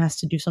other team has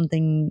to do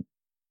something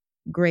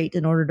great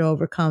in order to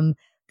overcome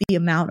the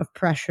amount of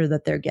pressure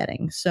that they're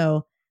getting.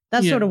 So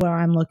that's sort of what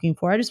I'm looking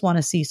for. I just want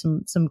to see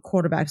some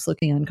quarterbacks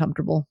looking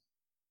uncomfortable.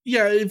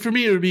 Yeah, for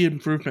me, it would be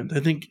improvement. I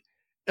think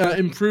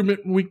improvement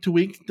week to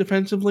week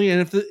defensively.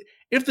 And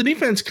if the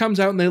defense comes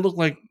out and they look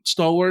like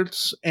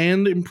stalwarts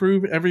and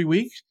improve every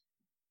week,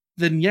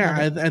 then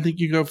I think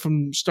you go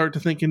from start to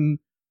thinking,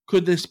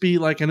 could this be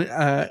like an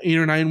 8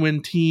 or 9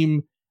 win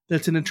team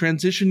that's in a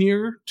transition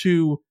year,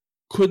 to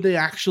could they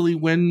actually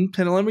win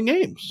 10, 11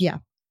 games? Yeah.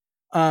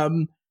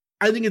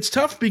 I think it's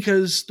tough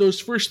because those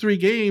first 3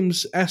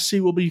 games, SC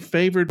will be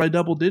favored by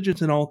double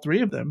digits in all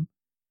 3 of them.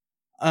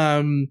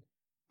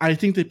 I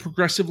think they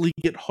progressively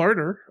get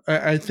harder.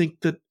 I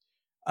think that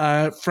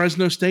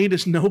Fresno State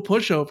is no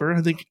pushover.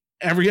 I think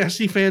every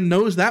SC fan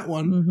knows that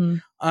one. Mm-hmm.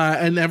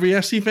 And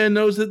every SC fan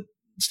knows that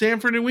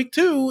Stanford in week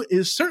 2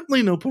 is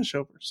certainly no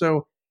pushover.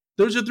 So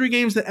those are 3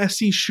 games that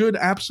SC should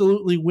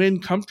absolutely win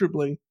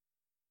comfortably.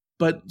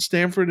 But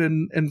Stanford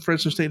and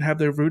Fresno State have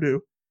their voodoo.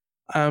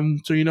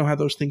 So you know how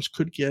those things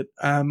could get.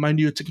 Mind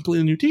you, it's a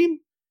completely new team.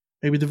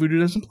 Maybe the voodoo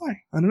doesn't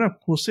play. I don't know.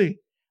 We'll see.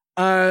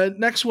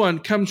 Next one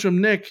comes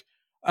from Nick.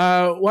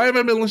 Why have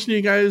I been listening to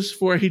you guys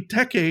for a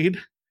decade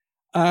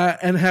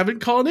and haven't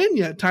called in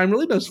yet? Time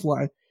really does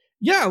fly.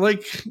 Yeah,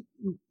 like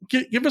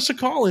give us a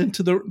call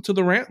into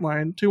the rant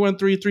line.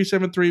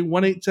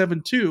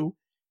 213-373-1872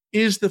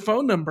 is the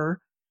phone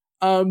number.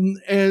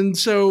 And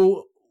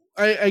so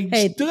I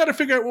still got to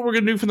figure out what we're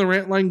going to do from the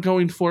rant line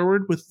going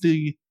forward with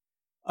the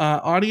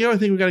audio. I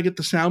think we got to get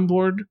the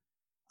soundboard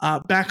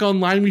back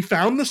online. We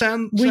found the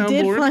soundboard. We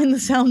did find the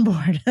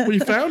soundboard. We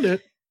found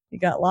it. We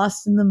got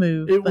lost in the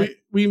move.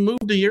 We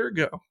moved a year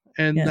ago,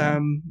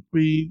 and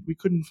we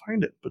couldn't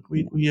find it, but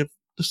we have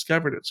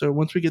discovered it. So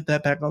once we get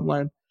that back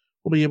online,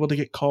 we'll be able to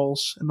get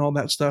calls and all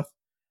that stuff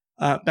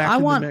back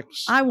in the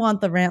mix. I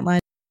want the rant line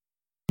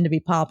to be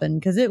popping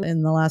because it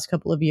in the last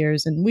couple of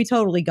years, and we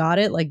totally got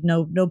it. Like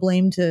no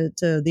blame to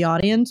the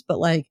audience, but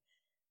like,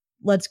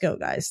 let's go,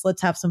 guys.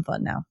 Let's have some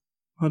fun now.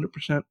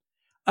 100%.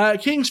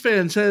 Kings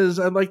fan says,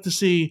 I'd like to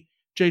see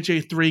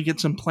JJ3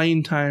 get some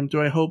playing time.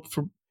 Do I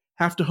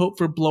have to hope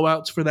for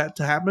blowouts for that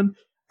to happen?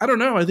 I don't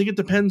know. I think it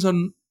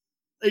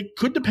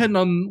could depend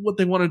on what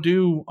they want to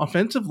do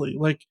offensively.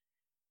 Like,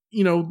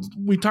 you know,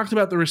 we talked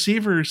about the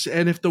receivers,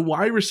 and if the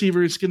wide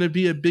receiver is going to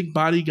be a big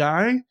body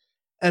guy,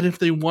 and if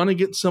they want to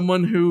get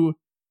someone who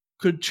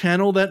could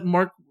channel that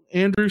Mark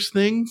Andrews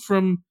thing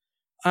from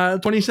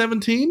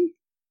 2017,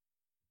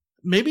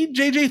 maybe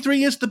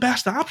JJ3 is the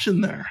best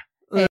option there.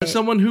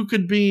 Someone who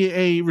could be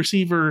a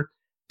receiver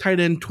tight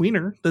end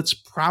tweener. That's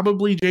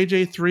probably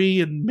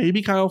JJ3 and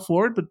maybe Kyle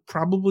Ford, but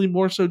probably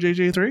more so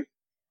JJ3.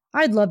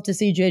 I'd love to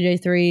see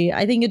JJ3.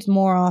 I think it's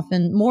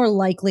more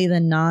likely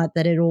than not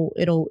that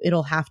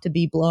it'll have to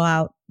be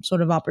blowout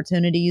sort of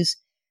opportunities.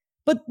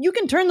 But you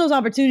can turn those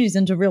opportunities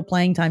into real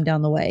playing time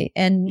down the way.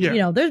 And you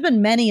know, there's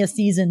been many a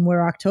season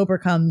where October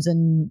comes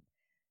and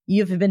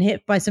you've been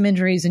hit by some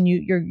injuries and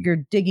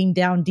you're digging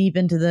down deep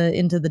into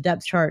the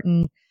depth chart,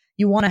 and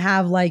you want to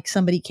have like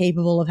somebody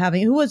capable of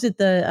having, who was it?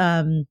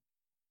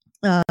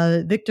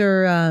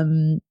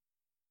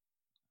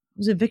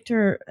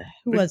 Victor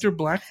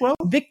Blackwell?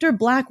 Victor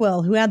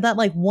Blackwell, who had that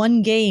like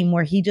one game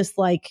where he just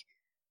like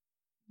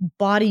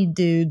bodied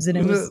dudes, and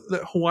it was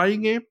the Hawaii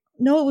game.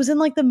 No, it was in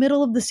like the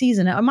middle of the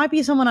season. It might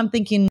be someone I'm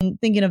thinking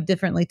of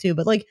differently too,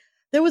 but like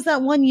there was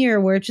that one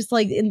year where it's just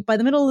like by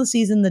the middle of the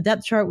season, the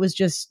depth chart was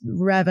just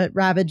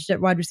ravaged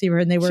at wide receiver,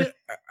 and they were. See,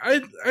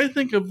 I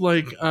think of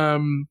like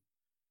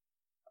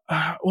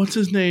what's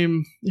his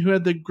name? Who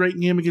had the great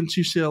game against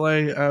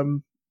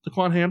UCLA?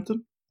 DeQuan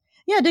Hampton.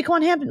 Yeah,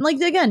 DeQuan Hampton. Like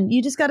again,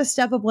 you just got to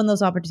step up when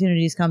those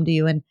opportunities come to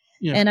you, and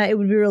it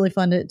would be really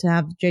fun to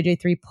have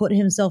JJ3 put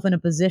himself in a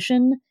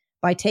position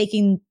by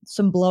taking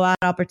some blowout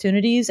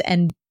opportunities,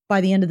 and by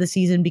the end of the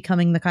season,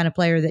 becoming the kind of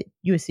player that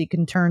USC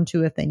can turn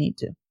to if they need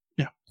to.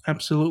 Yeah,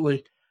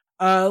 absolutely.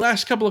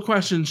 Last couple of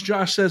questions.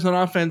 Josh says on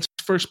offense,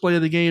 first play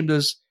of the game,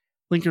 does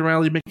Lincoln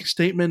Riley make a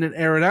statement and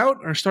air it out,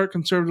 or start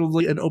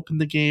conservatively and open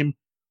the game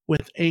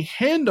with a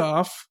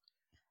handoff?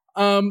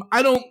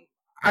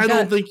 I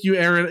don't think you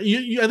air it.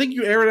 I think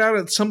you air it out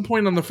at some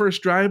point on the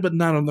first drive, but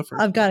not on the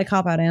first. I've got a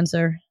cop-out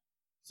answer.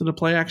 Is it a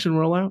play action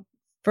rollout?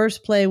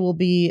 First play will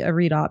be a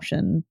read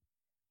option,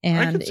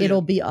 and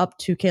it'll be up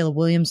to Caleb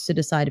Williams to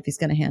decide if he's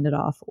going to hand it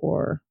off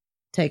or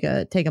take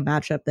a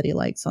matchup that he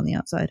likes on the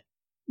outside.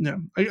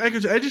 No,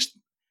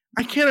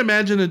 I can't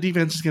imagine a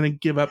defense is going to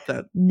give up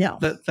that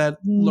that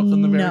look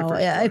on the very first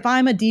play. If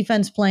I'm a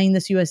defense playing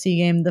this USC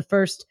game, the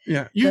first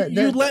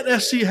you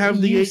let SC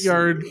have the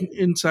 8-yard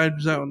inside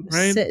zone,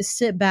 right?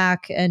 Sit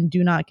back and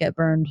do not get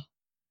burned.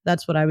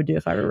 That's what I would do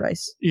if I were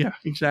Rice. Yeah,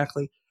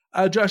 exactly.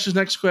 Josh's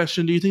next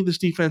question: do you think this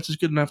defense is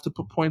good enough to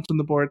put points on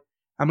the board?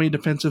 How many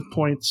defensive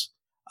points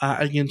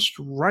against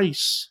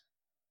Rice?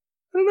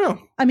 I don't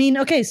know. I mean,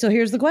 okay, so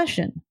here's the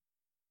question: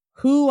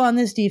 who on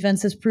this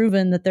defense has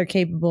proven that they're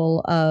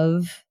capable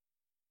of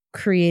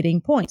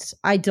creating points?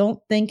 I don't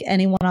think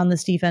anyone on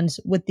this defense,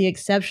 with the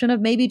exception of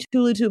maybe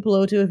Tulu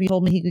Tuipulotu, if you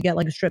told me he could get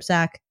like a strip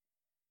sack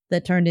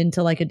that turned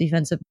into like a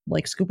defensive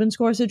like scoop and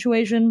score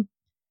situation.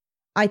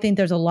 I think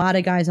there's a lot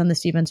of guys on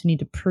this defense who need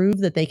to prove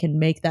that they can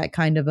make that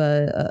kind of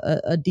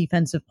a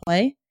defensive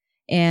play.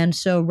 And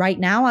so right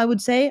now I would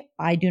say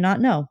I do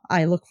not know.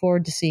 I look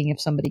forward to seeing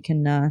if somebody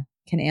can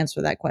answer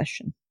that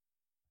question.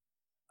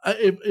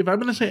 If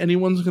I'm going to say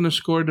anyone's going to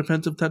score a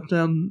defensive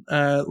touchdown,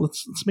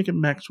 let's make it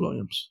Max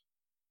Williams.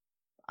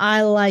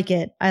 I like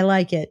it.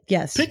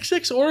 Yes. Pick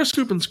six or a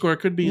scoop and score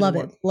could be love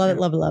one. it.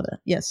 Love it.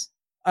 Yes.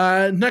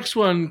 Next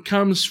one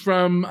comes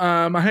from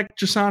Mahek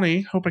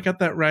Jasani. Hope I got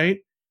that right.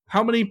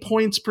 How many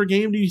points per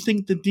game do you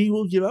think the D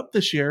will give up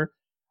this year?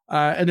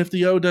 And if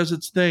the O does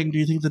its thing, do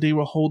you think the D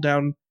will hold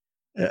down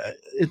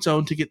its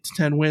own to get to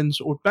 10 wins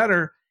or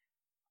better?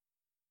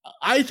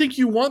 I think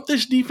you want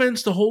this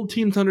defense to hold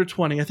teams under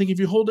 20. I think if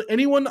you hold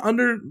anyone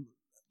under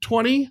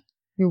 20,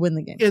 you win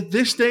the game. At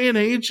this day and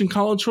age in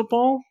college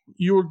football,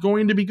 you are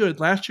going to be good.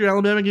 Last year,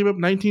 Alabama gave up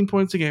 19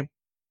 points a game.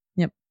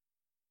 Yep.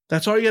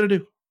 That's all you got to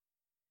do.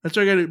 That's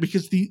all you got to do,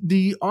 because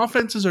the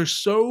offenses are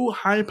so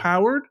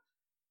high-powered.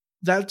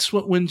 That's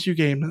what wins you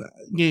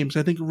games.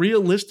 I think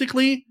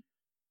realistically,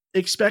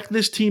 expect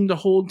this team to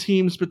hold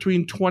teams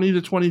between 20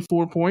 to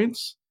 24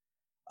 points,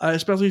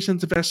 especially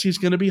since if SC is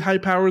going to be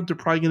high-powered, they're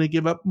probably going to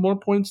give up more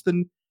points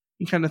than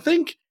you kind of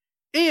think.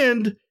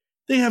 And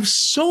they have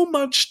so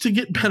much to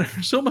get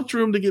better, so much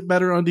room to get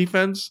better on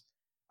defense.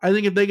 I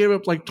think if they gave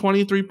up like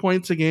 23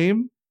 points a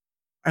game,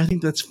 I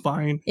think that's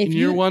fine. In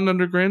year one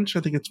under Grinch,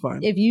 I think it's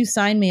fine. If you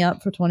sign me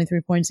up for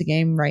 23 points a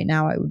game right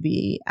now, I would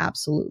be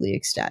absolutely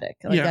ecstatic.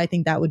 I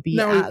think that would be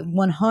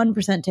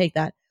 100% take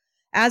that.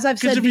 As I've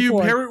said before. Because if you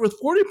pair it with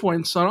 40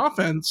 points on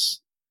offense,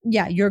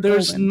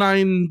 there's golden.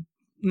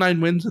 nine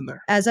wins in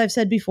there. As I've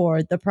said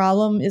before, the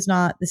problem is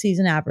not the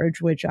season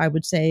average, which I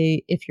would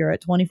say if you're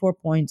at 24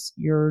 points,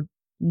 you're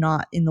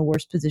not in the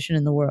worst position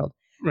in the world.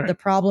 Right. The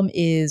problem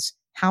is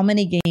how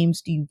many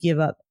games do you give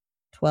up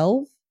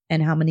 12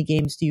 and how many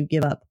games do you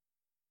give up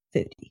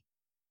 50?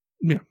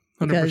 Yeah,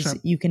 100%. Because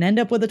you can end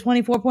up with a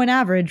 24-point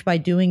average by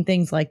doing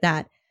things like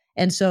that.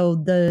 And so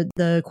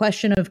the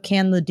question of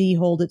can the D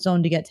hold its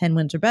own to get 10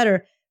 wins or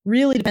better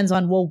really depends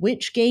on, well,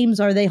 which games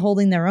are they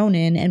holding their own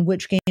in and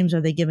which games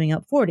are they giving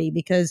up 40?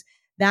 Because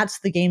that's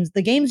the games.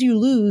 The games you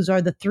lose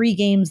are the 3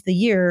 games the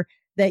year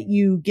that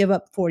you give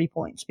up 40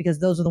 points, because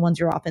those are the ones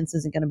your offense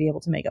isn't going to be able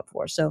to make up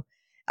for. So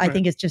I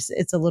think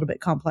it's a little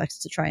bit complex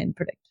to try and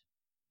predict.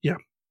 Yeah.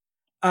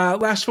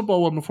 Last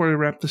football one before we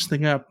wrap this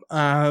thing up.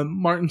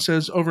 Martin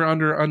says over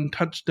under on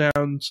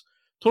touchdowns,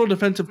 total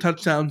defensive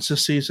touchdowns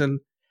this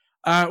season.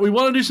 We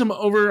want to do some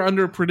over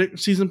under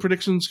season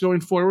predictions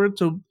going forward.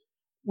 So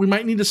we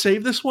might need to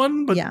save this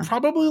one, but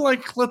probably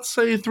let's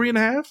say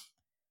 3.5.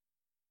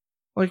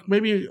 Like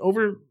maybe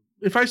over.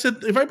 If I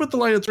put the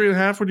line at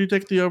 3.5, would you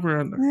take the over or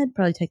under? I'd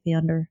probably take the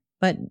under,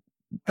 but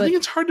I think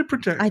it's hard to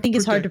predict. I think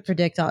it's hard to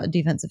predict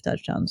defensive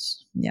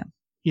touchdowns. Yeah.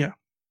 Yeah.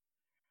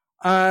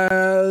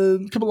 A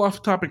couple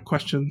off-topic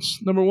questions.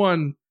 Number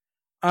one,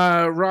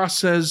 Ross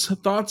says,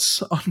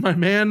 thoughts on my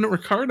man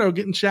Ricardo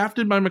getting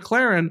shafted by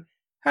McLaren?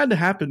 Had to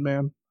happen,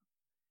 man.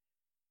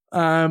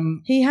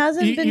 He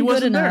hasn't been he good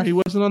wasn't enough. There. He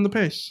wasn't on the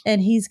pace,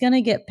 and he's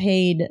gonna get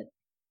paid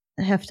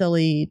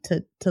heftily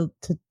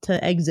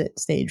to exit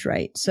stage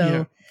right. So,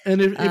 yeah.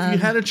 And if you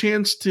had a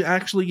chance to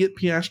actually get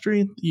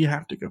Piastri, you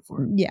have to go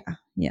for it.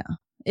 Yeah,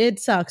 it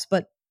sucks,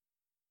 but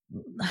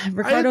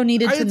Ricardo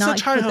needed to not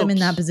put them in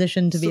that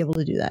position to be able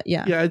to do that.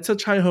 Yeah, I had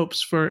such high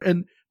hopes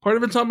and part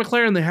of it's on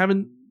McLaren. They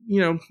haven't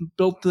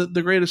built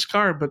the greatest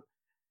car, but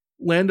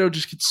Lando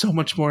just gets so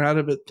much more out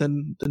of it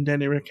than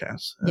Danny Rick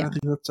has. And I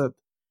think that's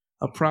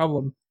a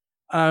problem.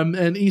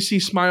 And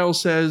EC Smile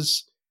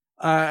says,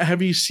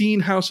 have you seen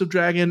House of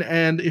Dragon?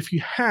 And if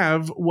you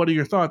have, what are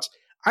your thoughts?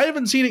 I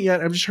haven't seen it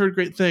yet. I've just heard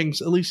great things.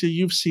 Alicia,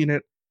 you've seen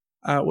it.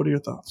 What are your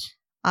thoughts?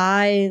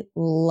 I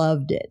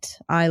loved it.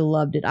 I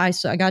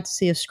got to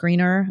see a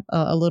screener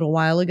a little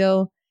while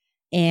ago,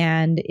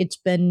 and it's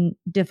been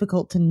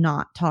difficult to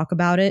not talk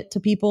about it to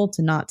people,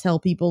 to not tell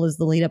people as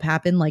the lead up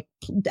happened. Like,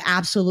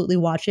 absolutely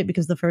watch it,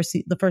 because the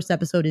first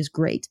episode is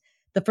great.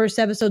 The first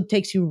episode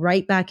takes you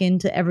right back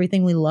into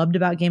everything we loved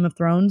about Game of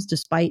Thrones,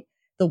 despite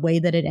the way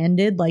that it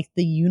ended, like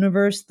the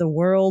universe, the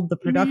world, the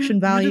production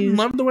values. You didn't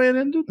love the way it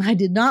ended? I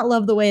did not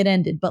love the way it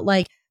ended, but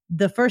like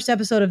the first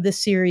episode of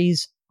this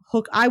series,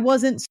 I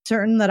wasn't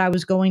certain that I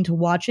was going to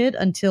watch it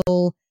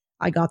until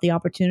I got the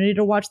opportunity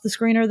to watch the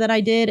screener that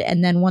I did.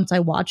 And then once I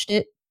watched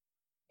it,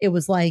 it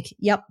was like,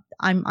 yep,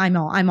 I'm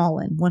all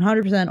in,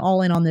 100%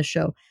 all in on this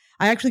show.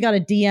 I actually got a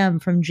DM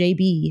from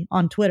JB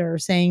on Twitter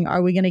saying,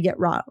 are we going to get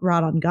Rod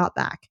on Got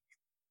back?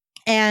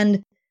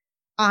 And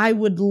I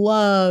would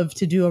love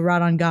to do a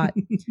Rod on Got.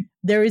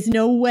 There is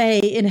no way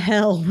in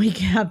hell we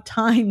can have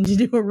time to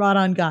do a Rod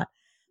on Got.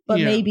 But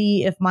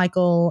maybe if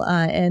Michael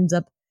ends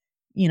up,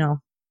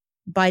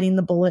 biting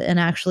the bullet and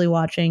actually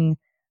watching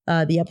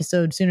the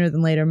episode sooner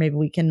than later, maybe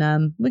we can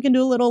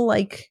do a little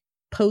like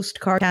post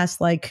cast,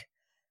 like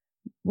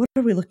what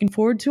are we looking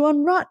forward to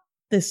on Rot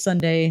this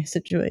Sunday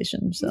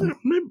situation. So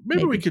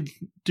maybe we could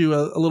do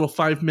a little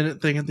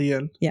 5-minute thing at the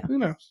end. Yeah, who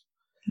knows?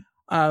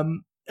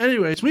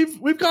 Anyways,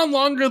 we've gone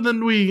longer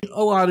than we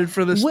allotted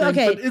for this thing,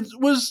 but it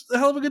was a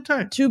hell of a good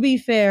time. To be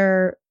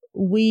fair,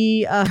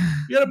 we had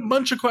a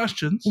bunch of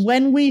questions.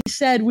 When we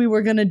said we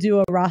were going to do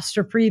a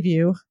roster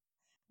preview,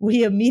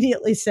 we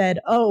immediately said,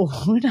 oh,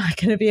 we're not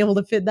going to be able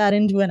to fit that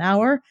into an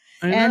hour.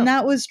 And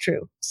that was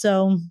true.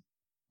 So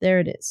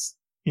there it is.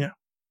 Yeah.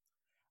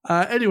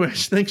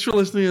 Anyways, thanks for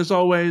listening as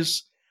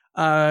always.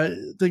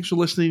 Thanks for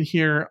listening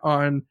here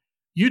on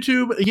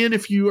YouTube. Again,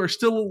 if you are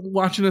still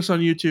watching us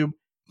on YouTube,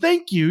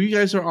 thank you. You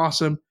guys are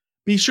awesome.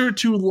 Be sure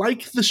to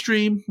like the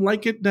stream,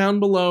 like it down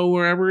below,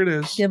 wherever it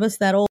is. Give us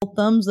that old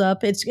thumbs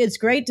up. It's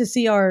great to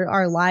see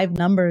our live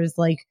numbers.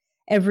 Like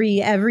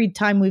every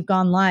time we've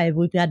gone live,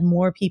 we've had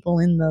more people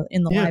in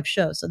the live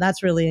show. So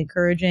that's really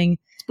encouraging.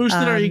 It's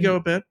boosted our ego a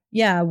bit.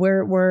 Yeah,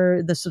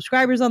 we're the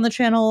subscribers on the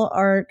channel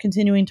are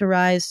continuing to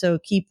rise. So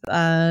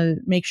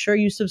make sure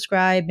you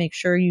subscribe. Make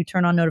sure you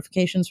turn on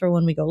notifications for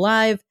when we go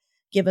live.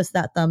 Give us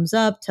that thumbs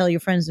up. Tell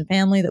your friends and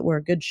family that we're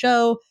a good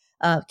show.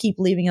 Keep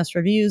leaving us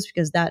reviews,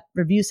 because that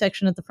review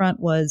section at the front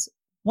was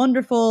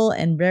wonderful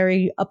and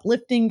very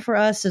uplifting for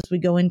us as we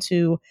go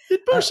into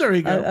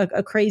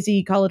a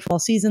crazy college football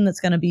season that's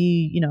going to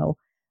be,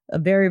 a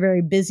very,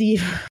 very busy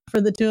for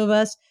the two of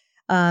us.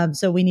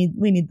 So we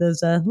need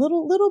those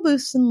little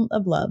boosts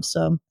of love.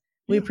 So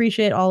we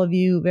appreciate all of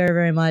you very,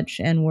 very much,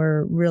 and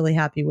we're really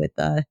happy with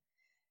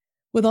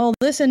all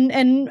this,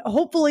 and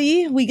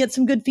hopefully we get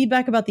some good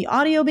feedback about the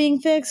audio being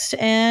fixed,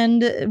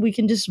 and we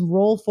can just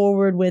roll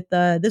forward with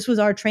this was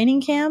our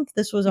training camp.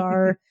 This was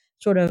our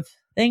sort of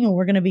thing, and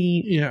we're going to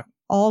be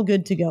all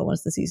good to go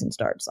once the season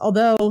starts.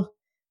 Although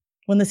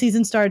when the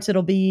season starts,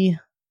 it'll be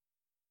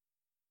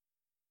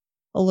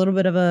a little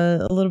bit of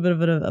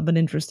an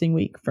interesting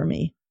week for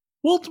me.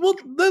 We'll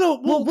talk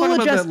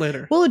about that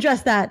later. We'll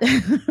address that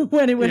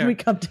when we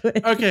come to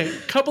it. Okay,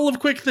 couple of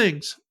quick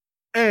things.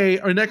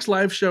 Our next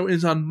live show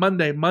is on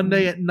Monday.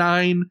 Monday at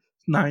 9.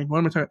 What am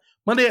I talking about?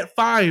 Monday at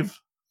 5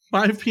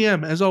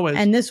 p.m. as always.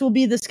 And this will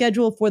be the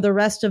schedule for the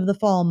rest of the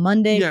fall.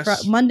 Monday,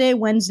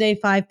 Wednesday,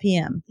 5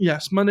 p.m.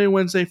 Yes, Monday,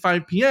 Wednesday,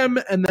 5 p.m.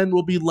 And then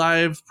we'll be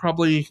live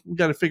probably, we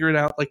got to figure it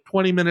out, like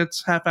 20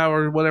 minutes, half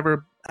hour,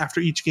 whatever, after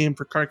each game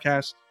for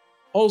CarCast.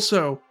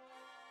 Also,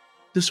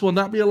 this will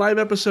not be a live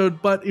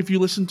episode, but if you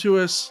listen to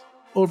us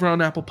over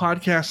on Apple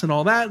Podcasts and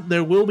all that,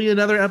 there will be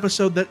another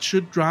episode that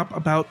should drop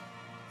about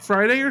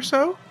Friday or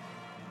so,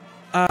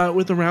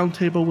 with a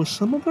roundtable with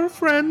some of our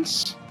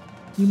friends.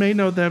 You may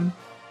know them.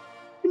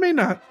 You may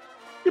not.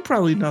 You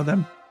probably know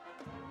them.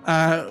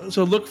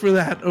 So look for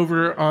that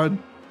over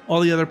on all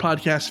the other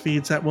podcast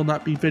feeds. That will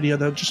not be video.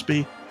 That'll just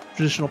be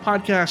traditional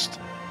podcast.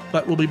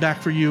 But we'll be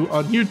back for you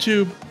on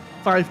YouTube,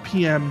 5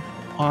 p.m.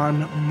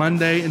 on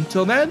Monday.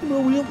 Until then,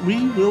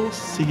 we will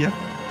see ya.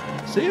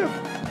 See ya.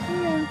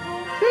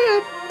 See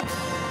ya.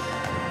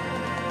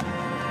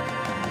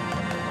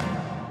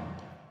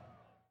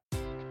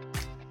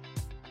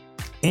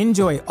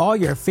 Enjoy all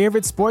your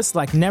favorite sports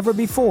like never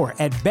before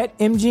at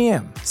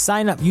BetMGM.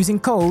 Sign up using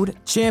code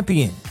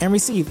CHAMPION and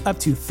receive up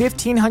to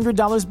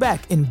 $1,500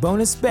 back in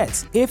bonus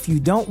bets if you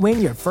don't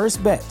win your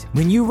first bet.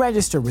 When you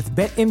register with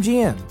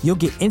BetMGM, you'll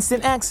get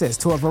instant access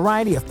to a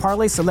variety of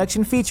parlay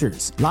selection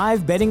features,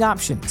 live betting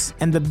options,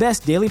 and the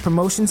best daily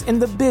promotions in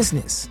the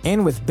business.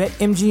 And with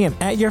BetMGM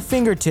at your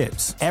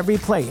fingertips, every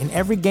play and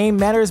every game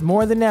matters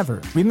more than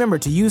ever. Remember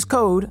to use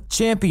code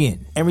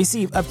CHAMPION and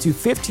receive up to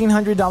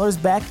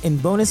 $1,500 back in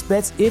bonus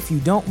bets if you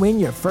don't win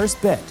your first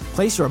bet.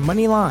 Place your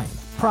money line,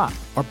 prop,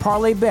 or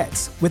parlay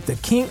bets with the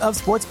king of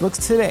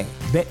sportsbooks today.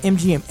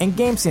 BetMGM and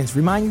GameSense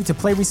remind you to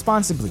play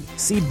responsibly.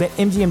 See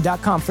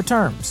BetMGM.com for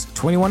terms.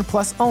 21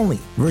 plus only.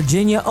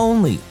 Virginia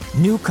only.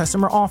 New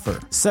customer offer.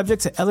 Subject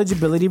to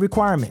eligibility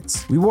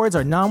requirements. Rewards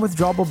are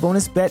non-withdrawable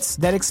bonus bets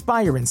that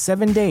expire in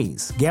 7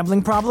 days.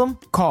 Gambling problem?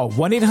 Call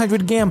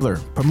 1-800-GAMBLER.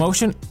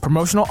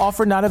 Promotional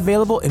offer not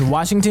available in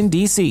Washington,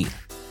 D.C.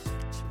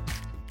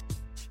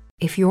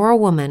 If you're a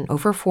woman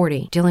over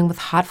 40 dealing with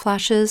hot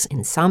flashes,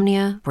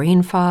 insomnia,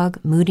 brain fog,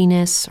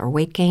 moodiness, or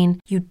weight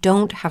gain, you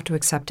don't have to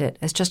accept it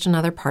as just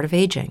another part of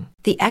aging.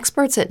 The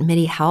experts at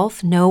MIDI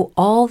Health know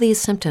all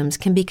these symptoms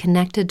can be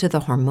connected to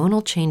the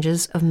hormonal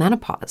changes of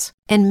menopause.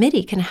 And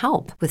MIDI can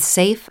help with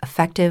safe,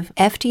 effective,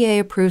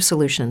 FDA-approved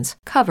solutions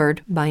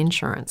covered by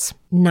insurance.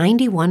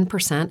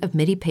 91% of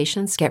MIDI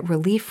patients get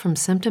relief from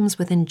symptoms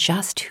within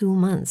just 2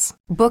 months.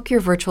 Book your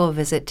virtual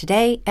visit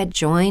today at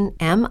joinmidi.com.